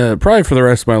me, probably for the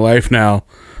rest of my life now,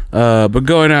 but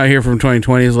going out here from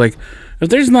 2020 is like, if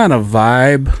there's not a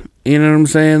vibe, you know what I'm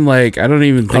saying? Like, I don't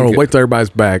even think. Wait till everybody's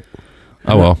back.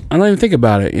 Oh, well. I don't even think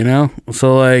about it, you know?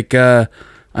 So, like, I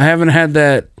haven't had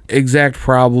that exact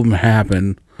problem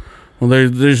happen. Well,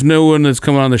 there's no one that's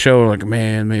coming on the show like,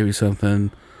 man, maybe something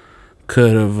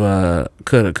could have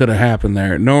happened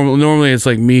there. Normally it's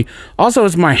like me. Also,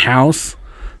 it's my house.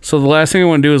 So the last thing I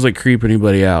want to do is like creep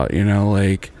anybody out, you know?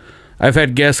 Like, I've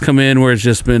had guests come in where it's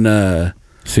just been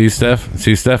See, Steph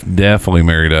definitely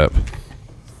married up.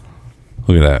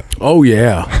 Look at that. Oh,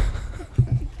 yeah.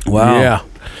 wow. Yeah.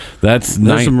 That's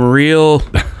some real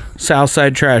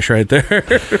Southside trash right there.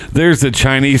 There's a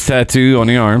Chinese tattoo on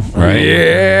the arm, right?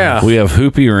 Yeah. We have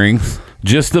hoopy rings.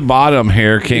 Just the bottom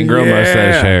hair, can't grow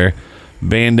mustache hair,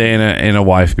 bandana, and a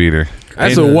wife beater.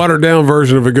 That's a watered down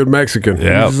version of a good Mexican.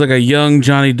 Yeah. This is like a young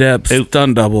Johnny Depp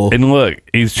stunt double. And look,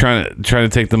 he's trying to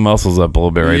take the muscles up a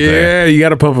little bit right there. Yeah, you got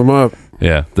to pump them up.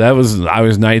 Yeah, I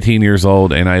was 19 years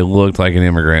old and I looked like an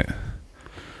immigrant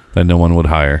that no one would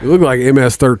hire. You look like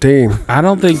MS-13. I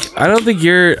don't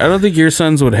think your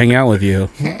sons would hang out with you.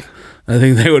 I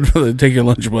think they would take your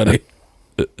lunch money.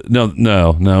 No,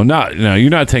 you're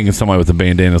not taking somebody with a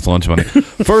bandana as lunch money.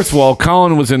 First of all,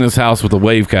 Colin was in his house with a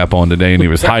wave cap on today and he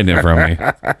was hiding it from me.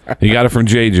 He got it from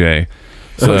JJ.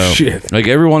 So, shit. Like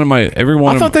I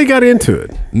thought they got into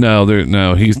it. No,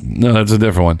 that's a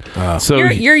different one. So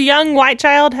Your young white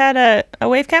child had a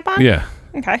wave cap on? yeah.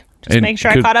 Okay. Just And make sure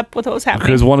I caught up with what was happening.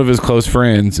 Because one of his close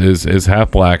friends is half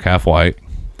black, half white.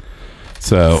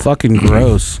 So Fucking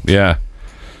gross. yeah.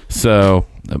 So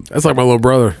That's like my little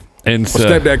brother. and My so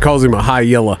stepdad calls him a high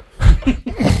yellow.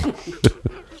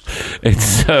 and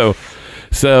so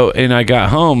and I got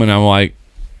home and I'm like,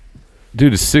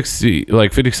 dude, it's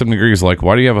 50-something degrees. Like,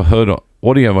 why do you have a hood?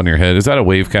 What do you have on your head? Is that a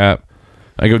wave cap?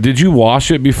 I go, did you wash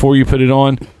it before you put it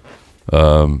on?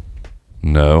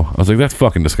 No. I was like, that's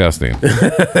fucking disgusting.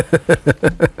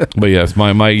 But yes,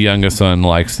 my youngest son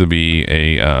likes to be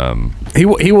He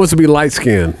wants to be light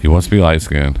skinned. he wants to be light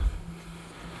skinned.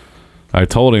 I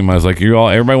told him, I was like,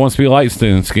 everybody wants to be light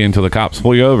skinned until the cops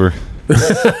pull you over.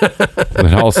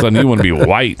 And all of a sudden you want to be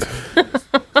white.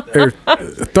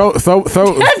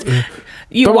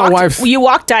 You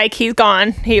walked Dyke, he's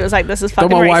gone. He was like, this is Throw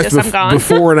fucking my wife's racist, I'm gone.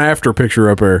 before and after picture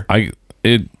up there.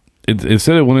 It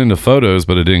said it went into photos,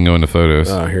 but it didn't go into photos.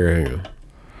 Oh, here, hang on.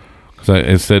 So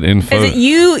it said info. Is it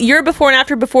your before and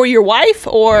after before your wife,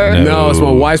 or No. No, it's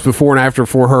my wife's before and after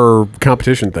for her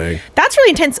competition thing. That's really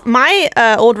intense. My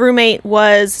old roommate she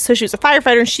was a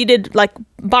firefighter and she did like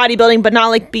bodybuilding, but not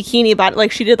like bikini body.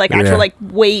 Like she did like actual Yeah. like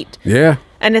weight, Yeah.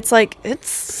 and it's like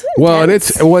it's Well, and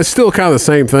intense. it's still kind of the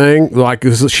same thing. Like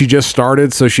she just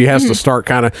started, so she has to start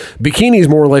kind of. Bikini is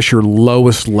more or less your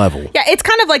lowest level. Yeah, it's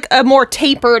kind of like a more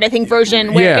tapered, I think,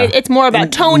 version where Yeah. it's more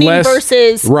about toning Less-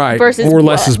 versus right, versus more or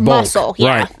less is bulk. muscle.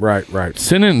 Yeah. Right.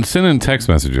 Send in text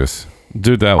messages.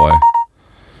 Do it that way.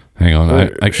 Hang on.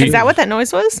 I keep, Is that what that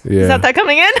noise was? Yeah. Is that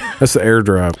coming in? That's the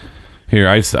airdrop. Here,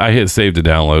 I hit save to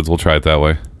downloads. We'll try it that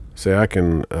way. See, I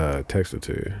can text it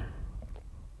to you.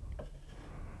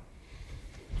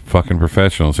 fucking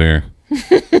professionals here.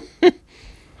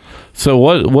 So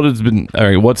what has been all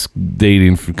right? What's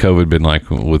dating for COVID been like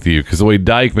with you? Because the way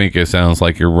Dyke make it sounds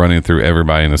like you're running through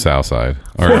everybody in the South Side.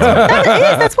 All right.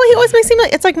 That's what he always makes seem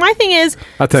like. It's like my thing is.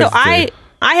 I'll tell So you something.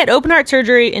 I had open heart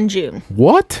surgery in June.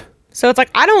 What? So it's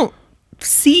like I don't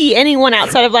see anyone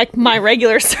outside of like my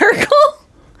regular circle.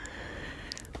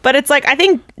 But it's like I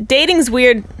think dating's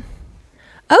weird.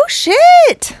 Oh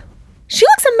shit. She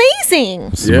looks amazing.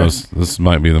 This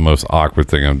might be the most awkward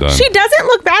thing I've done. She doesn't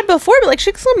look bad before, but like she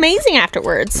looks amazing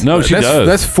afterwards. No, she that's, does.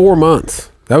 That's 4 months.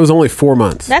 That was only 4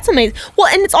 months. That's amazing. Well,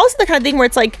 and it's also the kind of thing where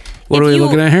it's like What if are we you-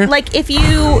 looking at here? Like if you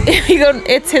go,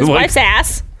 it's his Like- wife's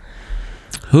ass.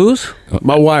 Whose?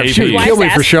 My wife, she would AP. kill me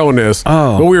Wife's for ass. showing this.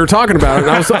 Oh. But we were talking about it,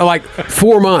 and I was like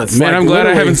 4 months. Man, Like, I'm glad I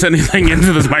literally- haven't said anything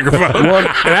into this microphone. Well, and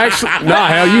actually, nah,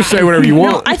 hell, you say whatever you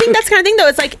want. I think that's the kind of thing though.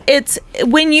 It's like it's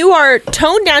when you are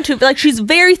toned down to like she's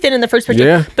very thin in the first picture.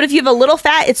 Yeah. But if you have a little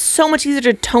fat, it's so much easier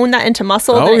to tone that into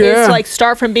muscle Oh, than it is yeah. to like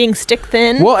start from being stick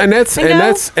thin. Well, and that's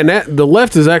Bingo. the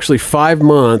left is actually 5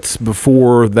 months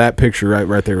before that picture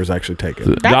right there was actually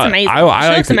taken. That's amazing.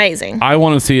 She looks amazing. I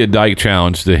want to see a Dyke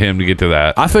challenge to him to get to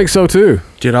that. I think so too.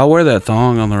 Dude, I'll wear that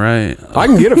thong on the right. I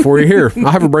can get it for you here.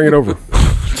 I'll have her bring it over.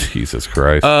 Jesus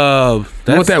Christ. Want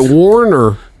That's that worn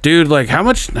or dude. Like, how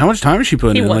much time is she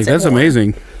putting He in? Like, wants it that's worn.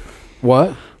 amazing.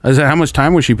 what? I said, how much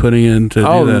time was she putting in to do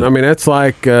Oh, that? I mean, that's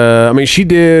like. I mean, she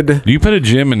did. You put a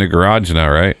gym in the garage now,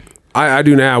 right? I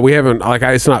do now. We haven't like.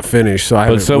 It's not finished, so I. But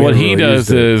haven't- so we what haven't he really does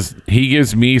used it. is he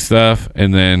gives me stuff,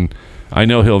 and then I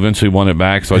know he'll eventually want it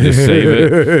back, so I just save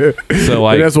it. So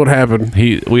like And that's what happened.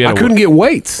 we I had couldn't get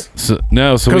weights so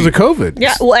because we, of COVID.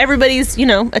 yeah. Well, everybody's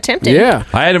attempting. Yeah.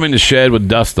 I had him in the shed with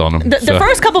dust on him. The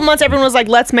first couple months, everyone was like,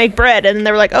 "Let's make bread," and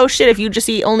they were like, "Oh shit! If you just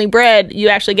eat only bread, you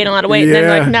actually gain a lot of weight." And then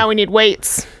Yeah. like, now we need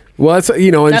weights. Well, that's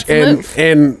and That's the and, move.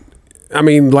 and I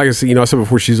mean, like I said, I said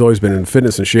before, she's always been in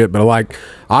fitness and shit. But like,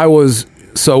 I was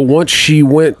so once she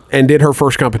went and did her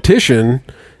first competition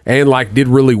and like did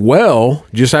really well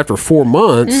just after 4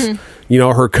 months.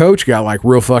 Mm-hmm. Her coach got like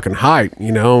real fucking hype.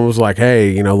 And was like,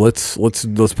 hey, let's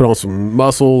put on some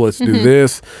muscle. Let's Mm-hmm. do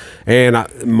this. And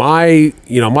my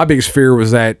biggest fear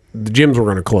was that the gyms were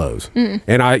going to close.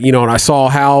 And I saw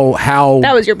how Mm-hmm.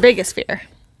 That was your biggest fear.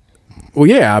 well,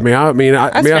 yeah. I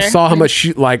That's I fair. saw how much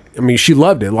she she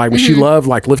loved it. Like, she loved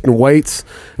like lifting weights,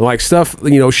 and, like stuff.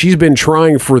 She's been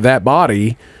trying for that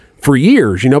body for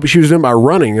years. But she was doing it by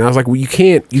running, and I was like, well, you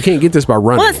can't get this by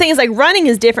running. Well, the thing is, like, running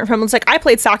is different from. It's like I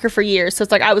played soccer for years, so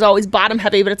it's like I was always bottom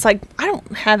heavy, but it's like I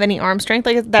don't have any arm strength.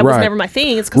 Like that was Right. never my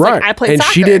thing. It's because right? like I played and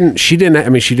soccer. she didn't have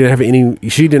any. She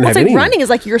didn't Well, have it's like any. running is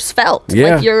like you're svelte.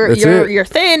 Yeah, like you're that's you're it. you're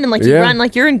thin and like you Yeah. run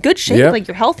like you're in good shape. Yeah. Like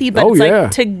you're healthy, but Oh, it's yeah.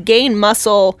 like to gain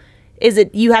muscle.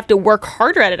 You have to work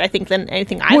harder at it? I think than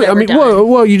anything I've Well, ever done.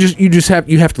 well, you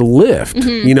have to lift,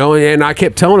 and I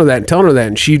kept telling her that,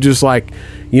 and she just like,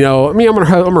 I'm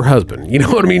her husband, you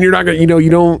know what I mean? You're not gonna, you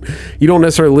don't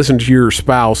necessarily listen to your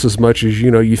spouse as much as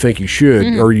you think you should,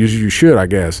 Mm-hmm. or you should, I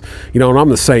guess, and I'm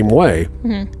the same way,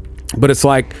 but it's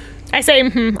like, I say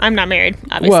I'm not married,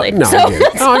 well, obviously. no, so I get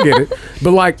it, no, I get it,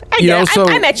 but like, I get it.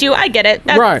 I met you. I get it.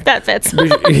 That, Right. That fits. But-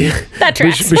 that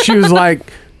tracks. but she was like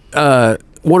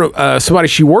one of somebody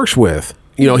she works with.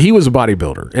 He was a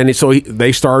bodybuilder, and so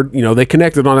they started. They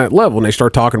connected on that level, and they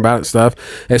started talking about it and stuff.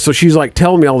 And so she's like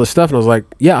telling me all this stuff, and I was like,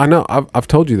 "Yeah, I know. I've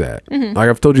told you that. Like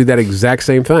I've told you that exact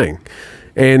same thing."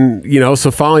 And so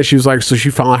finally she was like, so she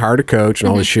finally hired a coach and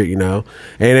all this shit, and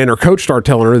then her coach started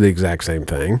telling her the exact same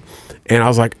thing. And I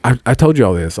was like, I told you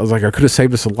all this. I was like, I could have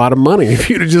saved us a lot of money if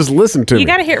you'd have just listened to me. You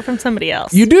got to hear it from somebody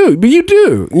else. You do, but you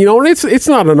do. And it's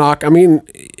not a knock. I mean,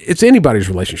 it's anybody's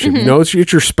relationship.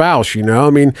 It's your spouse. I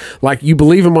mean, like you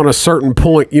believe him on a certain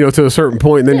point. To a certain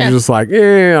point, and then Yeah. you're just like,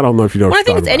 I don't know if you know. Well, What I think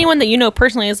you're it's talking anyone that you know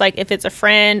personally is like if it's a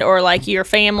friend or like your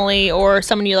family or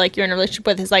someone you're in a relationship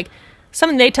with is like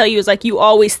something they tell you is like you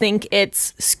always think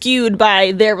it's skewed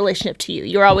by their relationship to you.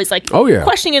 You're always like Oh, yeah.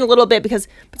 questioning it a little bit because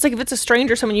it's like if it's a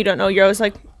stranger, someone you don't know, you're always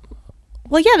like,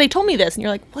 well, yeah, they told me this, and you're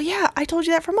like, well, yeah, I told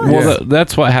you that for months. Well,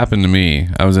 that's what happened to me.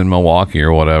 I was in Milwaukee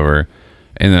or whatever,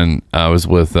 and then I was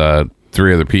with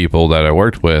 3 other people that I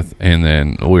worked with, and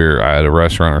then I at a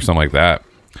restaurant or something like that.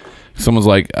 Someone's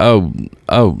like, "Oh,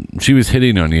 she was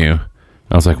hitting on you."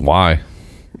 I was like, "Why?"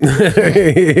 Like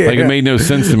it made no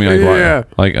sense to me. Like, Yeah.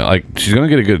 why? Like she's gonna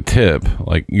get a good tip.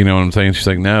 Like, you know what I'm saying? She's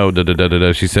like, "No, da da da da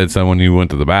da." She said someone you went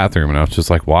to the bathroom, and I was just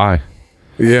like, "Why?"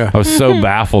 Yeah. I was so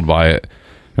baffled by it.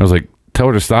 I was like, "Tell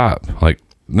her to stop." Like,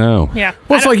 no. Yeah.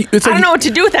 Well, it's like I don't know what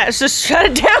to do with that. It's just shut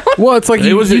it down. Well, it's like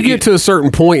you was- get to a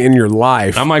certain point in your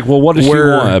life. I'm like, well, what does she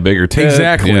want? A bigger tip?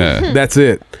 Exactly. Yeah. That's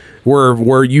it.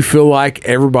 Where you feel like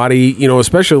everybody,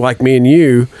 especially like me and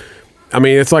you, I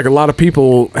mean, it's like a lot of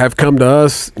people have come to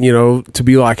us, you know, to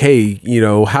be like, hey, you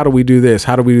know, how do we do this?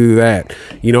 How do we do that?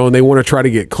 You know, and they want to try to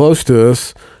get close to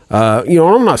us. You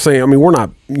know, I'm not saying, I mean, we're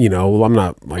not, you know, I'm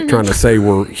not like trying to say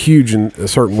we're huge in a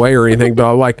certain way or anything,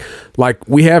 but like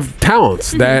we have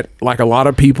talents that like a lot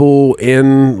of people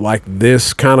in like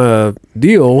this kind of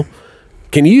deal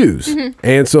can use.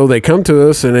 And so they come to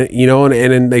us and, you know, and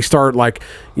then they start like,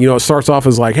 you know, it starts off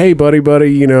as like, hey, buddy,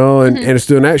 you know, and it's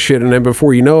doing that shit. And then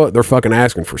before you know it, they're fucking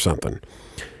asking for something.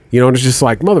 You know, and it's just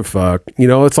like, motherfuck. You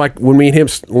know, it's like when me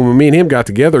and him got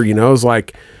together, you know, it's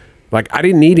like I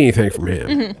didn't need anything from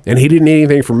him and he didn't need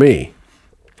anything from me.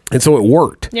 And so it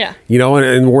worked. Yeah. You know,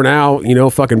 and we're now, you know,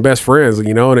 fucking best friends,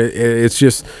 you know, and it's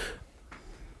just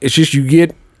you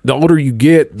get, the older you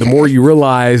get, the more you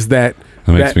realize that.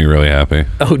 That makes me really happy.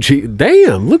 Oh, gee,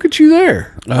 damn! Look at you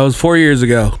there. That was 4 years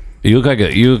ago. You look like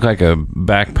a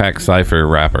backpack cipher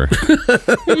rapper.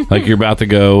 Like you're about to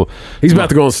go. He's about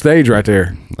to go on stage right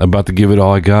there. I'm about to give it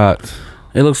all I got.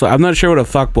 It looks like, I'm not sure what a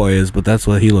fuckboy is, but that's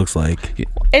what he looks like.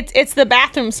 It's the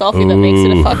bathroom selfie that makes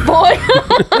it a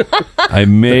fuckboy. I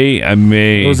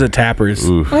may. It was at Tappers.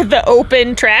 With the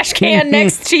open trash can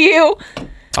next to you.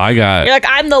 I got. You're like,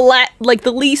 I'm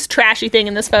the least trashy thing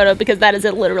in this photo because that is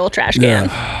a literal trash can.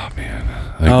 Oh man.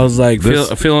 I was like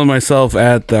feeling myself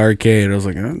at the arcade. I was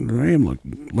like, I am look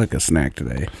like a snack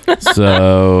today.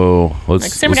 So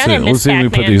let's see if we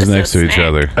put these next to each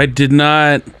other. I did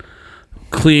not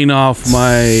clean off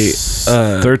my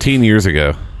 13 years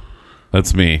ago.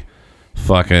 That's me.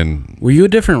 Fucking. Were you a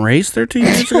different race 13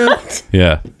 years ago?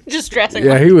 Yeah. Just dressing.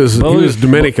 Yeah, he was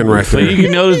Dominican right there. But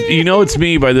you know it's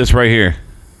me by this right here.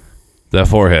 That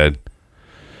forehead.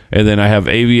 And then I have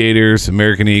Aviators,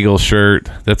 American Eagle shirt.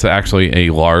 That's actually a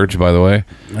large, by the way.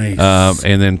 Nice.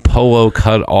 And then polo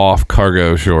cut off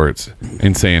cargo shorts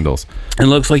and sandals. It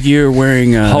looks like you're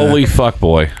wearing holy fuck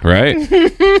boy, right?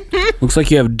 Looks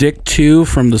like you have Dick 2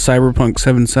 from the Cyberpunk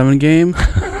 77 game.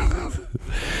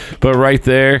 But right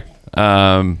there,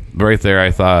 I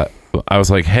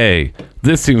was like, hey,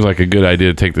 this seems like a good idea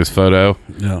to take this photo.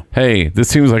 Yeah. Hey, this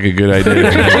seems like a good idea to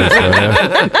take this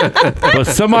photo. But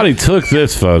somebody took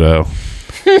this photo.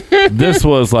 This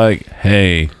was like,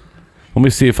 hey, let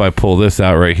me see if I pull this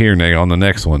out right here, nigga, on the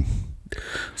next one.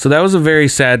 So that was a very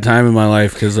sad time in my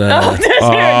life because Here it comes.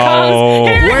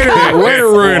 Way to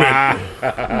ruin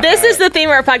it. This is the theme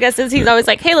of our podcast. Is he's always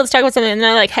like, "Hey, let's talk about something," and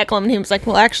then I like heckle him, and he was like,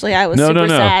 "Well, actually, I was super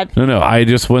sad." No. I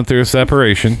just went through a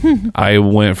separation. I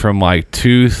went from like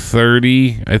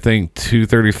 230, I think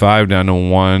 235 down to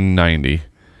 190.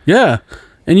 Yeah.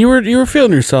 And you were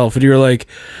feeling yourself, and you were like,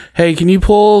 "Hey, can you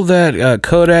pull that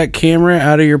Kodak camera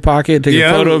out of your pocket, take a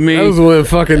photo of me?" That was when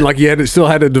fucking like you still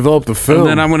had to develop the film. And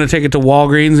then I'm going to take it to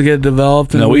Walgreens and get it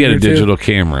developed. No, we had a digital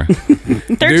camera.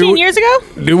 13 years ago?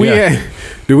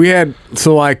 We had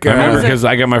so like I remember because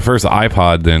I got my first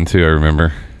iPod then too. I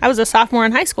remember. I was a sophomore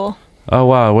in high school. Oh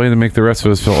wow, way to make the rest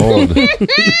of us feel old.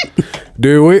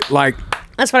 do we like?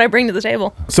 That's what I bring to the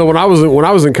table. So when I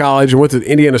was in college and went to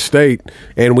Indiana State,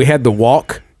 and we had the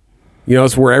walk. You know,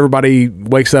 it's where everybody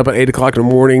wakes up at 8 o'clock in the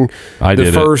morning.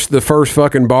 The first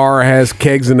fucking bar has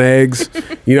kegs and eggs.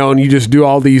 You know, and you just do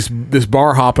all this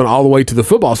bar hopping all the way to the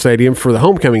football stadium for the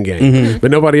homecoming game. Mm-hmm. But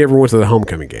nobody ever went to the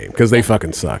homecoming game because they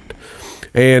fucking sucked.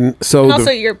 And so and also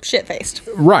you're shit faced.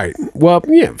 Right. Well,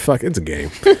 yeah, fuck, it's a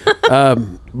game.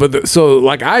 So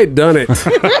like I had done it.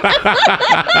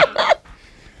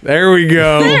 There we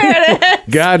go. There it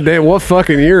is. God damn, what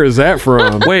fucking year is that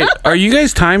from? Wait, are you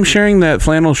guys time sharing that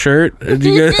flannel shirt? Did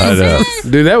you guys? I know.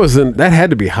 Dude, that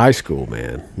had to be high school,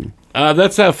 man.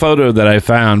 That's that photo that I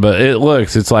found, but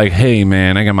it's like, hey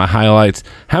man, I got my highlights.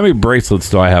 How many bracelets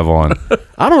do I have on?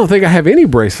 I don't think I have any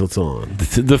bracelets on.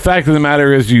 The fact of the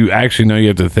matter is you actually know you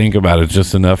have to think about it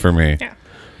just enough for me. Yeah.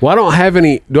 Well, I don't have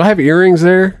any. Do I have earrings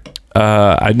there?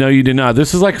 I know you did not.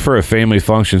 This is like for a family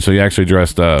function, so you actually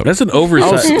dressed up. That's an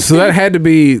oversized. So that had to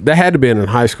be in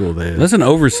high school then. That's an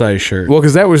oversized shirt. Well,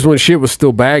 because that was when shit was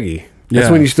still baggy. That's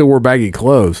when you still wore baggy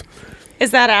clothes.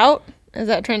 Is that out? Is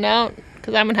that trend out?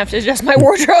 Because I'm gonna have to adjust my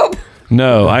wardrobe.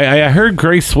 No, I heard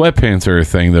gray sweatpants are a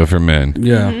thing though for men.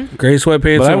 Yeah, gray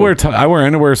sweatpants. But I wear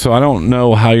underwear, so I don't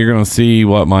know how you're gonna see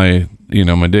what my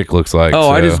dick looks like. Oh,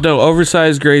 so. I just know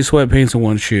oversized gray sweatpants and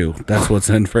one shoe. That's what's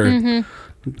in for.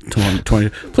 20.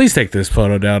 Please take this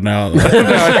photo down now.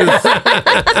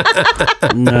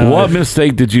 No. What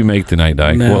mistake did you make tonight,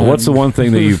 Dyke? No. What's the one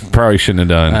thing that you probably shouldn't have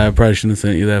done? I probably shouldn't have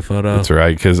sent you that photo. That's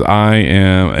right, because I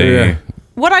am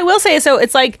What I will say is,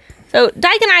 it's like, Dyke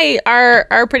and I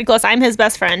are pretty close. I'm his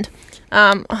best friend.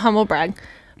 Humble brag.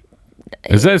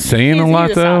 Is that saying a lot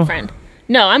he's though? Friend.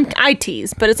 No, I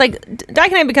tease, but it's like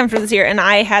Dyke and I become friends this year, and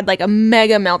I had like a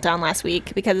mega meltdown last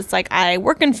week because it's like I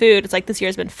work in food. It's like this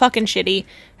year's been fucking shitty,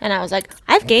 and I was like,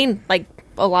 I've gained like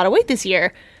a lot of weight this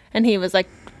year, and he was like,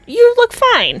 you look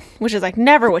fine, which is like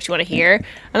never what you want to hear. And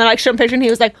then I like showed him a picture, and he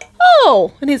was like,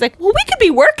 oh, and he's like, well, we could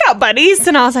be workout buddies,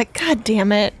 and I was like, God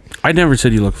damn it. I never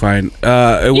said you look fine.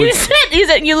 You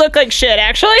said you look like shit.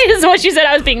 Actually, is what you said.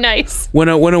 I was being nice. When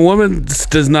a woman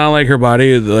does not like her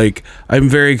body, like I'm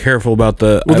very careful about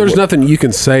the. Well, there's nothing you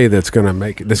can say that's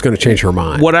gonna change her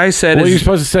mind. What I said What are you is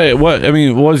supposed to say? What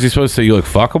was he supposed to say? You look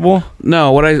fuckable?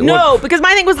 no. No, because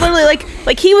my thing was literally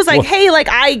like he was like, hey, like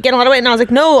I gain a lot of weight, and I was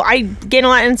like, no, I gain a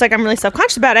lot, and it's like I'm really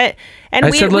self-conscious about it. And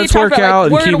I said let's work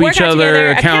out and keep each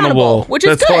other accountable. Which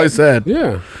is That's good. all I said.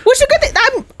 Yeah. Which is a good thing.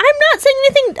 I'm not saying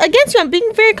anything against you. I'm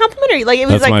being very complimentary. Like it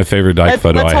was That's like my favorite Dyke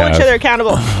photo Let's I hold each have. other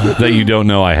accountable. That you don't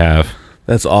know I have.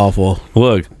 That's awful.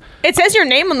 Look, It says your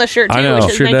name on the shirt too, I know. which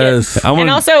is Sure naked. does. And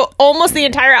also, almost the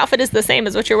entire outfit is the same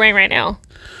as what you're wearing right now.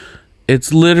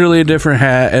 It's literally a different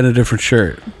hat and a different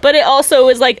shirt. But it also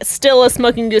is like still a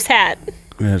smoking goose hat.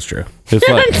 Yeah, that's true. it's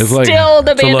like Still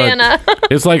the So look, bandana.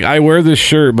 it's like I wear this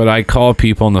shirt, but I call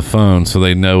people on the phone so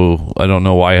they know. I don't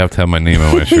know why I have to have my name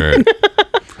on my shirt.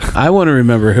 I want to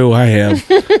remember who I am.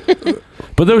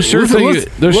 But those shirts,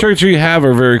 shirts you have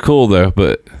are very cool, though.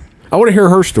 But I want to hear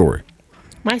her story.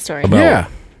 My story. Yeah.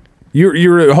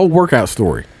 Your whole workout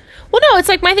story. Well, no, it's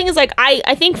like my thing is like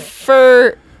I think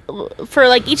for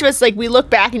like each of us, like we look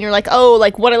back and you're like, oh,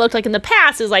 like what I looked like in the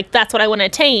past is like that's what I want to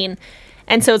attain.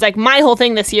 And so it's like my whole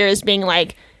thing this year is being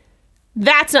like,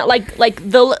 that's not like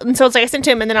the. And so it's like I sent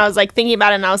to him, and then I was like thinking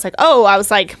about it, and I was like, oh, I was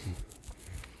like,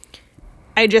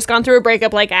 I had just gone through a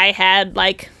breakup. Like I had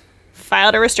like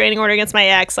filed a restraining order against my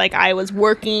ex. Like I was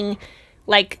working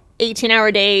like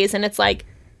 18-hour days, and it's like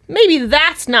maybe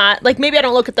that's not like maybe I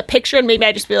don't look at the picture, and maybe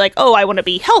I just be like, oh, I want to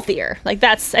be healthier. Like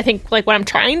that's I think like what I'm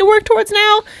trying to work towards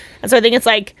now. And so I think it's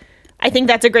like I think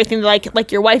that's a great thing. That,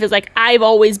 like your wife is like I've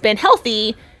always been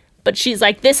healthy. But she's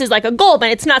like, this is like a goal,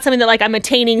 but it's not something that like I'm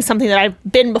attaining something that I've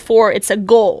been before. It's a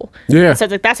goal. Yeah. So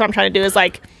it's like, that's what I'm trying to do is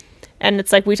like, and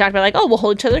it's like, we talked about like, oh, we'll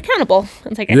hold each other accountable.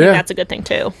 It's like, I think that's a good thing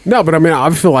too. No, but I mean, I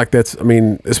feel like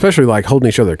especially like holding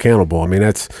each other accountable. I mean,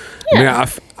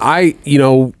 I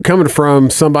coming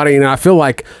from somebody, and I feel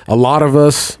like a lot of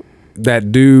us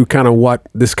that do kind of what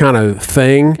this kind of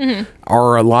thing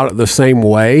are a lot of the same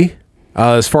way.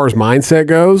 As far as mindset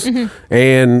goes,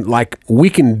 and like we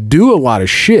can do a lot of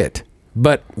shit,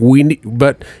 but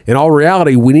in all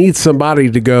reality, we need somebody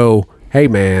to go, hey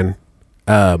man,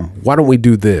 why don't we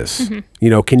do this?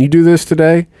 Can you do this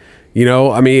today?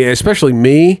 I mean, especially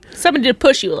me. Somebody to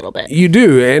push you a little bit. You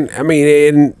do, and I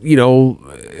mean,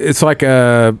 it's like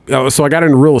so I got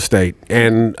into real estate,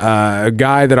 and a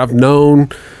guy that I've known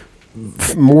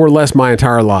more or less my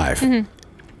entire life.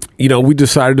 We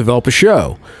decided to develop a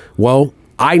show. Well,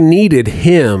 I needed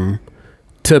him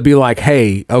to be like,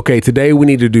 hey, okay, today we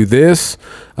need to do this.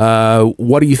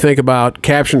 What do you think about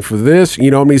caption for this? You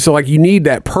know what I mean? So like you need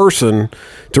that person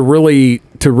to really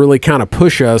kind of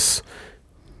push us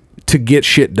to get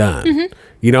shit done.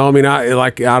 You know, I mean,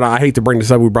 I hate to bring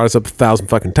this up. We brought this up 1,000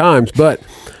 fucking times, but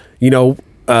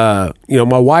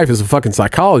my wife is a fucking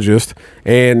psychologist,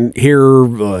 and here,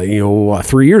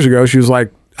 3 years ago, she was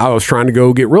like, I was trying to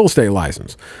go get real estate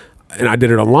license, and I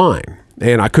did it online,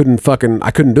 and I couldn't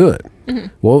do it.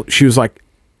 Well, she was like,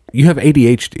 you have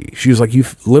ADHD. She was like,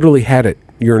 you've literally had it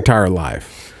your entire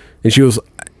life.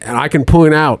 And I can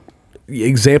point out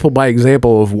example by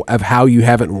example of how you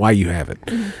have it and why you have it.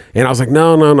 And I was like,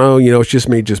 no, it's just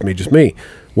me.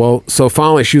 Well, so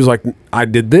finally she was like, I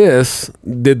did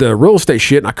the real estate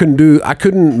shit, and I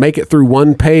couldn't make it through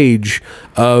one page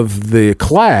of the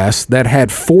class that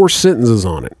had 4 sentences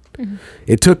on it.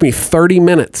 It took me 30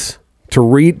 minutes to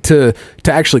read, to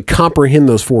actually comprehend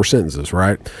those 4 sentences,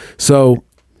 right? So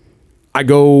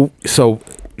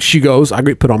she goes, I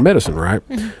get put on medicine, right?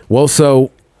 Well,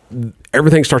 so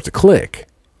everything starts to click.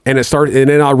 And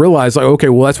then I realized, like, okay,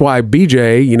 well, that's why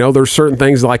BJ, there's certain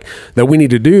things like that we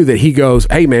need to do that he goes,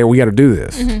 hey man, we got to do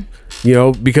this,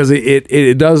 because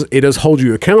it does hold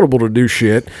you accountable to do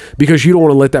shit, because you don't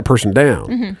want to let that person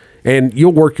down, and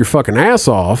you'll work your fucking ass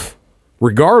off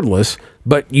regardless,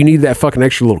 but you need that fucking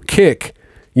extra little kick,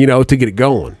 to get it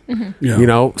going,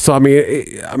 So I mean,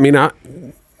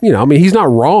 he's not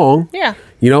wrong,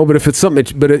 but if it's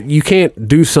something, you can't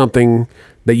do something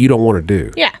that you don't want to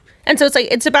do. Yeah. And so it's like,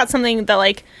 it's about something that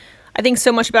like, I think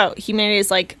so much about humanity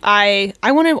is like, I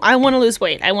want to lose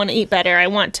weight. I want to eat better. I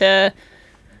want to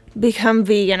become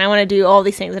vegan. I want to do all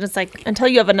these things. And it's like, until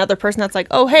you have another person that's like,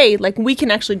 oh, hey, like we can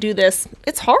actually do this.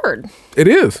 It's hard. It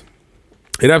is.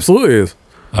 It absolutely is.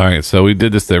 All right, so we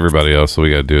did this to everybody else, so we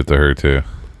got to do it to her too.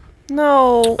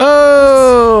 No.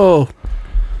 Oh,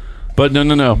 But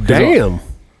no. Damn.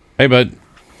 Hey, bud.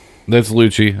 That's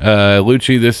Lucci.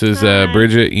 Lucci, this is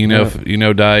Bridget. You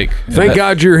know Dyke. Thank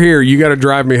God you're here. You got to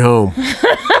drive me home.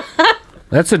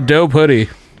 that's a dope hoodie.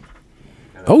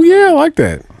 Oh yeah, I like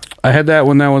that. I had that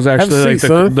when that was actually Have a like seat,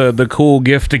 son. the cool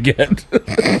gift to get.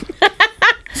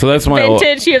 So that's my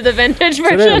Vintage. You have the vintage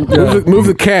version. Move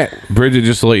the cat. Bridget.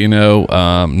 Just to let you know,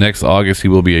 next August he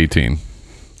will be 18.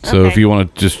 So Okay. if you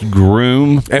want to just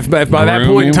groom, If by that Groom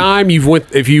point in him. time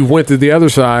if you went to the other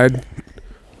side,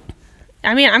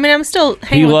 I mean, I'm still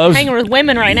hanging with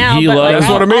women right now. he but like, loves-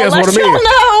 that's what I mean. I'll That's what I let mean. y'all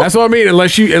know. That's what I mean.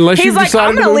 Unless He's you like, decided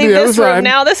I'm to gonna move to leave the other this room side.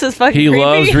 now. This is fucking he creepy.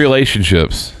 loves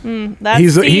relationships. That's, He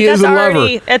is that's a lover.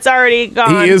 already, it's already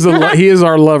gone. He is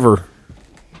our lover.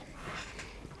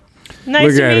 Nice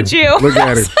Look to at meet him. you. Look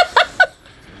at him.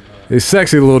 He's a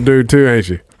sexy little dude too, ain't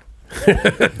you?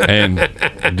 And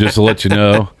just to let you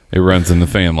know, it runs in the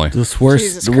family. This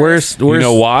Jesus worst. You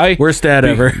know why? Worst dad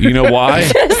ever. You know why?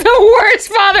 It's the worst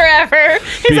father ever.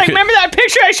 He's like, remember that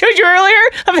picture I showed you earlier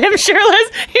of him shirtless?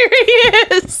 Here he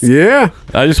is. Yeah.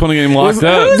 I just want to get him locked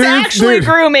up. Who's Dude, actually dude.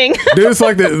 grooming? Dude, it's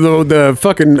like the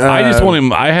fucking. I just want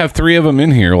him. I have 3 of them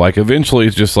in here. Like eventually,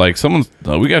 it's just like someone's.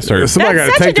 We got to start. Somebody got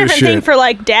That's to such a take this different thing shit. for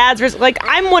like dads. Versus, like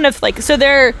I'm one of like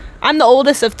I'm the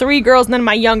oldest of 3 girls and then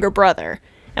my younger brother.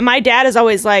 And my dad is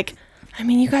always like, I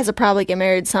mean, you guys will probably get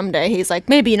married someday. He's like,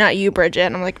 maybe not you, Bridget.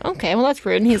 And I'm like, okay, well that's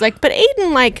rude. And he's like, but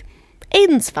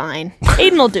Aiden's fine.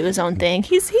 Aiden will do his own thing.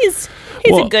 He's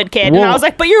Well, a good kid. And well- I was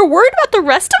like, but you're worried about the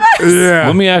rest of us? Yeah.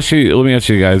 Let me ask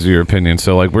you guys your opinion.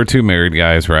 So like we're 2 married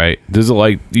guys, right? Does it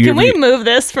like you? Can we move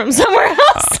this from somewhere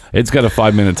else? It's got a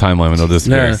 5-minute time limit. It'll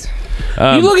disappear.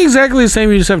 Yeah. You look exactly the same.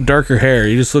 You just have darker hair.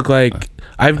 You just look like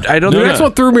I don't. No, think That's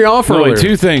what threw me off No, earlier. wait,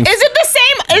 2 things. Is it the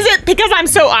same? Is it because I'm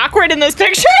so awkward in this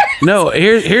picture? No,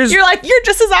 here's You're like, you're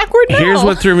just as awkward now. here's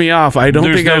what threw me off. I don't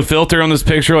There's think no I've, filter on this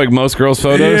picture like most girls'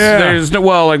 photos. Yeah. there's no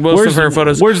like most of her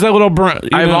photos. Where's that little?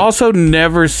 I've also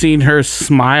never seen her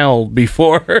smile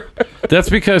before. That's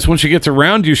because when she gets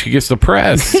around you, she gets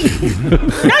depressed.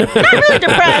 Not really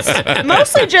depressed.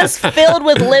 Mostly just filled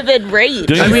with livid rage.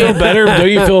 Don't you feel better? Don't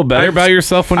you feel better about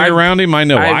yourself when you're around him? I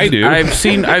know I do. I've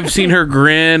seen her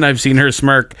grin. I've seen her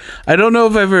smirk. I don't know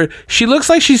if ever. She looks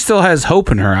like she still has hope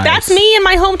in her eyes. That's me in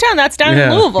my hometown. That's down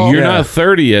Yeah. in Louisville. You're Yeah. not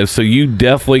 30 yet, so you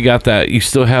definitely got that. You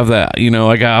still have that. You know,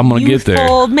 like I'm gonna get there.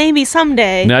 Youthful, maybe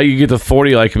someday. Now you get to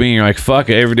 40 like me, and you're like, fuck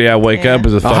it. Every day I wake Yeah. up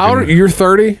is a How old are fucking you're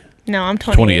 30? No, I'm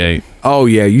 28. 28. Oh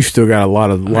yeah, you still got a lot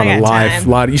of got life.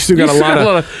 time. You still got You a still got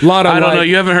lot of I don't like- know.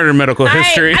 You haven't heard her medical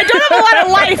history. I don't have a lot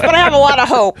of life, but I have a lot of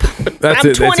hope. That's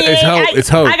I'm it. 28. It's hope. It's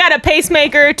hope. I got a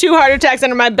pacemaker, 2 heart attacks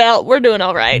under my belt. We're doing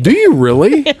all right. Do you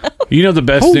really? You know the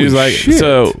best Holy news, like shit.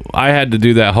 so. I had to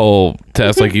do that whole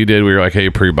test like you did. We were like,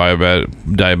 hey,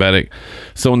 pre-diabetic.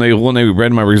 So when they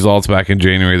read my results back in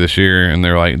January this year, and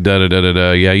they're like, da da da da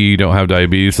da, yeah, you don't have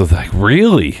diabetes. I was like,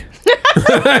 really?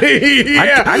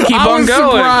 Yeah, I keep on was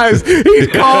going. surprised. He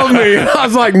called me. I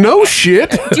was like, no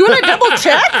shit. Do you want to double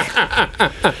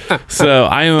check? So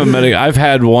I am a medic. I've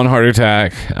had 1 heart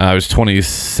attack. I was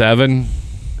 27.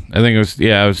 I think it was.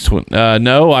 Yeah, I was.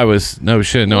 No, I was. No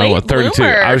shit. No, I Late was 32.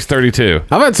 bloomer. I was 32.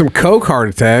 I've had some coke heart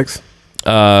attacks.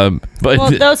 But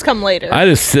Well, those come later. I had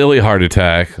a silly heart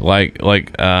attack, like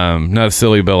not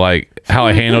silly, but like how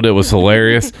I handled it was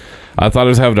hilarious. I thought I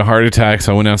was having a heart attack,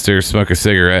 so I went downstairs to smoke a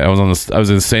cigarette. I was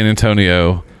in San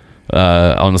Antonio,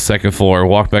 on the 2nd floor.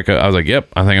 Walked back up. I was like, "Yep,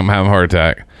 I think I'm having a heart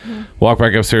attack." Walked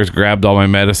back upstairs, grabbed all my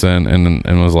medicine,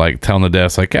 and was like telling the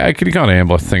desk, like, "Hey, can you call an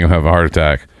ambulance? I think I'm having a heart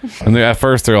attack." And at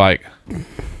first they're like,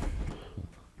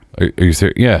 "Are you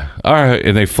serious?" Yeah, all right.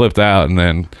 And they flipped out, and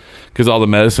then because all the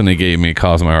medicine they gave me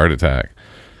caused my heart attack.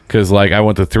 Because like I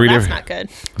went to 3 That's different. not good.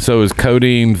 So it was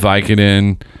codeine,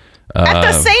 Vicodin. At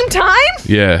the same time?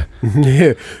 Yeah.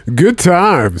 Yeah, good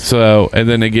times. So and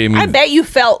then they gave me. I bet you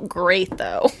felt great,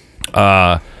 though.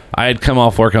 I had come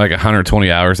off working like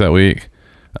 120 hours that week.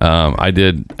 I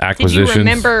did Did acquisitions. you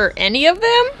remember any of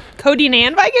them? Codeine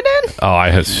and Vicodin? Oh,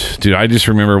 I just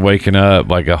remember waking up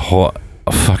like a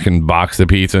fucking box of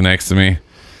pizza next to me.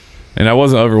 And I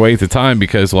wasn't overweight at the time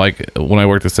because like when I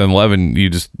worked at 7-Eleven,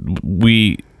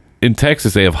 in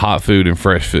Texas, they have hot food and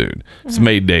fresh food. It's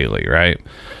made daily, right?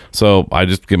 So I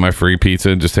just get my free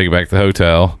pizza and just take it back to the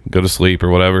hotel, go to sleep or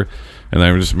whatever. And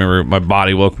I just remember my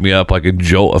body woke me up like a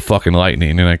jolt of fucking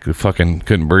lightning, and I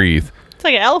couldn't breathe. It's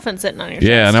like an elephant sitting on your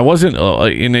Yeah, chest. and I wasn't.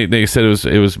 And they said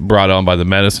it was brought on by the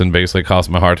medicine. Basically, caused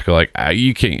my heart to go like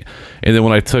you can't. And then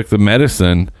when I took the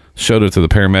medicine, showed it to the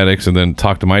paramedics, and then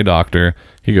talked to my doctor.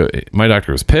 My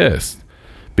doctor was pissed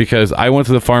because I went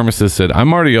to the pharmacist, said,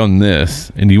 I'm already on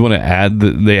this, and you want to add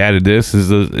they added this? Is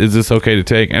this okay to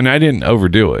take? And I didn't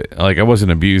overdo it. Like, I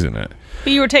wasn't abusing it.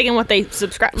 But you were taking what they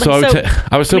subscribe. Like, So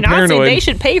I was so honestly, paranoid. they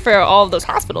should pay for all of those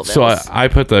hospital bills. So I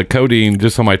put the codeine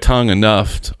just on my tongue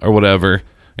enough or whatever,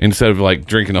 instead of like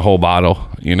drinking the whole bottle,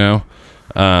 you know?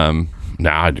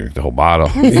 I drink the whole bottle.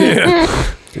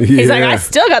 He's like, I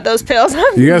still got those pills. I'm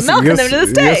milking them to this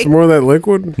You got day. some more of that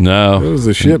liquid? That No. was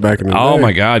the shit back in the day. Oh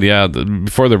my God, yeah.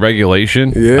 Before the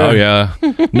regulation. Yeah. Oh yeah.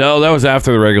 No, that was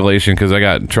after the regulation because I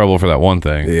got in trouble for that one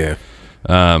thing. Yeah.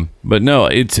 But no,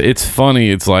 it's funny.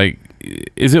 It's like,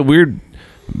 is it weird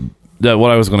that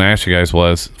what I was going to ask you guys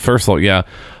was, first of all, yeah,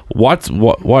 what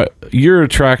you're an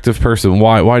attractive person.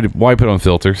 Why put on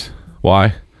filters?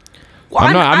 Why? Well,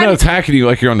 I'm not attacking you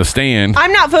like you're on the stand.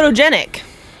 I'm not photogenic.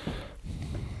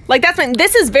 Like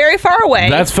this is very far away.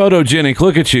 That's photogenic.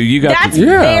 Look at you. You got That's the,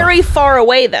 very far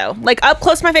away though. Like up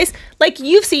close to my face. Like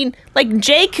you've seen, like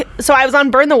Jake. So I was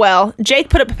on Burn the Well. Jake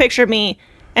put up a picture of me,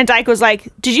 and Dyke was like,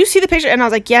 "Did you see the picture?" And I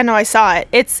was like, "Yeah, no, I saw it.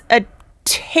 It's a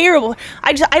terrible.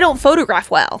 I don't photograph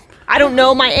well. I don't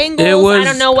know my angles. I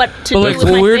don't know what to do Like with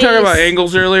when my we were face. talking about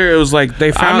angles earlier, it was like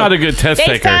they found. I'm not a good test They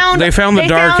taker. found the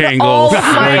dark angles. All of,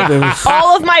 my,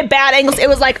 all of my bad angles. It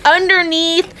was like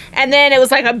underneath, and then it was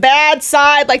like a bad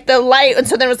side, like the light, and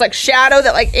so then it was like shadow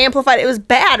that like amplified. It was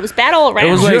bad. It was bad all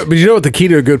around. But you know what the key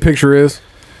to a good picture is?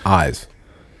 Eyes.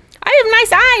 I have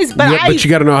nice eyes, but But you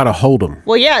got to know how to hold them.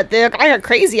 well, yeah, I got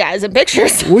crazy eyes in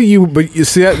pictures. Well, but you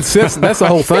see, that's the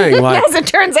whole thing. Like, As it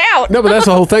turns out. no, but that's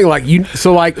the whole thing. Like Is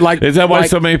that why like,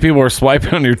 so many people are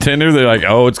swiping on your Tinder? They're like,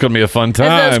 "Oh, it's gonna be a fun Those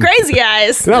time." crazy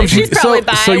eyes. No, She's probably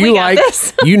buying. so We you got like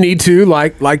this. you need to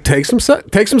like take some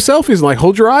selfies and like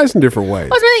hold your eyes in different ways.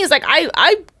 Well, the thing is, like,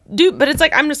 I do, but it's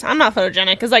like I'm not photogenic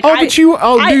because like Oh, but dude,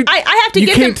 I have to you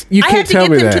get can't- them. you I can't have to tell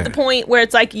get me them to that. the point where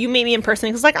it's like you meet me in person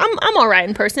because like I'm all right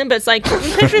in person, but it's like in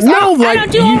pictures. No, I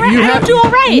don't do all right. I don't do all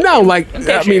right. No, like I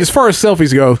pictures. mean, as far as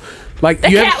selfies go, like The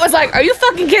cat was like, "Are you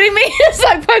fucking kidding me?" It's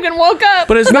like fucking woke up.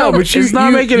 But it's No, not. but you- it's not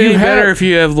you- making it you any have- better if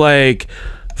you have like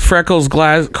Freckles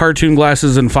cartoon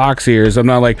glasses and fox ears. I'm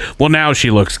not like, well, now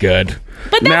she looks good.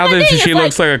 But that's now my that thing, she it's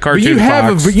looks like- like a But cartoon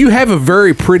fox. you have a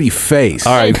very pretty face.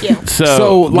 All right. Thank you.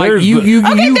 So like there's you the-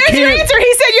 Okay, you there's your can't. answer.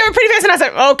 He said you have a pretty face, and I was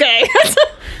like, "Okay."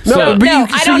 No, So- but No, you,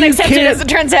 I so don't you accept it can't- as it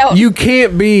turns out. You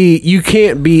can't be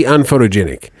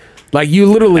unphotogenic. Like you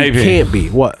literally AP. can't be.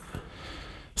 What?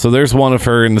 So there's one of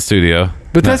her in the studio.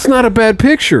 But that's not a bad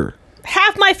picture.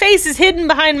 Half my face is hidden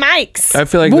behind mics. I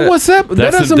feel like Well, that, what's that? That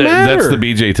That's doesn't the, matter. That's the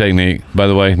BJ technique, by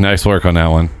the way. Nice work on that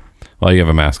one. Well, you have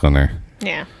a mask on there.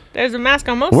 Yeah, there's a mask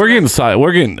on most. We're of them. getting side.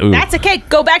 We're getting. Ooh, That's a cake.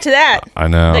 Go back to that. I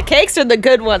know. The cakes are the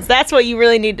good ones. That's what you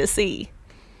really need to see.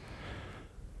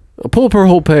 Pull up her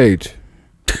whole page.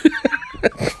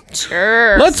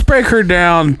 Sure. let's break her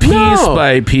down piece No.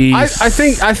 by piece. I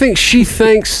think she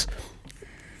thinks.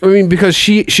 I mean, because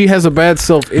she has a bad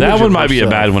self-image. That one of might be a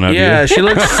herself. bad one of yeah, you. she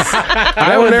looks.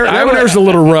 That one there's a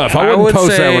little rough. I wouldn't would post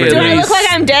that say one. at Do I least- look like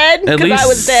I'm dead? At Because least I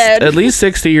was dead. At least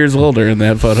 60 years older in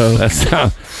that photo. That's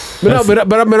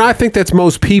But I mean, I think that's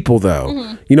most people though.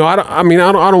 Mm-hmm. You know, I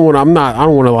don't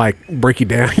want to like break you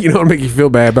down. You know, make you feel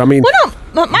bad. But I mean, Well, no.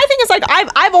 But my thing is like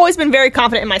I've always been very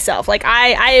confident in myself. Like I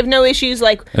have no issues.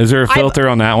 Like Is there a filter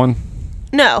on that one?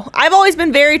 No, I've always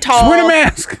been very tall. Wear a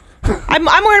mask. I'm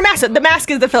wearing a mask. The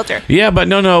mask is the filter. Yeah, but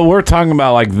no, we're talking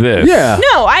about like this. yeah.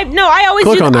 No, I always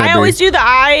Click do. on that, I always Bree.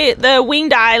 do the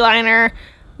winged eyeliner.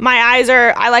 My eyes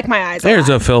are. I like my eyes. There's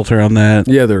lot. a filter on that.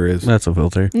 Yeah, there is. That's a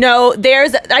filter. No,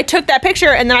 I took that picture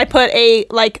and then I put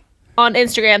on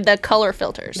Instagram the color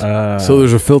filters. So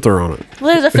there's a filter on it.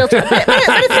 Well, there's a filter, but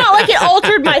it's not like it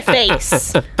altered my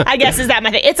face. I guess is that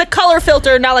my thing? It's a color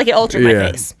filter, not like it altered my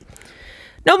Yeah. face.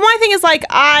 No, my thing is like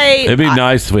It'd be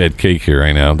nice if we had cake here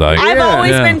right now, Dyke. I've Yeah.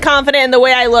 always Yeah. been confident in the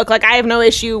way I look. Like I have no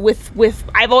issue with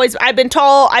I've been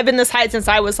tall. I've been this height since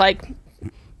I was like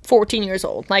 14 years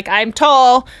old. Like I'm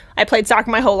tall. I played soccer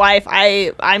my whole life.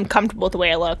 I'm comfortable with the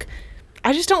way I look.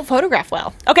 I just don't photograph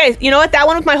well. Okay, you know what? That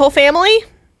one with my whole family.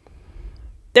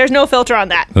 There's no filter on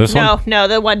that. This no, one? no,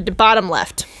 the one bottom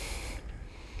left.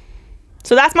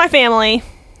 So that's my family.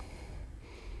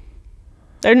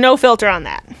 There's no filter on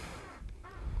that.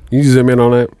 You zoom in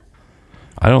on it.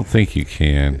 I don't think you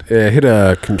can. Yeah, hit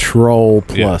a Control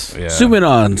plus. Yeah. Zoom in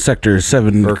on sector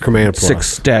 7 Or Command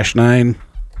plus. 6-9.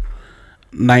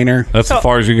 Niner. That's as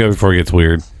far as you go before it gets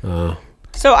weird.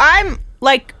 So I'm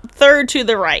like third to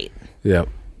the right. Yep.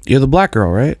 You're the black girl,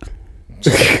 right?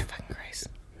 Christ.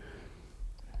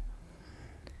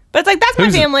 But it's like that's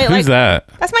my family. Who's like that?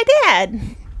 that's my dad.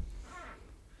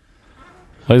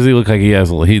 Why does he look like he has?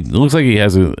 He looks like he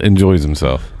has enjoys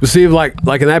himself. But see, like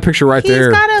in that picture right He's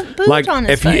there, got a boot like on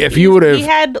his if you would have,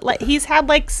 he's had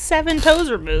like 7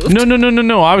 toes removed.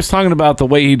 No. I was talking about the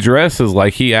way he dresses.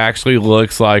 Like he actually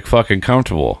looks like fucking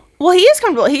comfortable. Well, he is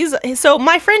comfortable. So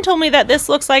my friend told me that this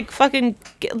looks like fucking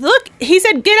look. He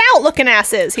said, "Get out, looking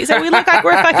asses." He said, "We look like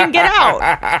we're fucking get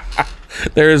out."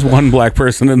 There is one black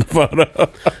person in the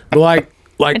photo. like.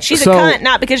 And she's so, a cunt,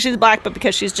 not because she's black, but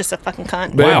because she's just a fucking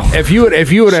cunt. But Wow. if you would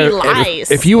have lies.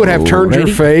 if you would have turned your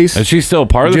face And she's still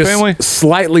part of the just family.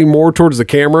 slightly more towards the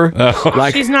camera,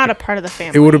 like She's not a part of the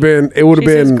family. it would have been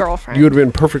She's his girlfriend. you would have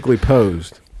been perfectly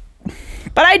posed.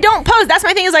 But I don't pose. That's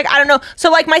my thing. Is like I don't know.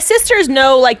 So like my sisters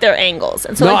know like their angles,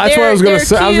 and so No, like, that's what I was going gonna to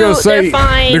say. I was gonna say they're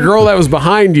fine. the girl that was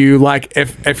behind you, like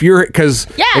if you're because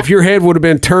Yeah. if your head would have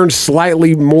been turned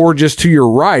slightly more just to your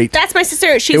right, That's my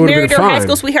sister. She's would've married been to her high fine.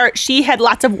 school sweetheart. She had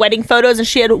lots of wedding photos, and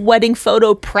she had wedding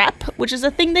photo prep, which is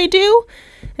a thing they do.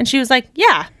 And she was like,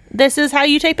 "Yeah, this is how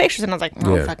you take pictures." And I was like, "I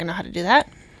don't Yeah. fucking know how to do that."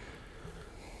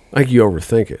 I think you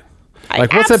overthink it. I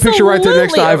Like what's that picture right there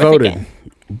next to I absolutely overthink voted? it.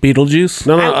 Beetlejuice.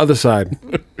 No, other side.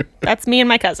 That's me and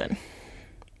my cousin.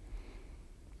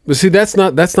 But see, that's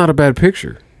not a bad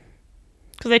picture.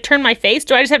 Because I turn my face.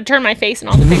 Do I just have to turn my face in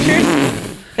all the pictures?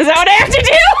 Is that what I have to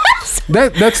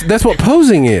do? That's what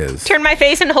posing is. Turn my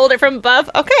face and hold it from above.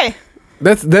 Okay.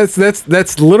 That's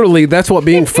literally what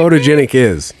being photogenic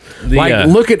is. Like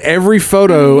look at every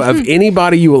photo of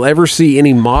anybody you will ever see,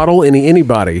 any model,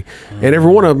 anybody, and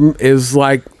every one of them is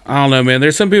like, I don't know, man.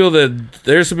 There's some people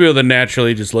that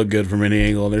naturally just look good from any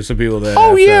angle. There's some people that oh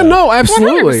have yeah, to, no,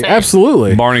 absolutely, 100%.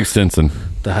 absolutely. Barney Stinson.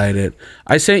 to hide it.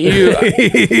 I sent you.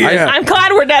 I'm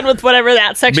glad we're done with whatever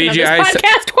that section of BG, this I se-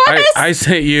 podcast was. I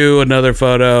sent you another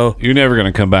photo. You're never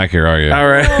gonna come back here, are you? All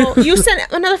right. Oh, you sent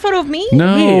another photo of me?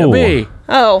 No. Me.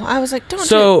 Oh, I was like, don't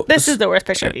So- do This is the worst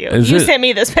picture of you. Is You it- sent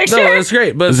me this picture. No, that's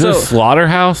great. But Is so this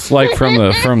Slaughterhouse like from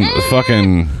the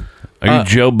fucking? Are you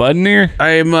Joe Budden here?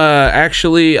 I'm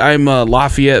I'm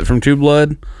Lafayette from True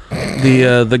Blood,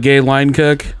 the gay line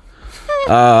cook.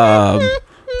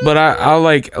 But I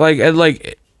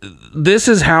like this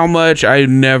is how much I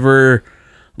never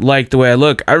liked the way I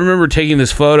look. I remember taking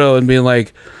this photo and being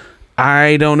like,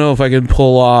 I don't know if I can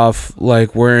pull off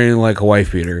like wearing like a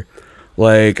wife beater.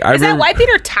 Like I Is that remember, white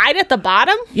beater tied at the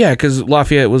bottom? yeah, because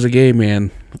Lafayette was a gay man.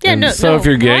 Yeah, no. So no, if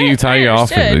you're gay, you I tie you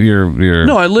off. understood. You're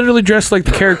No, I literally dressed like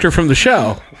the character from the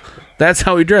show. That's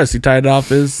how he dressed. He tied off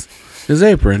his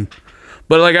apron.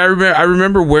 But like I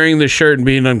remember wearing this shirt and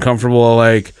being uncomfortable.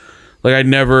 Like I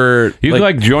never. You look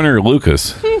like Joyner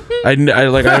Lucas. I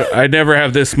never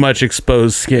have this much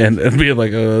exposed skin and being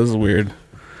like, oh, this is weird.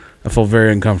 I feel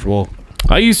very uncomfortable.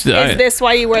 I used to. Is this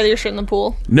why you wear your shirt in the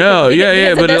pool? No,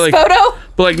 yeah, Because but of this like, photo?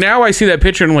 but like now I see that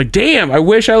picture and I'm like, damn, I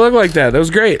wish I looked like that. That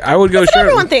was great. I would go That's what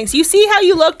everyone shirt. thinks. You see how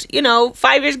you looked,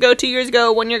 5 years ago, 2 years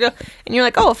ago, 1 year ago, and you're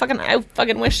like, oh, I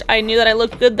fucking wish I knew that I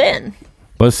looked good then.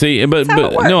 But see, but how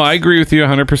it works. no, I agree with you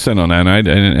 100% on that,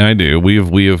 and I do.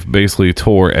 We have basically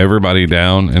tore everybody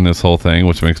down in this whole thing,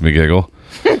 which makes me giggle,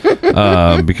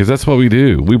 because that's what we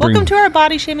do. We bring. Welcome to our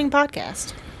body shaming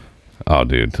podcast. Oh,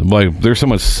 dude, like there's so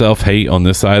much self hate on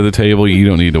this side of the table. You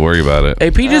don't need to worry about it.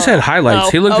 AP just had highlights.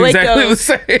 He looked it exactly the goes-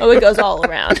 same. Oh, it goes all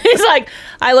around. He's like,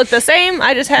 I look the same.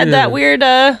 I just had that weird.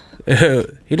 He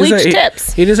just bleached had,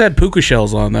 tips. He just had puka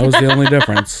shells on. That was the only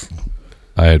difference.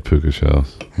 I had puka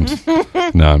shells.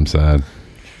 No, I'm sad.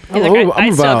 He's like, I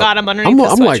still got him underneath I'm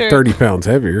the like sweatshirt. 30 pounds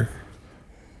heavier.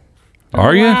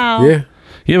 Are you? Wow. Yeah.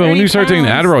 Yeah, but when 30 you start taking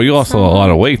pounds. Adderall, you lost a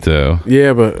lot of weight, though.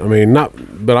 Yeah, but I mean, I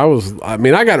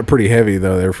got it pretty heavy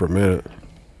though there for a minute.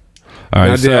 All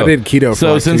right, I did keto for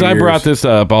So like since 2 I brought years. this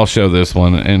up, I'll show this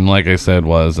one. And like I said,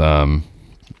 I'm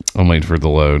waiting for it to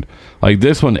load. Like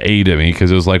this one ate at me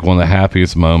because it was like one of the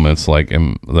happiest moments. Like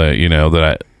like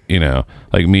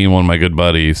me and one of my good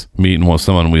buddies meeting with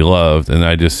someone we loved, and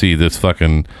I just see this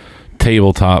fucking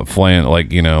tabletop flan,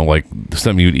 like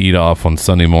something you'd eat off on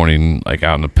Sunday morning, like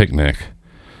out in a picnic.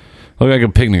 Look like a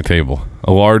picnic table,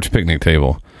 a large picnic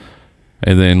table.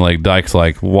 And then like Dyke's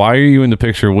like, "Why are you in the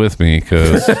picture with me?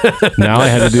 Because now I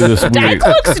had to do this weird." Dyke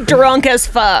looks drunk as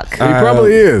fuck. He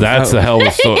probably is. That's a hell of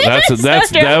a story.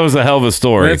 That was a hell of a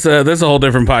story. That's a whole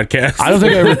different podcast. I don't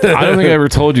think I ever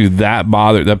told you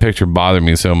that picture bothered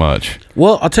me so much.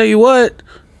 Well, I'll tell you what.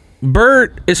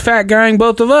 Bert is fat guying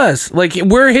both of us. Like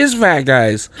we're his fat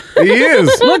guys. he is.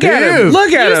 Look at him.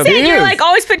 Look at You him. said He you're is. like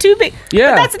always put too big.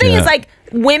 Yeah. But that's the thing Yeah. is like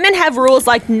women have rules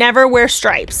like never wear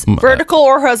stripes, vertical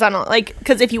or horizontal. Like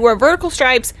because if you wear vertical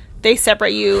stripes, they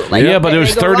separate you. Like Yeah, but it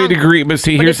was they go 30 along. degree. But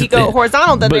see, But here's if you the go thing.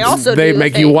 horizontal, then they But also They do the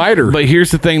make you thing. wider. But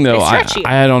here's the thing, though. They I stretch you.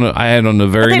 had on a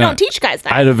very But they nice. don't teach guys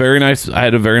that. I had a very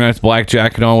nice black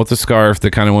jacket on with a scarf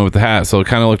that kind of went with the hat, so it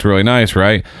kind of looked really nice,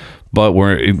 right? But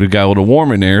it got a little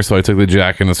warm in there, so I took the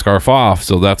jacket and the scarf off.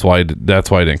 So that's why it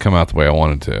didn't come out the way I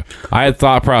wanted to. I had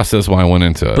thought process when I went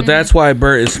into it. But that's why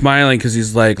Bert is smiling, because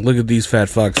he's like, look at these fat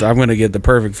fucks. I'm going to get the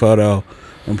perfect photo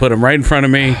and put him right in front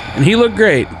of me. And he looked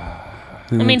great.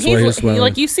 I mean, That's why he's smiling.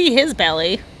 like, you see his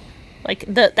belly. Like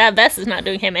that vest is not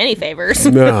doing him any favors.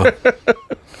 No.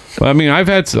 But I mean, I've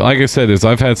had some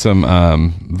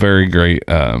very great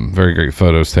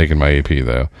photos taken by AP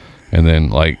though, and then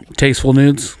like Tasteful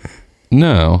nudes.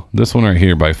 no, this one right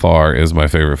here by far is my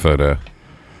favorite photo.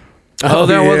 Oh,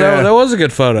 that was a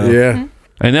good photo. Yeah.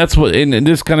 And that's what, and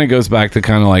this kind of goes back to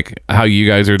kind of like how you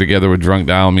guys are together with Drunk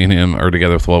Dial. Me and him are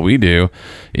together with what we do.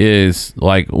 Is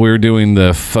like we're doing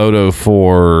the photo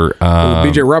for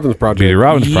BJ Robbins project. BJ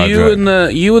Robbins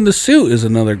project. You in the suit is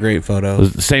another great photo. It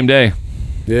was the same day.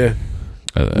 Yeah.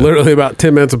 Literally about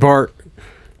 10 minutes apart.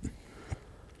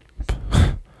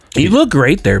 You look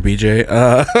great there, BJ.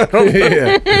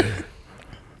 Yeah.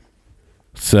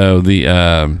 So the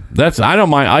that's I don't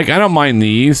mind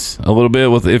these a little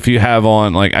bit with if you have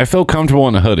on like I feel comfortable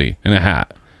in a hoodie and a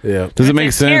hat. Yeah. Does it make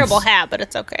It's a sense? terrible hat, but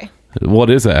it's okay. What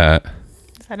is a hat?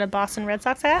 Is that a Boston Red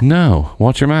Sox hat? No,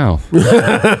 watch your mouth.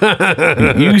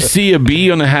 You see a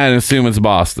B on the hat and assume it's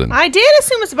Boston. I did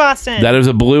assume it's Boston. That is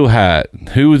a blue hat.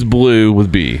 Who is blue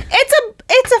with B?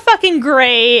 It's a fucking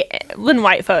gray and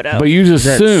white photo. But you just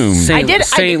assumed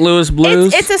St. Louis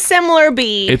Blues. It's a similar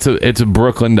B. it's a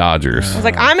Brooklyn Dodgers. I was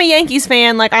like, I'm a Yankees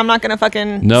fan. Like, I'm not gonna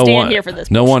fucking No stand one, here for this.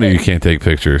 no wonder you bullshit. can't take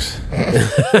pictures.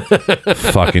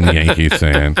 Fucking Yankees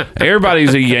fan.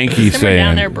 Everybody's a Yankees Simmer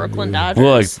down there, fan. Brooklyn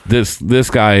Dodgers. Look, this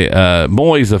guy,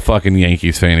 Moy's a fucking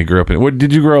Yankees fan. He grew up in. Where'd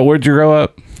you grow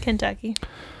up? Kentucky.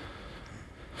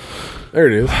 There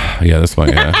it is. Yeah, that's my.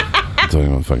 Yeah, I don't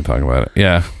even fucking talk about it.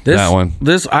 Yeah, that one.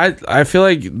 I feel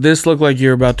like this looked like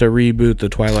you're about to reboot the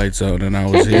Twilight Zone, and I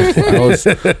was here.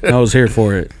 I was here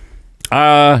for it.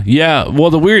 Yeah. Well,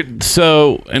 the weird.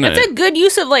 So, and That's a good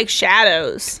use of like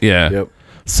shadows. yeah. Yep.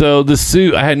 So the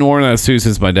suit, I hadn't worn that suit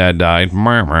since my dad died,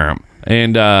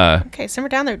 and Okay, simmer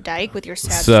down there, Dyke, with your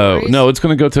sad so stories. no, it's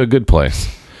gonna go to a good place.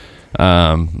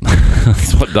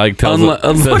 That's what Dyke tells.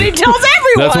 What he tells everyone.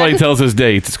 That's why he tells his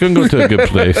dates. It's gonna go to a good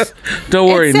place. Don't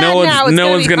worry, It's sad no now, one's it's no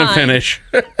gonna one's be gonna fine. finish.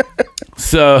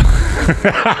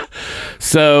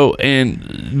 So,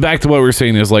 and back to what we were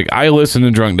saying is like I listen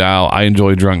to Drunk Dial. I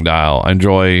enjoy Drunk Dial. I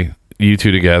enjoy you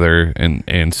two together,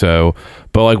 and so.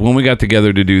 But like when we got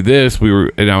together to do this,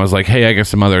 and I was like, hey, I got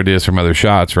some other ideas from other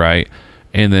shots, right?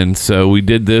 And then so we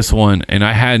did this one, and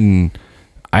I hadn't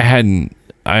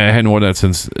worn that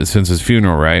since his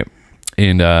funeral, right?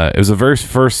 And it was the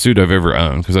first suit I've ever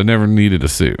owned because I never needed a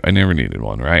suit. I never needed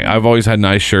one, right? I've always had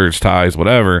nice shirts, ties,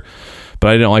 whatever, but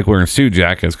I didn't like wearing suit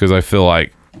jackets because I feel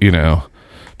like,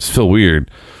 just feel weird.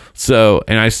 So,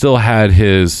 and I still had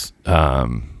his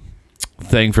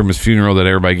thing from his funeral that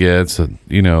everybody gets, the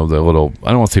little, I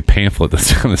don't want to say pamphlet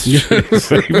that's on his chest,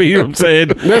 but you know what I'm saying?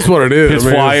 That's what it is. His I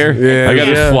mean, flyer. Yeah. I got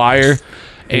his flyer.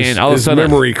 And all of a his sudden,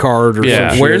 memory card or Yeah.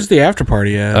 some shit. Where's the after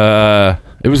party at?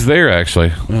 it was there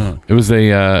actually. It was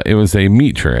a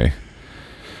meat tray,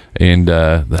 and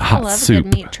the I hot love a soup.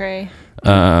 good meat tray.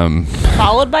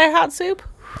 Followed by a hot soup?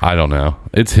 I don't know.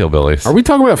 It's hillbillies. Are we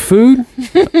talking about food?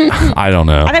 I don't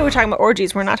know. I think we're talking about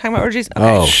orgies. We're not talking about orgies. Okay.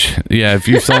 Oh. Yeah, if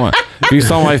you saw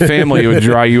my family, it would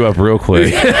dry you up real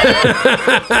quick.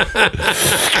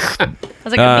 I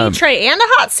was like, a meat tray and a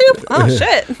hot soup? Oh,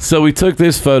 shit. So we took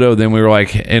this photo. Then we were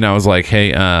like, and I was like,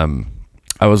 hey, I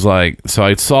was like, so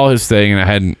I saw his thing, and I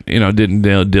hadn't, didn't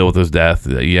deal with his death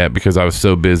yet because I was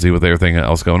so busy with everything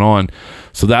else going on.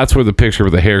 So that's where the picture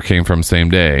with the hair came from, same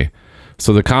day.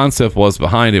 So the concept was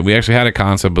behind it. We actually had a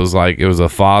concept. It was a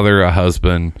father, a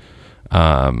husband,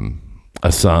 a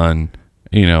son,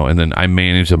 and then I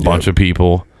managed a bunch of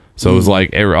people. So it was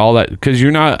like all that, because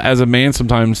you're not, as a man,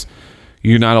 sometimes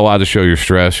you're not allowed to show your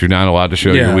stress. You're not allowed to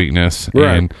show your weakness.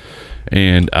 Right.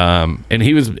 And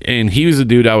he was a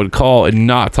dude I would call and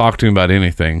not talk to him about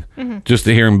anything, just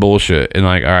to hear him bullshit and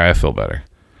like, all right, I feel better.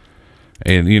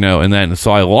 And and then so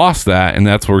I lost that, and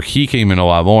that's where he came in a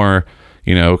lot more,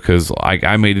 because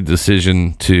I made a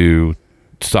decision to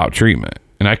stop treatment,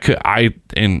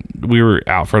 and we were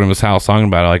out front of his house talking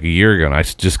about it like a year ago, and I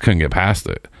just couldn't get past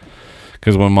it.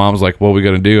 Because when mom's like, "What we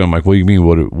gonna do?" I'm like, "What do you mean?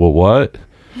 What?"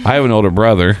 I have an older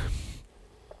brother.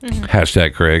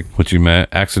 Hashtag Craig, which you met,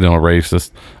 accidental racist.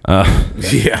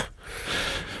 Yeah.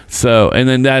 So, and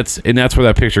then that's where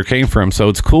that picture came from. So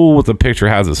it's cool what the picture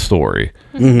has a story,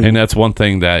 and that's one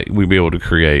thing that we'd be able to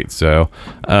create. So,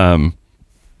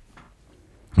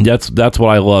 that's what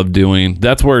I love doing.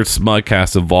 That's where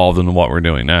Smugcast evolved into what we're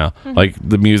doing now. Like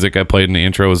the music I played in the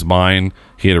intro was mine.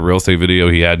 He had a real estate video.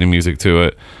 He had new music to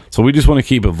it. So we just want to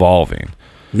keep evolving.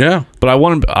 Yeah. But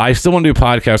I still want to do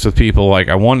podcasts with people. Like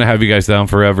I wanted to have you guys down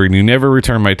forever, and you never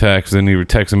returned my text, and you were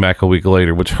texting back a week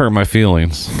later, which hurt my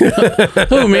feelings.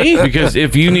 Who, me? Because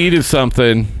if you needed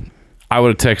something, I would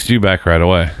have texted you back right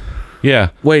away. Yeah.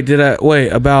 Wait,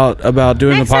 about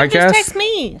doing Next the time, just podcast? text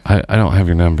me. I don't have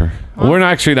your number. We're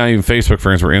not not even Facebook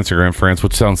friends. We're Instagram friends,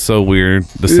 which sounds so weird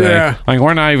to say. Yeah. Like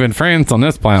we're not even friends on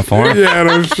this platform. Yeah,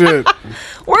 no shit.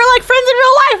 We're like friends in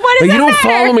real life. What does You that don't matter?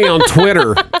 follow me on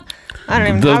Twitter. I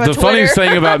don't even have a The funniest Twitter.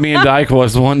 thing about me and Dyke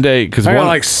was one day because I got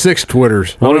like 6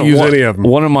 Twitters. I don't use any of them.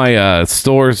 One of my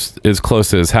stores is close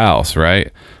to his house,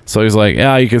 right? So he's like,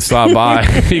 "Yeah, you can stop by."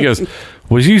 He goes,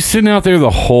 "Was you sitting out there the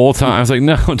whole time?" I was like,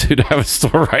 "No, dude, I have a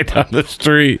store right down the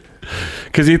street."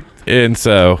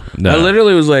 So no. I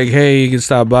literally was like, "Hey, you can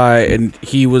stop by," and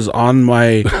he was on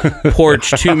my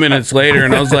porch 2 minutes later,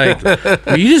 and I was like,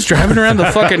 "Are you just driving around the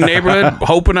fucking neighborhood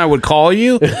hoping I would call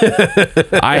you?"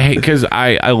 I hate because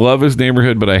I love his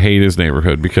neighborhood, but I hate his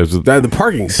neighborhood because of The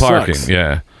parking parking. sucks.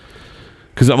 Yeah.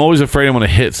 Because I'm always afraid I'm going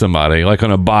to hit somebody, like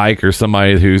on a bike or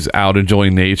somebody who's out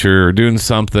enjoying nature or doing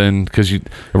something. Because you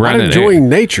I'm enjoying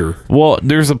nature. Well,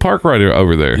 there's a park right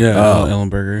over there.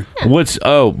 Ellenberger.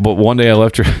 But one day I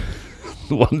left your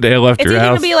one day I left It's your either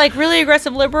house. going to be like really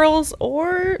aggressive liberals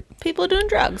or people doing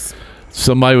drugs.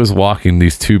 Somebody was walking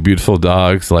these 2 beautiful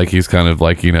dogs. Like he's kind of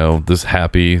like, this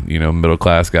happy, middle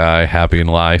class guy, happy in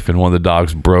life. And one of the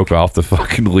dogs broke off the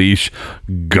fucking leash,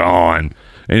 gone.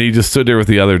 And he just stood there with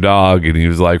the other dog, and he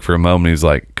was like, for a moment, he's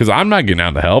like, because I'm not getting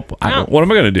out to help. What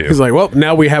am I going to do? He's like, well,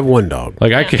 now we have 1 dog.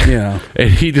 Like I can't. Yeah. And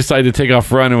he decided to take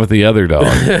off running with the other dog.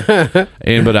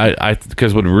 But I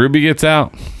because when Ruby gets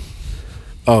out,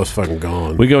 Oh, it's fucking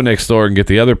gone. we go next door and get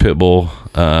the other pit bull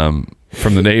from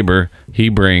the neighbor. He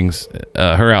brings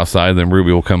her outside, then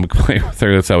Ruby will come play with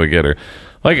her. That's how we get her.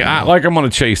 Like I'm going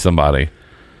to chase somebody.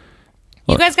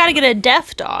 You guys got to get a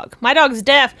deaf dog. My dog's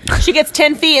deaf. She gets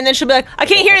 10 feet and then she'll be like, I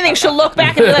can't hear anything. She'll look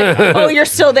back and be like, oh, you're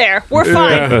still there. We're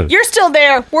fine. Yeah. You're still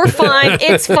there. We're fine.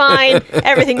 It's fine.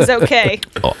 Everything's okay.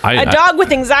 Oh, A dog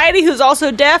with anxiety who's also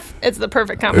deaf, it's the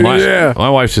perfect combination. Yeah. My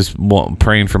wife's just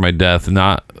praying for my death,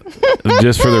 not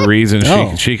just for the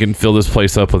reason she can fill this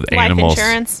place up with Life animals.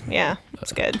 insurance. Yeah,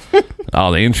 it's good.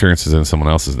 Oh, the insurance is in someone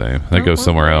else's name. That goes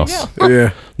somewhere there you else. go.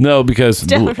 Yeah. No, because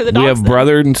definitely for the we dogs, have then.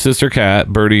 brother and sister cat,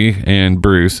 Birdie and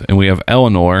Bruce, and we have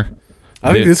Eleanor.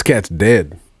 I think this cat's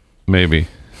dead. Maybe.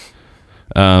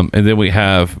 And then we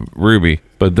have Ruby,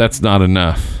 but that's not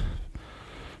enough.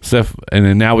 Steph, and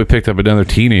then now we picked up another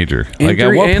teenager. Like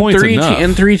at what point is enough?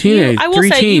 And 3 teenage. I will 3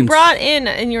 say, teens. you brought in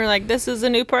and you were like, this is a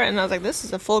new part. And I was like, this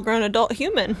is a full grown adult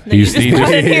human. Then You you just see-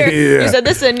 brought in here. Yeah. You said,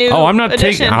 this is a new Oh, I'm not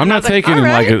addition. taking. I'm And I not was like, taking him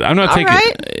all like. right, I'm not all taking.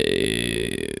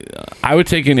 right. I would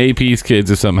take in AP's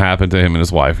kids if something happened to him and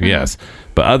his wife. Yes,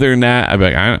 but other than that, I'd be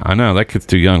like, I know that kid's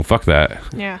too young. Fuck that.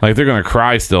 Yeah. Like they're gonna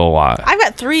cry still a lot. I've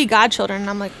got 3 godchildren, and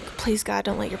I'm like, please, God,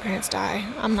 don't let your parents die.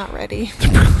 I'm not ready.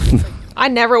 I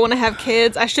never want to have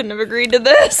kids. I shouldn't have agreed to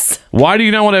this. Why do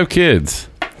you not want to have kids?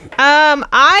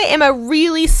 I am a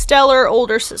really stellar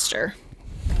older sister.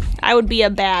 I would be a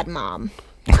bad mom.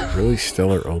 Really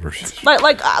stellar older sister.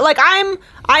 Like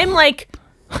I'm like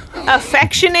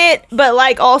affectionate, but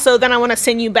like also then I want to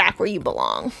send you back where you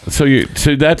belong. So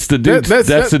that's the dude.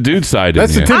 That's the dude side.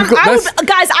 That's in the you. typical-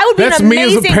 Guys, I would be that's an me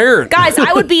as a amazing parent. Guys,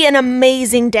 I would be an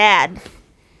amazing dad.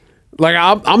 Like,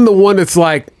 I'm the one that's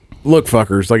like, look,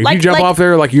 fuckers. Like, if you Like- jump like- off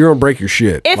there, like, you're going to break your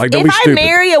shit. If Like, don't if be I stupid.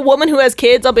 marry a woman who has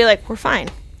kids, I'll be like, we're fine.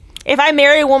 If I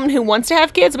marry a woman who wants to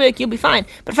have kids, I'll be like, you'll be fine.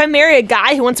 But if I marry a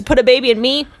guy who wants to put a baby in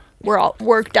me,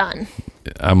 we're done.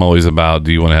 I'm always about.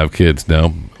 Do you want to have kids?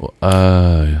 No.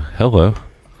 Hello.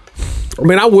 I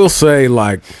mean, I will say,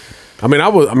 like, I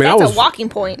That's was a walking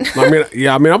point.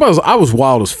 I was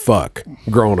wild as fuck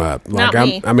growing up. Like, Not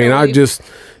me. I Really. just,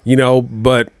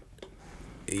 but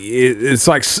it's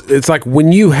like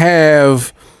when you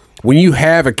have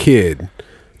a kid,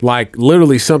 like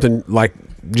literally something like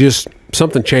just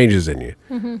something changes in you.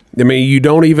 Mm-hmm. I mean, you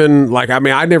don't even like. I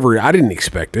mean, I didn't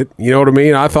expect it. You know what I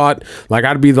mean? I thought like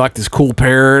I'd be like this cool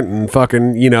parent and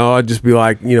fucking, I'd just be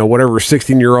like, whatever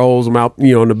 16-year-olds. I'm out,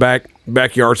 in the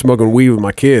backyard smoking weed with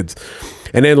my kids,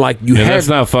 and then like you Yeah, have that's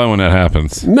not fun when that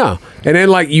happens. no, and then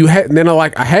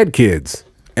like I had kids.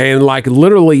 And like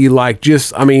literally, like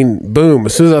just I mean, boom!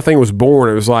 As soon as that thing was born,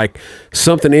 it was like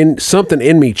something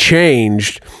in me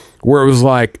changed, where it was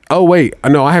like, oh wait,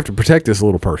 no, I have to protect this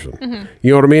little person.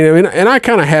 You know what I mean? And I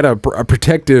kind of had a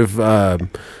protective, I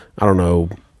don't know,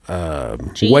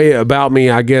 way about me,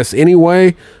 I guess.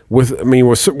 Anyway, with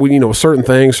certain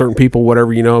things, certain people,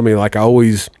 whatever. You know, I mean, like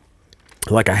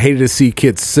I hated to see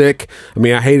kids sick.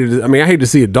 I hated to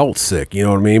see adults sick. You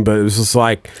know what I mean? But it was just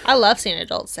like, I love seeing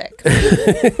adults sick.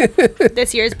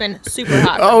 This year's been super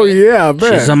hot. For me. yeah, I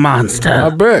bet She's a monster. I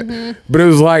bet. But it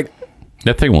was like,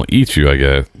 That thing will eat you, I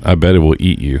guess. I bet it will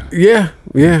eat you. yeah.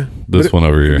 This one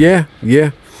over here.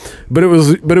 Yeah. But it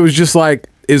was just like,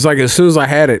 it's like as soon as I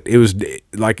had it, it was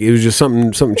just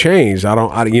something changed. I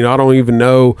don't even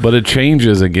know. But it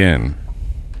changes again.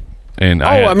 And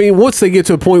I mean, once they get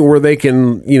to a point where they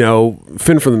can,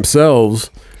 fend for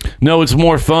themselves. no, it's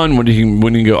more fun when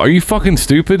you go, are you fucking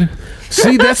stupid?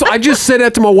 See, I just said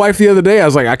that to my wife the other day. I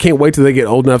was like, I can't wait till they get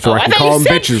old enough where I can call them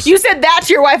bitches. You said that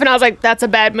to your wife, and I was like, that's a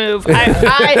bad move.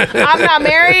 I'm not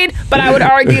married, but I would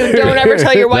argue, don't ever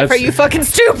tell your wife, are you fucking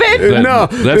stupid?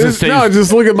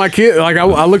 Just look at my kid. Like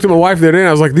I looked at my wife the other day and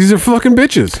I was like, these are fucking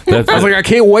bitches. I was like, I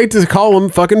can't wait to call them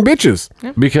fucking bitches.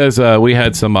 Because we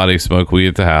had somebody smoke weed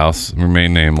at the house,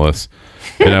 remain nameless.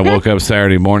 And I woke up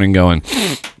Saturday morning going,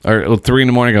 or 3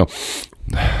 a.m, go,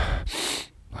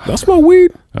 That's my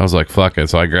weed. I was like, fuck it.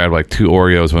 So I grabbed like 2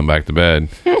 Oreos, went back to bed.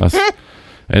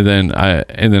 And then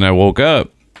I woke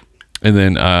up, and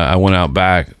then I went out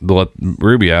back to let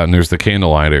Ruby out, and there's the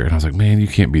candle lighter. And I was like, man, you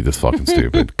can't be this fucking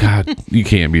stupid. God, you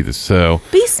can't be this. So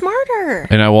Be smarter.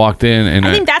 and I walked in, and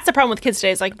I think that's the problem with kids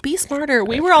today. Is like, be smarter.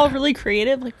 We were all really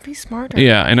creative. Like, be smarter.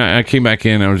 yeah, and I came back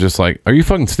in, and I was just like, are you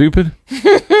fucking stupid?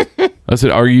 I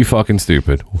said, are you fucking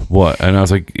stupid? What? And I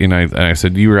was like, and I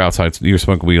said, you were outside, you were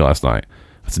smoking weed last night.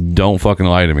 I said, don't fucking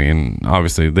lie to me. And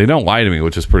obviously they don't lie to me,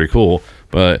 which is pretty cool.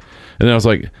 But, and then I was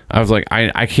like,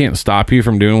 I can't stop you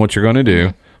from doing what you're going to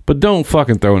do, but don't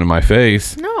fucking throw it in my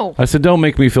face. No. I said, don't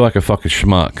make me feel like a fucking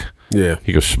schmuck. Yeah.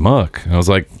 He goes, schmuck. And I was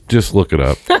like, just look it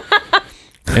up.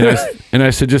 and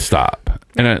I said, just stop.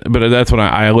 But that's when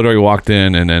I literally walked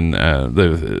in, and then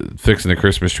the fixing the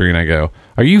Christmas tree, and I go,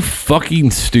 are you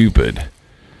fucking stupid?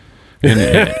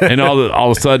 And all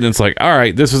of a sudden it's like, all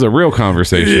right, this is a real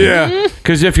conversation. Yeah.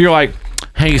 Because if you're like,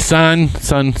 hey son,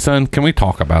 can we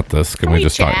talk about this? Can we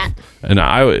just chat?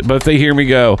 talk? But if they hear me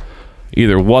go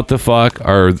either what the fuck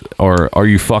or are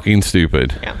you fucking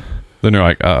stupid? Yeah. Then they're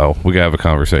like, uh-oh, we gotta have a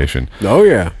conversation. Oh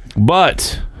yeah.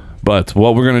 But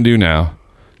what we're gonna do now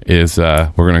is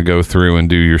we're gonna go through and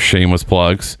do your shameless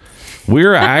plugs.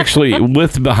 We're actually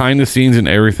with behind the scenes and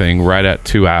everything right at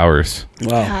 2 hours.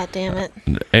 Wow. God damn it.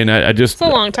 And I just It's a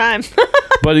long time.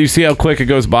 but you see how quick it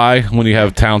goes by when you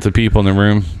have talented people in the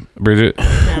room, Bridget?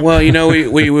 Well,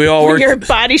 we all work. You're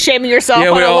body shaming yourself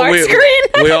on we a all large screen.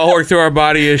 we all work through our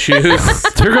body issues.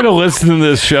 They're gonna listen to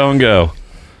this show and go,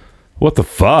 what the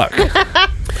fuck?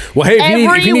 Well, hey, if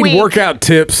Every you need week. workout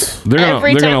tips, They're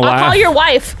Every gonna time. laugh. I'll call your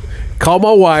wife. call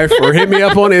my wife or hit me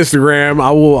up on Instagram.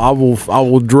 I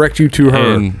will direct you to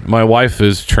her. And my wife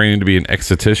is training to be an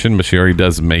esthetician, but she already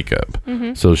does makeup,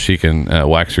 so she can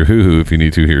wax your hoo-hoo if you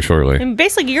need to here shortly. And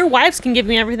basically, your wives can give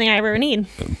me everything I ever need.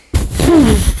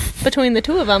 Between the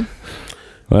two of them.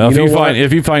 Well, You know what?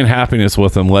 if you find happiness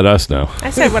with them, let us know. I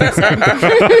said what I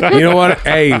said. You know what?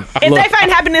 Hey, If look, they find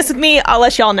happiness with me, I'll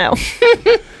let y'all know.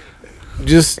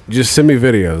 just send me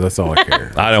videos. That's all I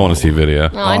care. I don't want to see video.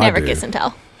 No, I I never do. kiss and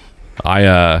tell.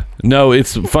 No,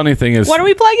 it's funny thing is What are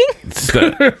we plugging?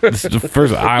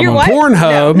 first I'm Your gonna, wife?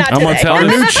 Pornhub. No, not I'm gonna today. tell Our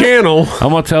you- new channel. I'm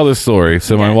gonna tell this story.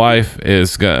 So my wife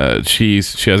is she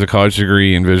has a college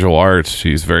degree in visual arts.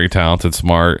 She's very talented,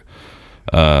 smart.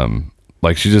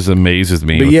 Like she just amazes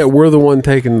me. But yet we're the one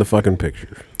taking the fucking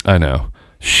pictures. I know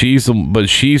she's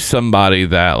somebody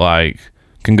that like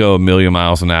can go a million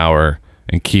miles an hour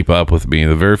and keep up with me.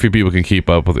 The very few people can keep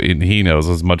up with it, and he knows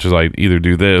as much as I either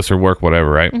do this or work whatever,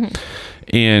 right?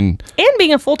 And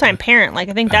being a full-time parent, like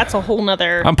I think that's a whole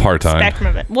nother I'm part-time. spectrum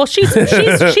of it. Well, she's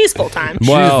full-time.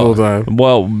 well, full-time.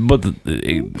 well, but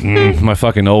my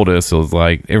fucking oldest is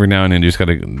like every now and then just got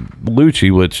a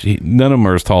Lucci, which none of them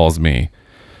are as tall as me.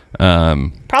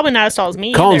 Probably not as tall as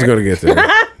me. Colin's either. gonna get there.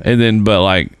 And then, but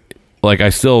like I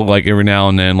still like every now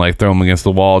and then like throw him against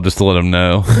the wall just to let him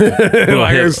know.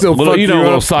 Like I still fuck you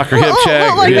little up. soccer hip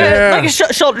check. like Yeah. a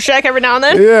shoulder check every now and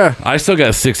then. Yeah. I still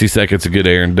got 60 seconds of good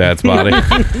air in Dad's body.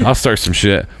 I'll start some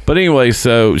shit. But anyway,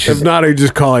 so she's If not, I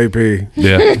just call AP.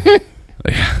 yeah.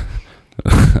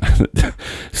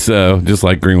 So just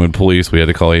like Greenwood Police, we had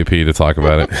to call AP to talk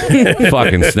about it.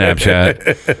 Fucking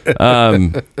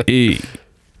Snapchat.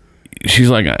 She's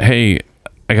like, hey,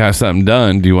 I got something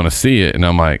done. Do you want to see it? And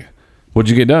I'm like, what'd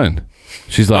you get done?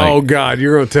 She's like, Oh God,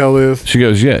 you're gonna tell this. she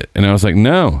goes, yeah. And I was like,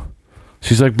 no.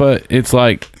 She's like, but it's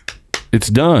like, it's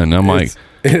done. I'm like,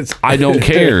 It's I don't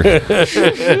care.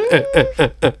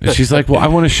 And she's like, well, I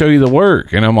want to show you the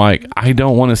work. And I'm like, I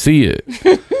don't want to see it.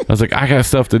 I was like, I got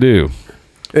stuff to do.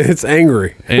 it's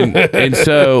angry. And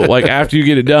so, like, after you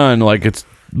get it done, like, it's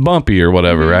bumpy or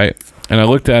whatever, right? And I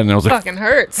looked at it and I was like, Fucking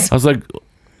hurts. I was like,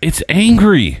 it's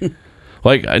angry.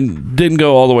 Like, I didn't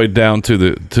go all the way down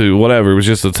to whatever. It was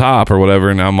just the top or whatever.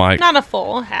 And I'm like, Not a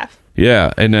full half.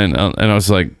 yeah. And then, and I was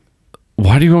like,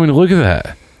 why do you want me to look at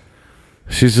that?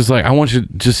 She's just like, I want you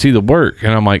to just see the work.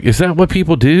 And I'm like, is that what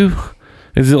people do?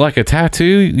 Is it like a tattoo?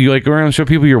 You like go around and show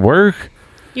people your work?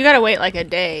 You gotta wait like a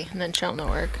day and then show them the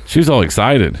work. She was all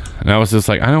excited. And I was just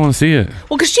like, I don't want to see it.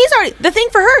 Well, because she's already, the thing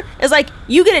for her is like,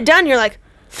 you get it done, you're like,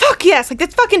 fuck yes, like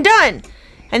that's fucking done.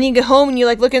 And then you get home and you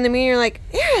like look in the mirror, you're like,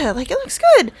 yeah, like it looks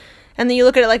good. And then you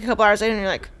look at it like a couple hours later and you're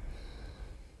like,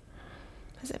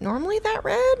 is it normally that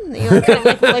red? And you like, kind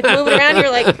of like move it around. You're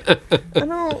like, I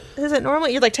don't. Is it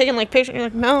normally? You're like taking like pictures. You're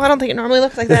like, no, I don't think it normally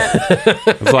looks like that.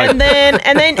 It's like, and then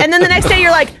the next day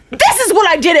you're like, this is what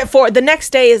I did it for. The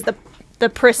next day is the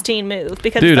pristine move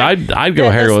because dude, it's like, I'd go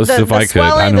hairless if I could.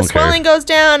 I don't the care. swelling goes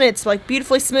down. It's like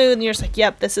beautifully smooth, and you're just like,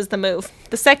 yep, this is the move.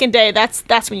 The second day,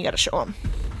 that's when you got to show them.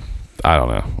 I don't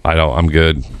know. I'm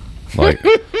good.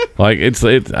 Like, it's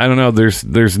I don't know.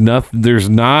 There's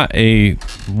not a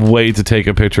way to take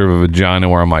a picture of a vagina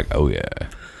where I'm like, oh yeah.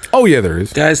 Oh yeah, there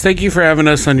is. Guys, thank you for having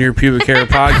us on your Pubic Hair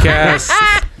podcast.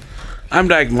 I'm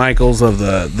Dyke Michaels of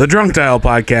the Drunk Dial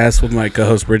podcast with my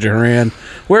co-host Bridget Horan.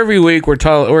 Where every week we're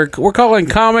calling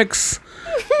comics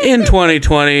in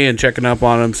 2020 and checking up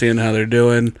on them, seeing how they're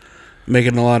doing,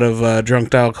 making a lot of Drunk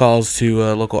Dial calls to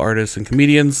local artists and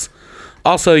comedians.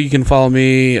 Also, you can follow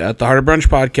me at the Heart of Brunch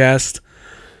podcast.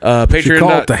 You should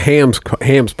call it the Hams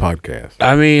podcast.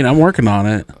 I mean, I'm working on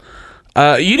it.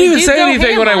 You didn't even do say go anything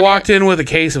ham when I on walked in with a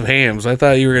case of hams. I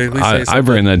thought you were going to at least say something. I've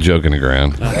ran that joke in the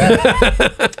ground.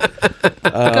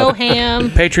 Go ham.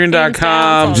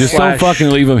 Patreon.com. Just don't fucking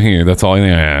leave them here. That's all I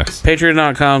ask.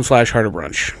 Patreon.com/Heart of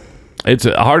Brunch. It's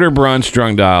a Harder Brunch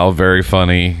Drunk Dial. Very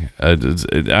funny.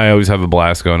 I always have a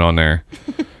blast going on there.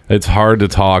 It's hard to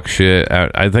talk shit.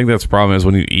 I think that's the problem is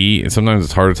when you eat, and sometimes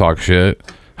it's hard to talk shit.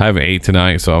 I haven't ate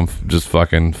tonight, so I'm just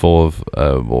fucking full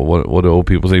of what do old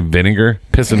people say? Vinegar?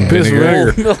 Piss and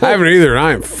vinegar. I haven't either, and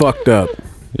I am fucked up.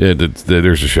 Yeah,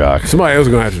 there's a shock. Somebody else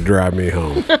is gonna have to drive me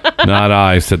home. Not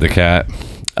I, said the cat.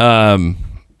 Not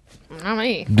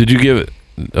me. Did you give it?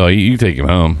 Oh, you take him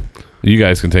home. You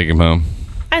guys can take him home.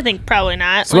 I think probably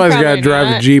not. Somebody's got to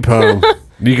drive the Jeep home.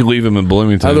 You can leave him in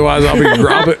Bloomington. Otherwise,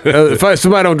 if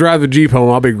somebody don't drive the Jeep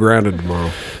home, I'll be grounded tomorrow.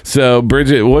 So,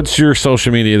 Bridget, what's your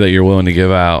social media that you're willing to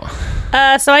give out?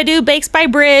 So I do Bakes by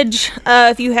Bridge.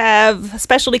 If you have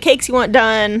specialty cakes you want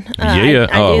done, Yeah.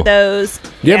 I do those.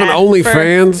 You have an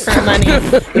OnlyFans? for money.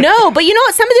 No, but you know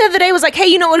what? Somebody the other day was like, "Hey,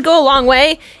 you know what would go a long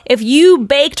way if you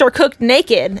baked or cooked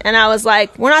naked?" And I was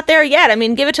like, "We're not there yet. I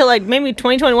mean, give it to like maybe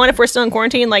 2021 if we're still in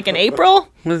quarantine, like in April.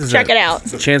 Check it out."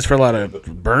 It's a chance for a lot of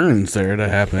burns there to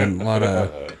happen. A lot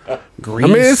of grease. I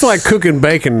mean, it's like cooking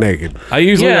bacon naked. I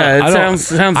usually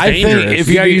sounds I dangerous. think if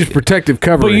You gotta use protective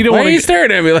covering. But you don't Why want are you to.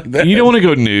 staring at me like that? You don't want to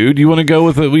go nude. You want to go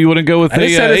with a. You want to go with I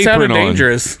just said it sounded apron on.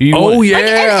 dangerous. You Oh want- yeah,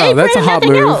 apron that's a and hot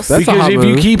nothing move. else. That's a Because hot if move.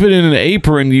 you keep it in an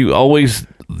apron, you always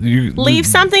Leave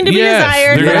something to be Yes,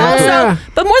 desired, they're but gonna also, have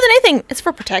but more than anything, it's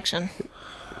for protection.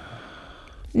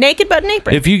 Naked but an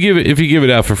apron. If you give it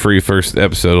out for free first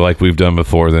episode like we've done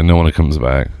before, then no one comes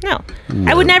back. No,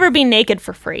 I would never be naked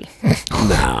for free.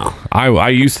 I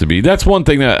used to be. That's one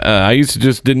thing that I used to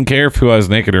just didn't care if who I was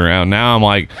naked around. Now I'm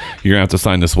like, you're gonna have to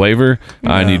sign this waiver.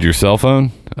 I need your cell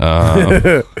phone.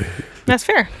 That's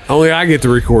fair. Only I get to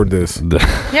record this.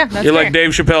 Yeah, that's You're fair. like Dave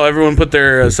Chappelle. Everyone put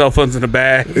their cell phones in a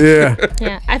bag. Yeah.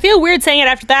 Yeah, I feel weird saying it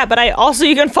after that, but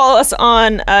you can follow us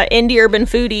on Indie Urban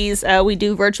Foodies. We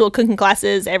do virtual cooking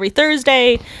classes every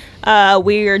Thursday.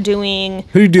 We are doing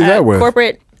Who do you do that with?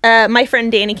 corporate. My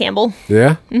friend Danny Campbell.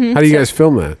 Yeah. How do you guys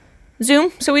film that?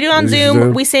 Zoom. So we do it on Is it Zoom.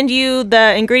 Zoom? We send you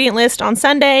the ingredient list on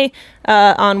Sunday.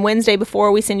 On Wednesday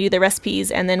before, we send you the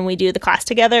recipes, and then we do the class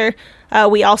together.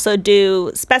 We also do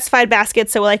specified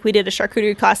baskets. So like we did a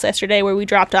charcuterie class yesterday where we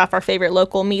dropped off our favorite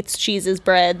local meats, cheeses,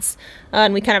 breads,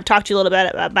 and we kind of talked to you a little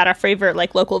bit about our favorite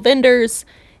like local vendors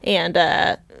and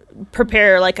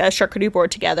prepare like a charcuterie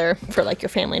board together for like your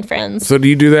family and friends. So do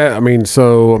you do that?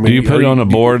 Do you put it on a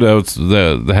board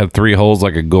that had 3 holes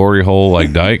like a glory hole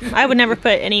like Dyke? I would never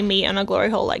put any meat on a glory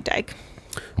hole like Dyke.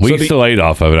 We still ate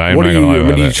off of it. I'm What not do gonna lie you?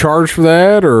 about Do you it. charge for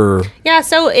that or? Yeah,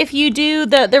 so if you do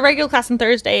the regular class on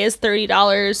Thursday is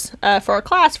 $30 for a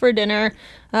class for dinner.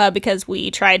 because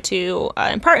we try to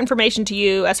impart information to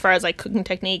you as far as like cooking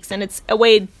techniques, and it's a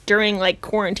way during like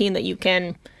quarantine that you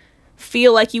can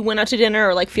feel like you went out to dinner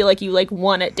or like feel like you like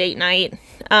won at date night.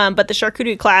 But the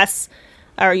charcuterie class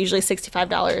are usually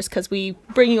 $65 because we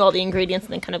bring you all the ingredients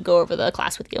and then kind of go over the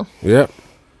class with you. Yep.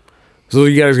 So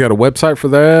you guys got a website for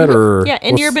that, or yeah,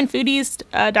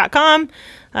 indieurbanfoodies.com.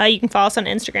 You can follow us on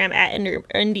Instagram at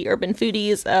Indie Urban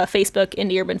Foodies, Facebook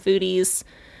Indie Urban Foodies.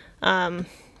 Send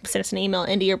us an email,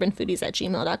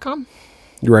 indieurbanfoodies@gmail.com.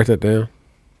 You write that down.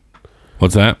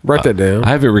 What's that? Write that down. I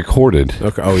have it recorded.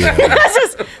 Okay. Oh yeah.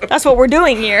 That's what we're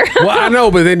doing here. Well, I know,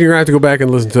 but then you're gonna have to go back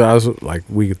and listen to it. I was like,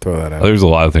 we could throw that out. There's a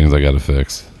lot of things I got to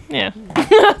fix. Yeah.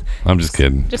 I'm just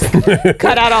kidding. Just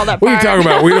cut out all that part. What are you talking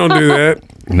about? We don't do that.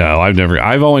 No,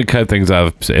 I've only cut things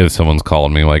out if someone's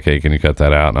called me like, hey, can you cut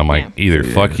that out? And I'm like, either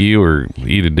fuck you or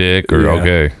eat a dick or Yeah.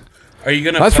 okay. Are you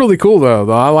gonna? That's really cool though.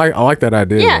 I like that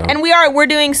idea. Yeah, though. and we're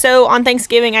doing so on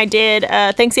Thanksgiving. I did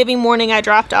Thanksgiving morning. I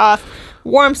dropped off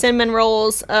warm cinnamon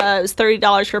rolls. It was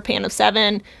 $30 for a pan of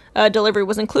 7. Delivery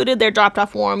was included. They're dropped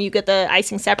off warm. You get the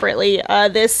icing separately.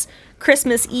 This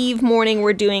Christmas Eve morning,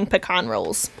 we're doing pecan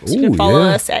rolls. So you can Ooh, follow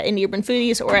yeah. us at Indie Urban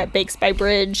Foodies or at Bakes by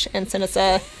Bridge and send us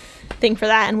a thing for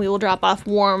that, and we will drop off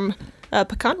warm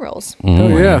pecan rolls.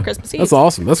 Oh yeah, Christmas Eve. that's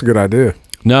awesome. That's a good idea.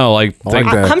 No, like, like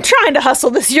that. I'm trying to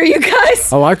hustle this year, you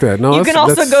guys. I like that. No, You that's- can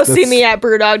also that's- go see that's- me at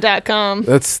brewdog.com.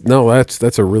 That's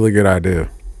a really good idea.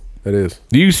 That is.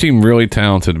 you seem really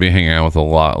talented to be hanging out with a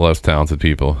lot less talented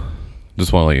people.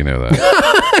 Just want to let you know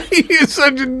that. You're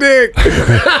such a dick.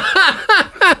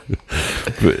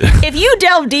 If you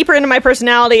delve deeper into my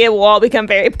personality, it will all become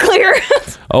very clear.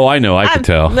 Oh, I know. I could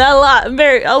tell. A lot of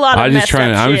I'm just messed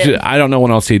trying. up shit. I don't know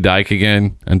when I'll see Dyke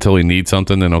again until he needs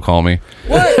something. Then he'll call me.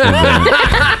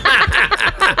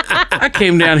 I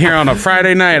came down here on a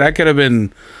Friday night. I could have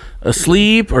been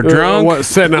asleep or drunk. What?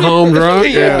 Sitting at home drunk?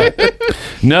 Yeah.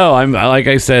 No, I'm like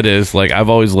I said is like I've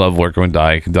always loved working with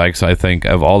Dyke. Dyke's I think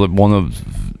of all the one of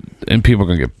and people are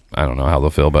gonna get I don't know how they'll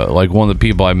feel, but like one of the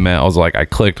people I met, I was like I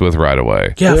clicked with right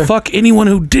away. Yeah, fuck anyone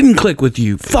who didn't click with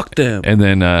you. Fuck them. And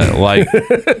then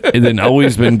and then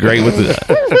always been great with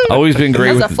always been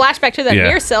great That's with a flashback to that yeah.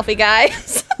 mirror selfie,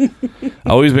 guys.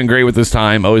 always been great with this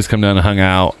time. Always come down and hung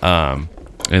out.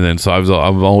 And then so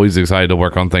I'm always excited to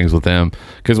work on things with him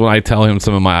because when I tell him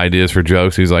some of my ideas for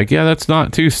jokes, he's like, "Yeah, that's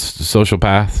not too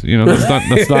sociopath. You know,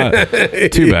 that's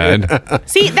not too bad."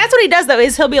 See, that's what he does though.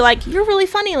 Is he'll be like, "You're really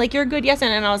funny. Like you're a good yes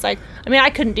man." And I was like, I mean, I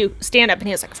couldn't do stand up, and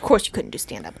he was like, "Of course you couldn't do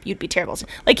stand up. You'd be terrible."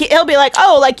 Like he'll be like,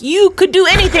 "Oh, like you could do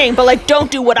anything, but like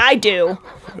don't do what I do."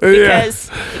 Because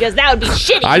that would be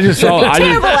shitty. I just saw You'd be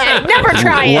terrible at it. Never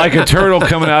try it. like a turtle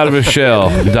coming out of a shell.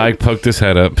 Dyke poked his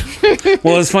head up.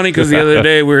 Well, it's funny because the other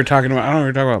day we were talking about, I don't know, we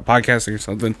were talking about podcasting or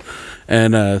something.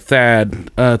 And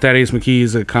Thaddeus McKee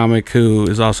is a comic who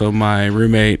is also my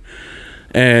roommate.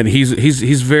 And he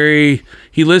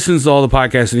listens to all the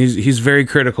podcasts and he's very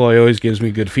critical. He always gives me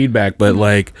good feedback, but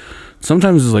like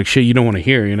sometimes it's like shit you don't want to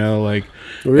hear, you know, like,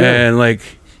 and like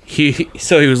he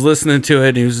was listening to it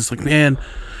and he was just like, man,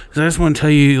 I just want to tell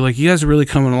you, like, you guys are really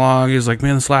coming along. He was like,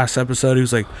 man, this last episode, he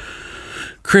was like,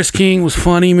 Chris King was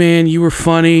funny, man. You were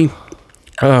funny.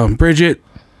 Bridget,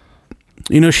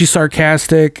 you know, she's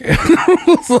sarcastic.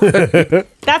 That's what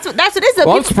it is. Though.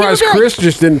 Well, I'm surprised people be Chris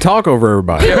just didn't talk over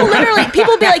everybody.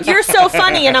 people be like, "You're so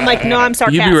funny," and I'm like, "No, I'm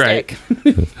sarcastic." You'd be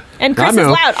right. And Chris is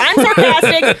know. loud.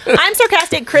 I'm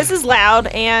sarcastic. Chris is loud,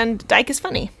 and Dyke is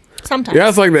funny. Sometimes. Yeah,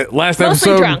 it's like that last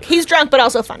Mostly episode. drunk. He's drunk, but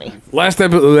also funny.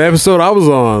 The episode I was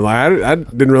on, like I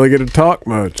didn't really get to talk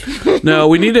much. No,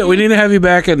 we need to have you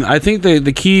back. And I think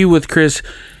the key with Chris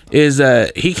is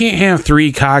he can't have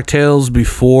 3 cocktails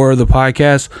before the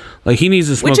podcast. Like he needs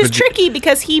to smoke. Which is tricky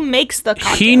because he makes the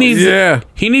cocktails. He needs Yeah.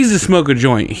 he needs to smoke a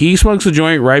joint. He smokes a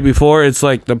joint right before. It's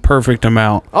like the perfect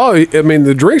amount. Oh, I mean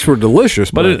the drinks were delicious,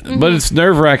 but But it's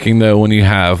nerve wracking though when you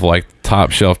have like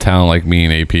top shelf talent like me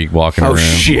and AP walking around.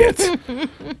 shit.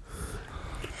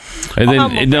 And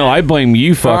then no, I blame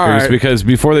you fuckers right. because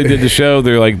before they did the show,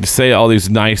 they're like say all these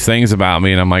nice things about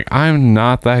me, and I'm like, I'm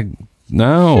not that.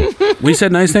 No. We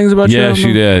said nice things about you. Yes,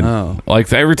 you did. Oh.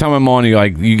 Like every time I'm on,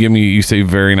 you say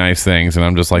very nice things, and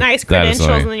I'm just like nice that is credentials,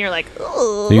 annoying. and then you're like,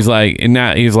 "Ugh." He's like, and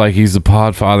now he's like, he's the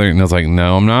pod father, and I was like,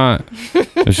 no, I'm not.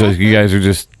 It's just you guys are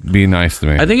just being nice to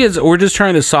me. I think we're just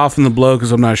trying to soften the blow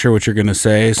because I'm not sure what you're gonna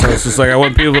say. So it's just like I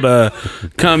want people to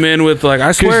come in with like,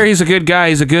 I swear he's a good guy.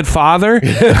 He's a good father.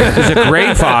 He's a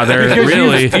great father.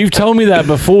 Really. You've told me that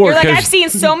before. You're like, I've seen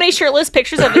so many shirtless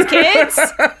pictures of his kids.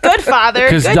 Good father.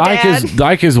 Because Good dad.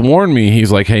 Dyke has warned me.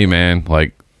 He's like, hey man,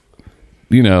 like,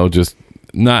 you know, just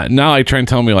not like trying to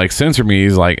tell me like censor me.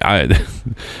 He's like,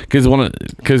 because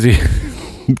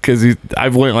because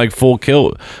I've went like full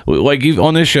kill. Like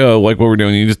on this show, like what we're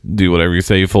doing, you just do whatever you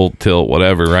say, full tilt,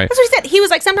 whatever, right? That's what he said. He was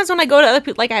like, sometimes when I go to other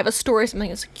people, like I have a story or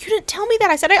something, it's like, you didn't tell me that.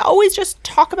 I said, I always just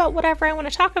talk about whatever I want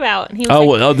to talk about. And he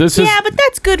was but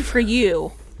that's good for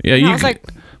you. Yeah, and I was like,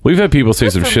 we've had people say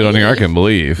some for shit on here I me. can't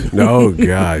believe. Oh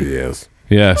God, yes.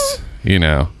 Yes,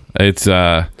 it's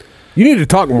You need to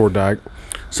talk more, Dyke.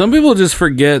 Some people just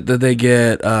forget that they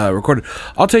get recorded.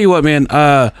 I'll tell you what, man.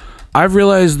 I've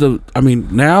realized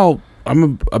now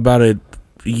I'm about a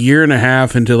year and a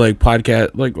half into like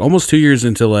podcast, like almost 2 years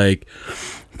into like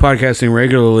podcasting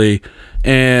regularly,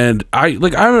 and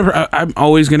I'm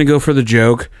always gonna go for the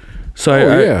joke.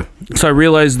 So I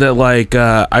realized that like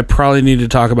I probably need to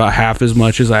talk about half as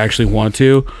much as I actually want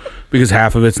to, because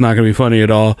half of it's not gonna be funny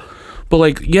at all. But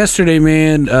like yesterday,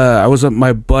 man,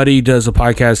 my buddy does a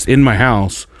podcast in my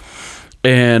house,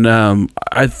 and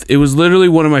it was literally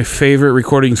one of my favorite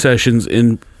recording sessions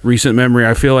in recent memory.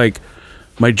 I feel like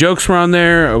my jokes were on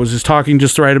there. I was just talking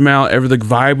just the right amount. The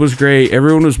vibe was great.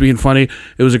 Everyone was being funny.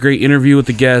 It was a great interview with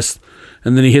the guest.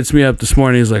 And then he hits me up this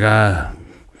morning. He's like, I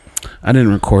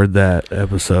didn't record that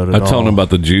episode at all. I told him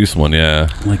about the juice one. Yeah,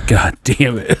 I'm like, God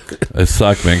damn it. It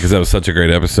sucked, man, because that was such a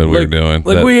great episode we were doing.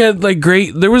 Like we had like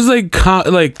great. There was like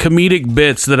comedic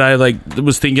bits that I like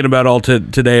was thinking about all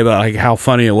today about like how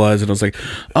funny it was, and I was like,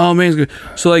 oh man, it's good.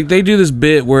 So like they do this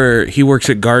bit where he works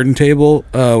at Garden Table,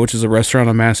 which is a restaurant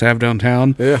on Mass Ave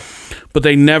downtown. Yeah, but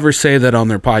they never say that on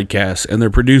their podcast, and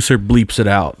their producer bleeps it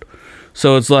out.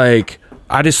 So it's like,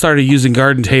 I just started using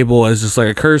Garden Table as just like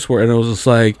a curse word, and I was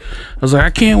like, I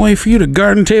can't wait for you to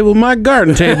garden table my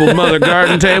garden table, mother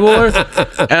garden tabler.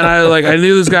 And I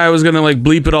knew this guy was gonna like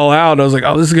bleep it all out. I was like,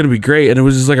 oh, this is gonna be great. And it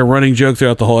was just like a running joke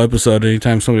throughout the whole episode.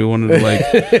 Anytime somebody wanted to like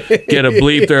get a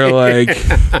bleep, they're like,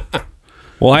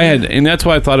 well, and that's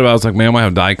why I thought about. I was like, man, I might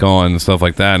have Dyke on and stuff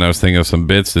like that. And I was thinking of some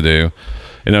bits to do.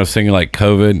 And I was thinking like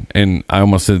COVID, and I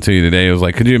almost said it to you today. It was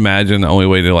like, could you imagine the only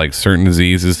way to like certain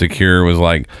diseases to cure was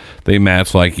like they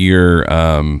match like your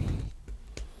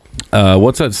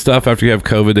what's that stuff after you have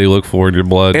COVID they look for in your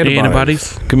blood?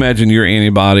 antibodies. Can imagine your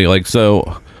antibody like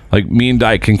so. Like me and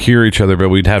Dyke can cure each other, but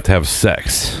we'd have to have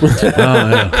sex. Oh,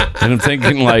 yeah. And I'm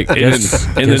thinking like, and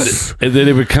then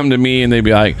it would come to me, and they'd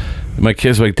be like, my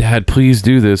kids were like, Dad, please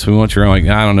do this. We want your own. Like,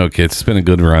 I don't know, kids. It's been a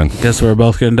good run. Guess we're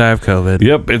both gonna die of COVID.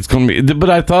 Yep, it's gonna be. But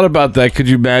I thought about that. Could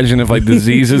you imagine if like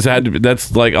diseases had to?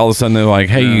 That's like all of a sudden they're like,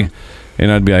 hey,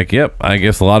 and I'd be like, yep, I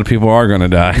guess a lot of people are gonna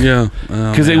die. Yeah,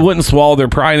 because they wouldn't swallow their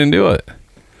pride and do it.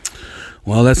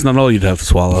 Well, that's not all you'd have to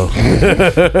swallow.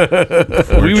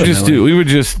 We would just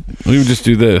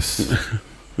do this.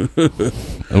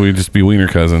 And we'd just be wiener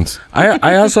cousins.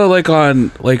 I also like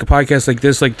on like a podcast like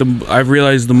this, like I've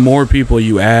realized the more people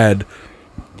you add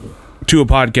to a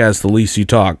podcast, the least you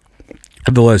talk.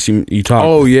 The less you talk.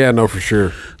 Oh yeah, no, for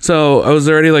sure. So I was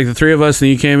already like the three of us, and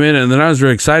you came in, and then I was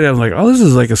really excited. I was like, "Oh, this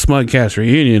is like a Smugcast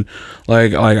reunion."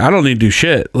 Like I don't need to do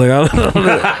shit. Like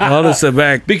I'll just sit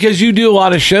back, because you do a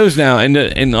lot of shows now,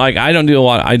 and like I don't do a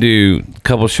lot. I do a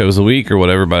couple shows a week or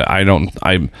whatever, but I don't.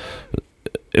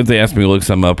 If they ask me to look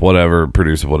something up, whatever,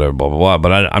 produce it, whatever, blah blah blah.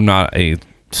 But I'm not a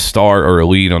star or a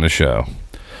lead on the show.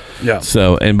 Yeah.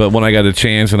 So but when I got a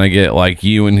chance, and I get like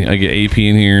you, and I get AP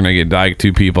in here, and I get Dyke,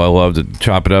 two people I love to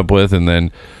chop it up with, and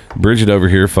then Bridget over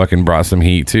here fucking brought some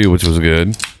heat too, which was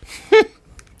good.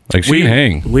 Like she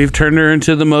hang. We've turned her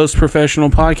into the most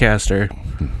professional podcaster.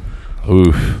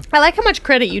 Oof. I like how much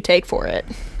credit you take for it.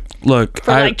 Look,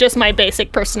 For like just my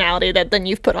basic personality that then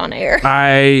you've put on air.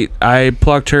 I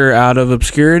plucked her out of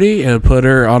obscurity and put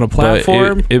her on a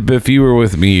platform. If you were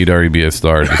with me, you'd already be a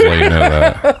star. Just let you know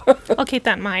that. I'll keep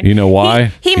that in mind. You know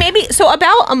why? He maybe so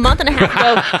about a month and a half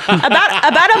ago.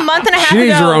 about a month and a half ago. She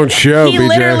needs her own show. He BJ.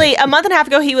 literally a month and a half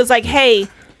ago he was like, "Hey,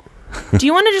 do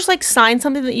you want to just like sign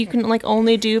something that you can like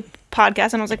only do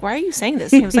podcasts?" And I was like, "Why are you saying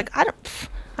this?" And he was like,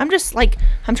 I'm just like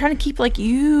I'm trying to keep like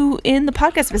you in the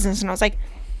podcast business." And I was like,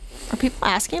 are people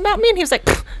asking about me? And he was like,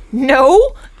 no.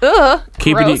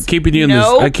 Keeping you in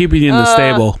the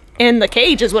stable. In the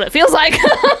cage is what it feels like.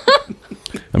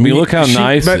 I mean, look how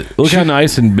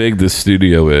nice and big this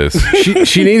studio is.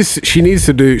 She needs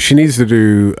to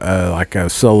do like a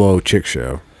solo chick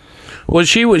show. Well,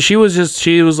 she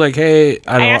was like, hey,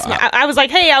 I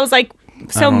was like,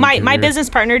 so my business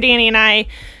partner Danny and I,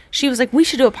 she was like, we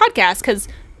should do a podcast because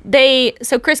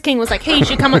Chris King was like, hey, you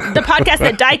should come on the podcast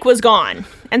that Dyke was gone,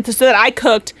 and so that I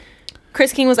cooked.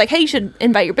 Chris King was like, hey, you should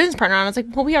invite your business partner on. I was like,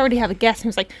 well, we already have a guest. And he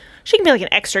was like, she can be like an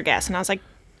extra guest. And I was like,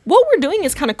 what we're doing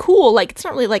is kind of cool. Like, it's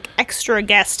not really like extra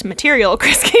guest material,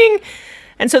 Chris King.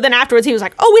 And so then afterwards he was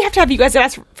like, oh, we have to have you guys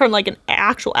ask from like an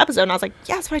actual episode. And I was like,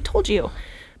 yeah, that's what I told you.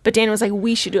 But Dana was like,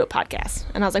 we should do a podcast.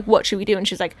 And I was like, what should we do? And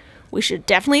she's like, we should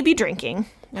definitely be drinking.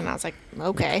 And I was like,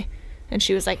 okay. And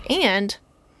she was like, and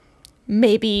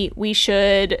maybe we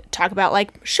should talk about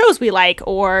like shows we like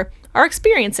or our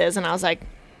experiences. And I was like,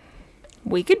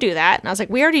 we could do that. And I was like,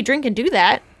 we already drink and do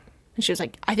that. And she was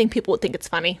like, I think people would think it's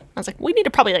funny. I was like, we need to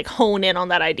probably like hone in on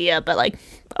that idea, but like,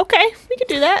 okay, we could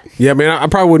do that. Yeah, I mean, I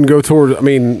probably wouldn't go toward. I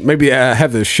mean, maybe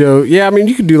have the show. Yeah, I mean,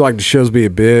 you could do like the shows be a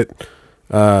bit,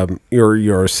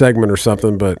 your segment or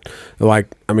something. But like,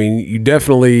 I mean, you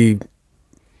definitely.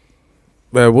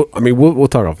 We'll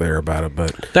talk off the air about it,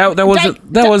 but That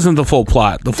wasn't the full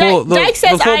plot. The full Dyke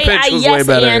says the full I pitch was way yes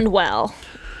better. and well.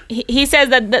 He says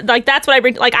that like that's what I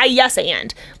bring. Like I yes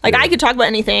and like I could talk about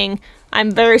anything. I'm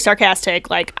very sarcastic.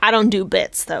 Like I don't do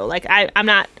bits though. Like I'm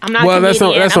not. well, that's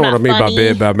not I'm what I mean by funny.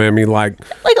 bit. But I mean like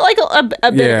a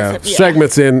bit. yeah,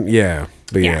 segments in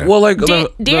but yeah. Well, like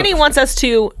Danny wants us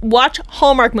to watch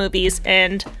Hallmark movies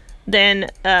and then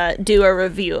do a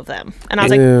review of them. And I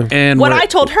was like, and what I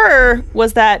told her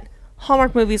was that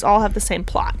Hallmark movies all have the same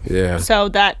plot. Yeah. So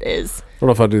that is. I don't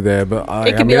know if I do that, but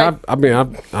I don't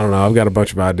know. I've got a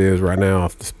bunch of ideas right now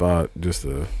off the spot. Just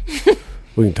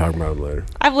we can talk about them later.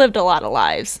 I've lived a lot of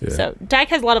lives. Yeah. So Dyke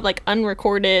has a lot of like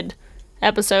unrecorded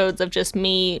episodes of just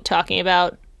me talking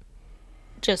about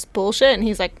just bullshit. And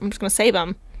he's like, I'm just going to save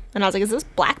them. And I was like, is this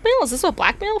blackmail? Is this what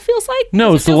blackmail feels like?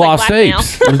 No, it's the lost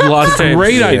tapes. There's a lot of tapes.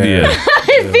 Great idea.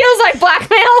 It feels like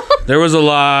blackmail. There was a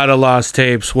lot of lost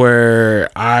tapes where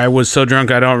I was so drunk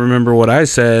I don't remember what I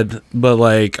said, but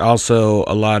like also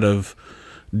a lot of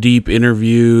deep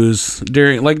interviews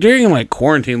during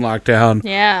quarantine lockdown.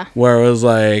 Yeah. Where it was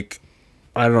like,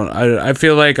 I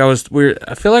feel like I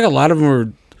feel like a lot of them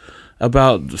were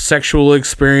about sexual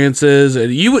experiences,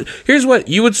 and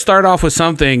you would start off with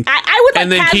something I would like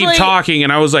and then keep casually- talking,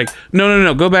 and I was like,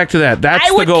 no, go back to that. That's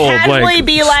I would the goal. casually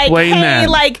be like, explain hey, that.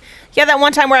 like, yeah, that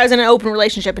one time where I was in an open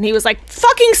relationship and he was like,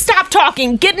 fucking stop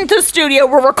talking, get into the studio,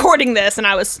 we're recording this. And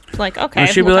I was like, okay. And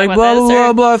she'd be we'll like, talk blah, about blah, this, blah,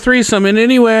 or- blah, threesome. And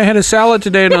anyway, I had a salad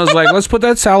today, and I was like, let's put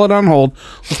that salad on hold.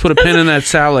 Let's put a pin in that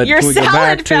salad. Your Can we go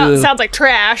back salad to sounds like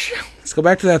trash. let's go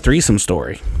back to that threesome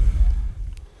story.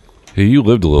 Hey, you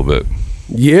lived a little bit.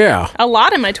 Yeah, A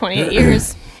lot in my 28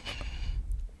 years.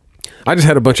 I just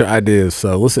had a bunch of ideas,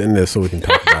 so let's end this so we can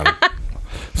talk about it.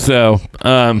 So,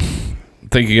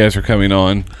 thank you guys for coming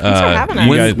on. for having us.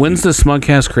 you guys- When's the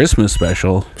Smugcast Christmas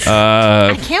special?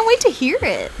 I can't wait to hear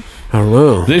it. I don't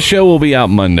know. this show will be out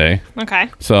Monday. Okay.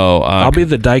 So, I'll be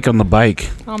the dyke on the bike.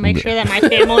 I'll make sure that my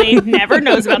family never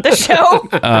knows about the show.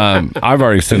 I've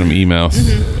already sent them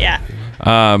emails. Yeah.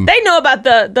 They know about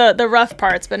the rough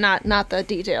parts, but not the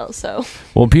details. So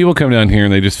Well, people come down here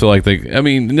and they just feel like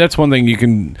that's one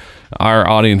thing our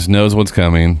audience knows what's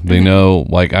coming. They know,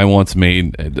 like, I once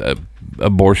made a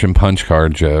abortion punch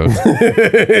card joke.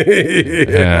 The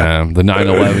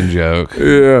 9/11 joke. Yeah.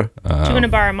 do you want to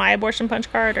borrow my abortion punch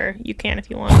card, or you can if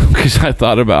you want? Because I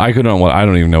thought about, I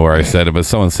don't even know where I said it, but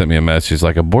someone sent me a message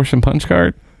like, abortion punch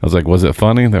card? I was like, was it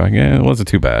funny? They're like, yeah, it wasn't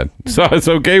too bad. So I was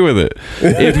okay with it.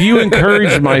 If you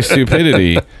encourage my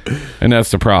stupidity, and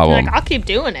that's the problem. Like, I'll keep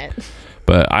doing it.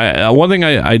 But one thing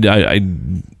I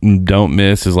don't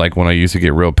miss is like when I used to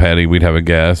get real petty, we'd have a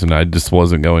guest and I just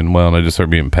wasn't going well and I just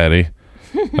started being petty.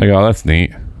 Like, oh, that's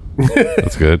neat.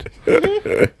 That's good.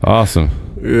 Awesome.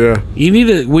 Yeah. You need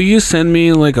to. Will you send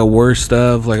me like a worst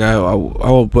of? Like I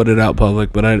won't put it out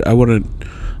public, but I want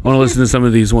to listen to some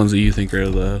of these ones that you think are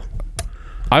the.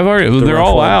 They're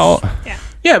all rough out. ones. Yeah.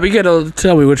 Yeah, but you gotta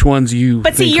tell me which ones you.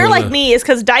 But see, think you're are like the- me, is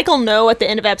because Dyke will know at the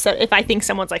end of episode if I think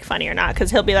someone's like funny or not, because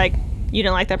he'll be like, "You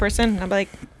didn't like that person?" And I'll be like,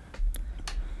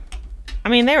 "I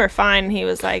mean, they were fine." And he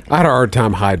was like, I had a hard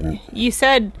time hiding. "You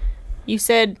said,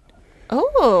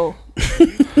 oh."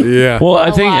 Yeah. Well, I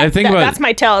a think lot. about That's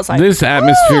my tell. It's like this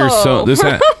atmosphere. oh.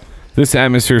 This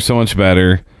atmosphere is so much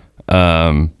better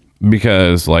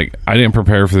because like I didn't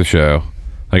prepare for the show.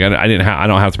 Like I don't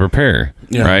have to prepare,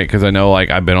 right? Because I know like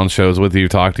I've been on shows with you,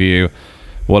 talked to you,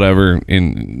 whatever,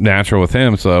 in natural with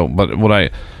him. So,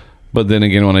 but then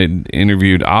again, when I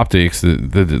interviewed Optics,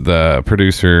 the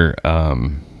producer,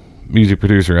 music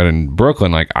producer out in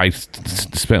Brooklyn, like I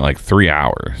spent like 3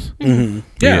 hours. Mm-hmm.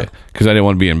 Yeah. Because I didn't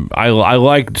want to be in. I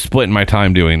like splitting my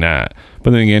time doing that.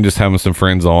 But then again, just having some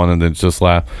friends on and then just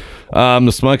laugh. The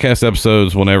Smugcast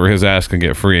episodes, whenever his ass can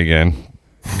get free again.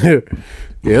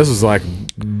 Yeah, this was like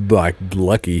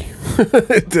lucky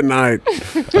tonight.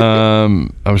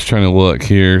 I was trying to look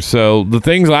here. So the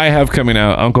things I have coming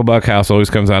out, Uncle Buck House always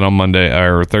comes out on Monday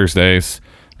or Thursdays.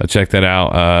 Check that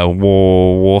out.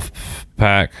 Wolf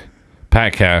Pack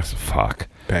Packcast. Fuck,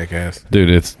 Packcast. dude,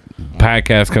 it's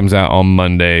podcast comes out on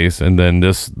Mondays, and then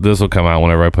this will come out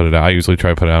whenever I put it out. I usually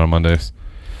try to put it out on Mondays.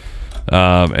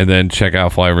 And then check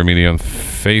out Flyover Media on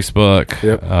Facebook.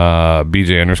 Yep.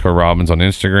 BJ_Robbins on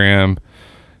Instagram.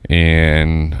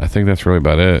 And I think that's really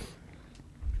about it.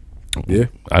 Yeah.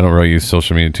 I don't really use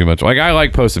social media too much. Like, I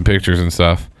like posting pictures and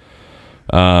stuff.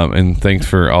 And thanks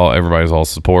for everybody's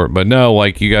support. But no,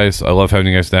 like, you guys, I love having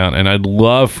you guys down, and I'd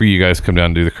love for you guys to come down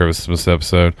and do the Christmas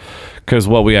episode, because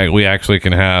what we actually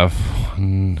can have,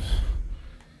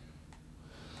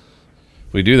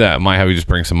 we do that. Might have you just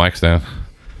bring some mics down.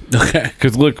 Okay.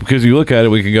 Because you look at it,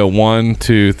 we can go 1,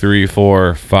 2, 3,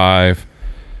 4, 5,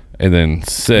 and then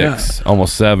 6,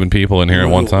 almost 7 people in here at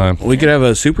one time. We could have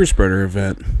a super spreader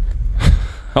event.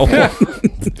 Do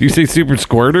you say super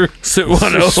squirter?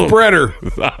 Spreader.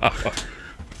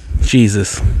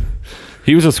 Jesus.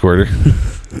 He was a squirter.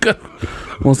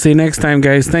 We'll see you next time,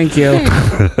 guys. Thank you.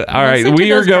 All right,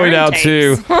 we are going out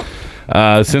to,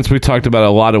 since we talked about a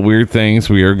lot of weird things,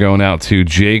 we are going out to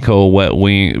J. Cole, Wet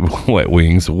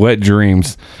Dreams.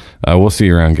 We'll see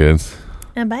you around, kids.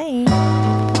 Bye.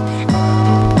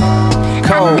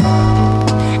 Cold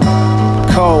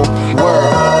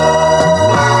world.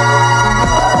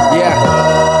 Yeah.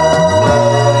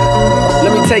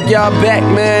 Let me take y'all back,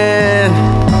 man.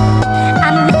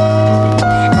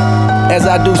 As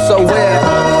I do so well.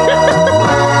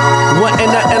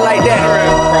 Wasn't nothing like that.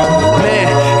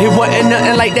 Man, it wasn't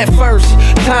nothing like that first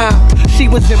time. She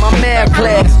was in my math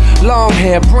class. Long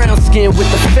hair, brown skin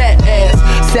with the fat ass.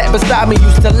 Sat beside me,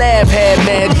 used to laugh, had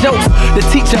mad jokes. The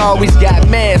teacher always got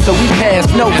mad, so we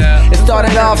passed notes. It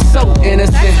started off so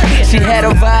innocent. She had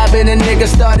a vibe and a nigga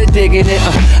started digging it.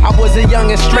 I was a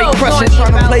young and straight crushing,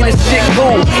 trying to play this shit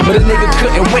cool. But a nigga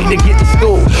couldn't wait to get to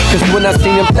school. Cause when I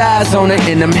seen them thighs on it,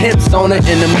 and them hips on it,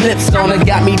 and them lips on it,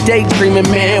 got me daydreaming,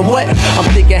 man, what? I'm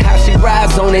thinking how she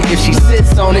rides on it, if she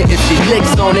sits on it, if she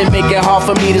licks on it, make it hard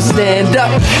for me to stand up.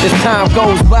 As time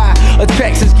goes by,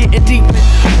 attractions getting deeper.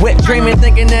 Wet dreaming,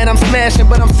 thinking that I'm smashing,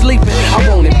 but I'm sleeping. I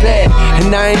want it bad,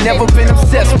 and I ain't never been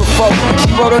obsessed before.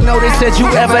 She wrote a note that said, you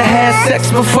ever had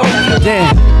sex before?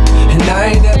 Damn, and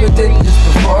I ain't never did this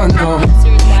before, no.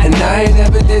 And I ain't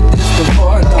never did this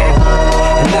before, no.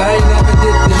 And I ain't never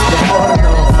did this before,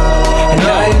 no. And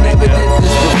I ain't never did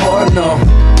this before, no.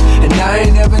 And I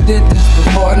ain't never did this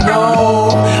before,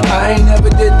 no. I ain't never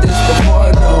did this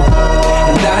before, no.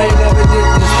 And I ain't never did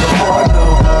this before, no.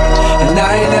 And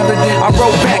I ain't never did this. I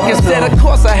wrote back and said, of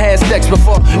course I had sex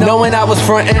before, knowing I was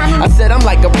frontin'. I said I'm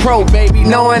like a pro, baby,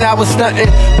 knowing I was stuntin'.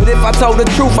 But if I told the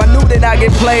truth, I knew that I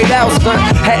get played out, son.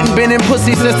 Hadn't been in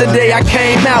pussy since the day I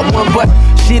came out one, but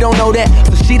she don't know that,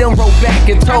 so she done wrote back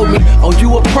and told me, oh,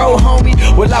 you a pro, homie?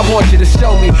 Well, I want you to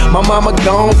show me. My mama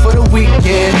gone for the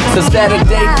weekend, so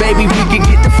Saturday, baby, we can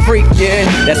get the freakin'.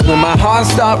 That's when my heart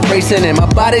start racing and my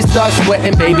body starts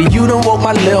sweating. Baby, you done woke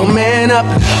my little man up.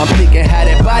 I'm thinking how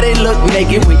that body look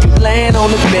naked when you laying on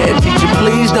the bed. Teacher,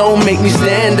 please don't make me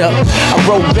stand up. I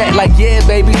wrote back like, yeah,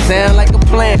 baby, sound like a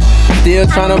plan. Still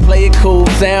trying to play it cool,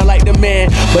 sound like the man.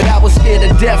 But I was scared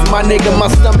to death, my nigga, my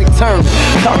stomach turned.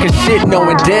 Talking shit,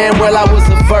 knowing damn well I was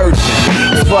a virgin.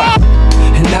 Fuck.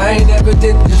 And I ain't never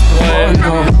did this before,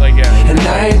 no. And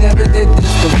I ain't never did this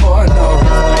before, no.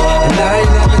 And I ain't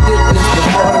never did this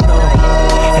before, no.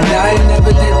 And I ain't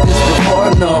never did this before,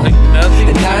 no.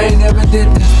 And I ain't never did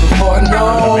this before, no.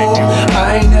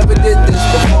 I ain't never did this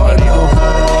before, no.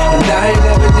 And I ain't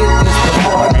never did this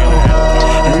before, no.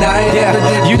 And I ain't never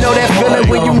did. You know that feeling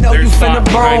when you know you finna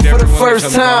bone for the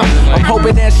first time. I'm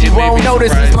hoping that she won't know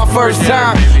this is my first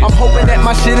time. I'm hoping that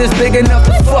my shit is big enough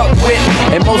to fuck with.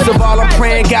 And most of all, I'm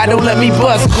praying God don't let me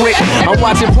bust quick. I'm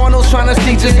watching pornos trying to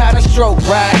see just how to stroke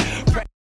right.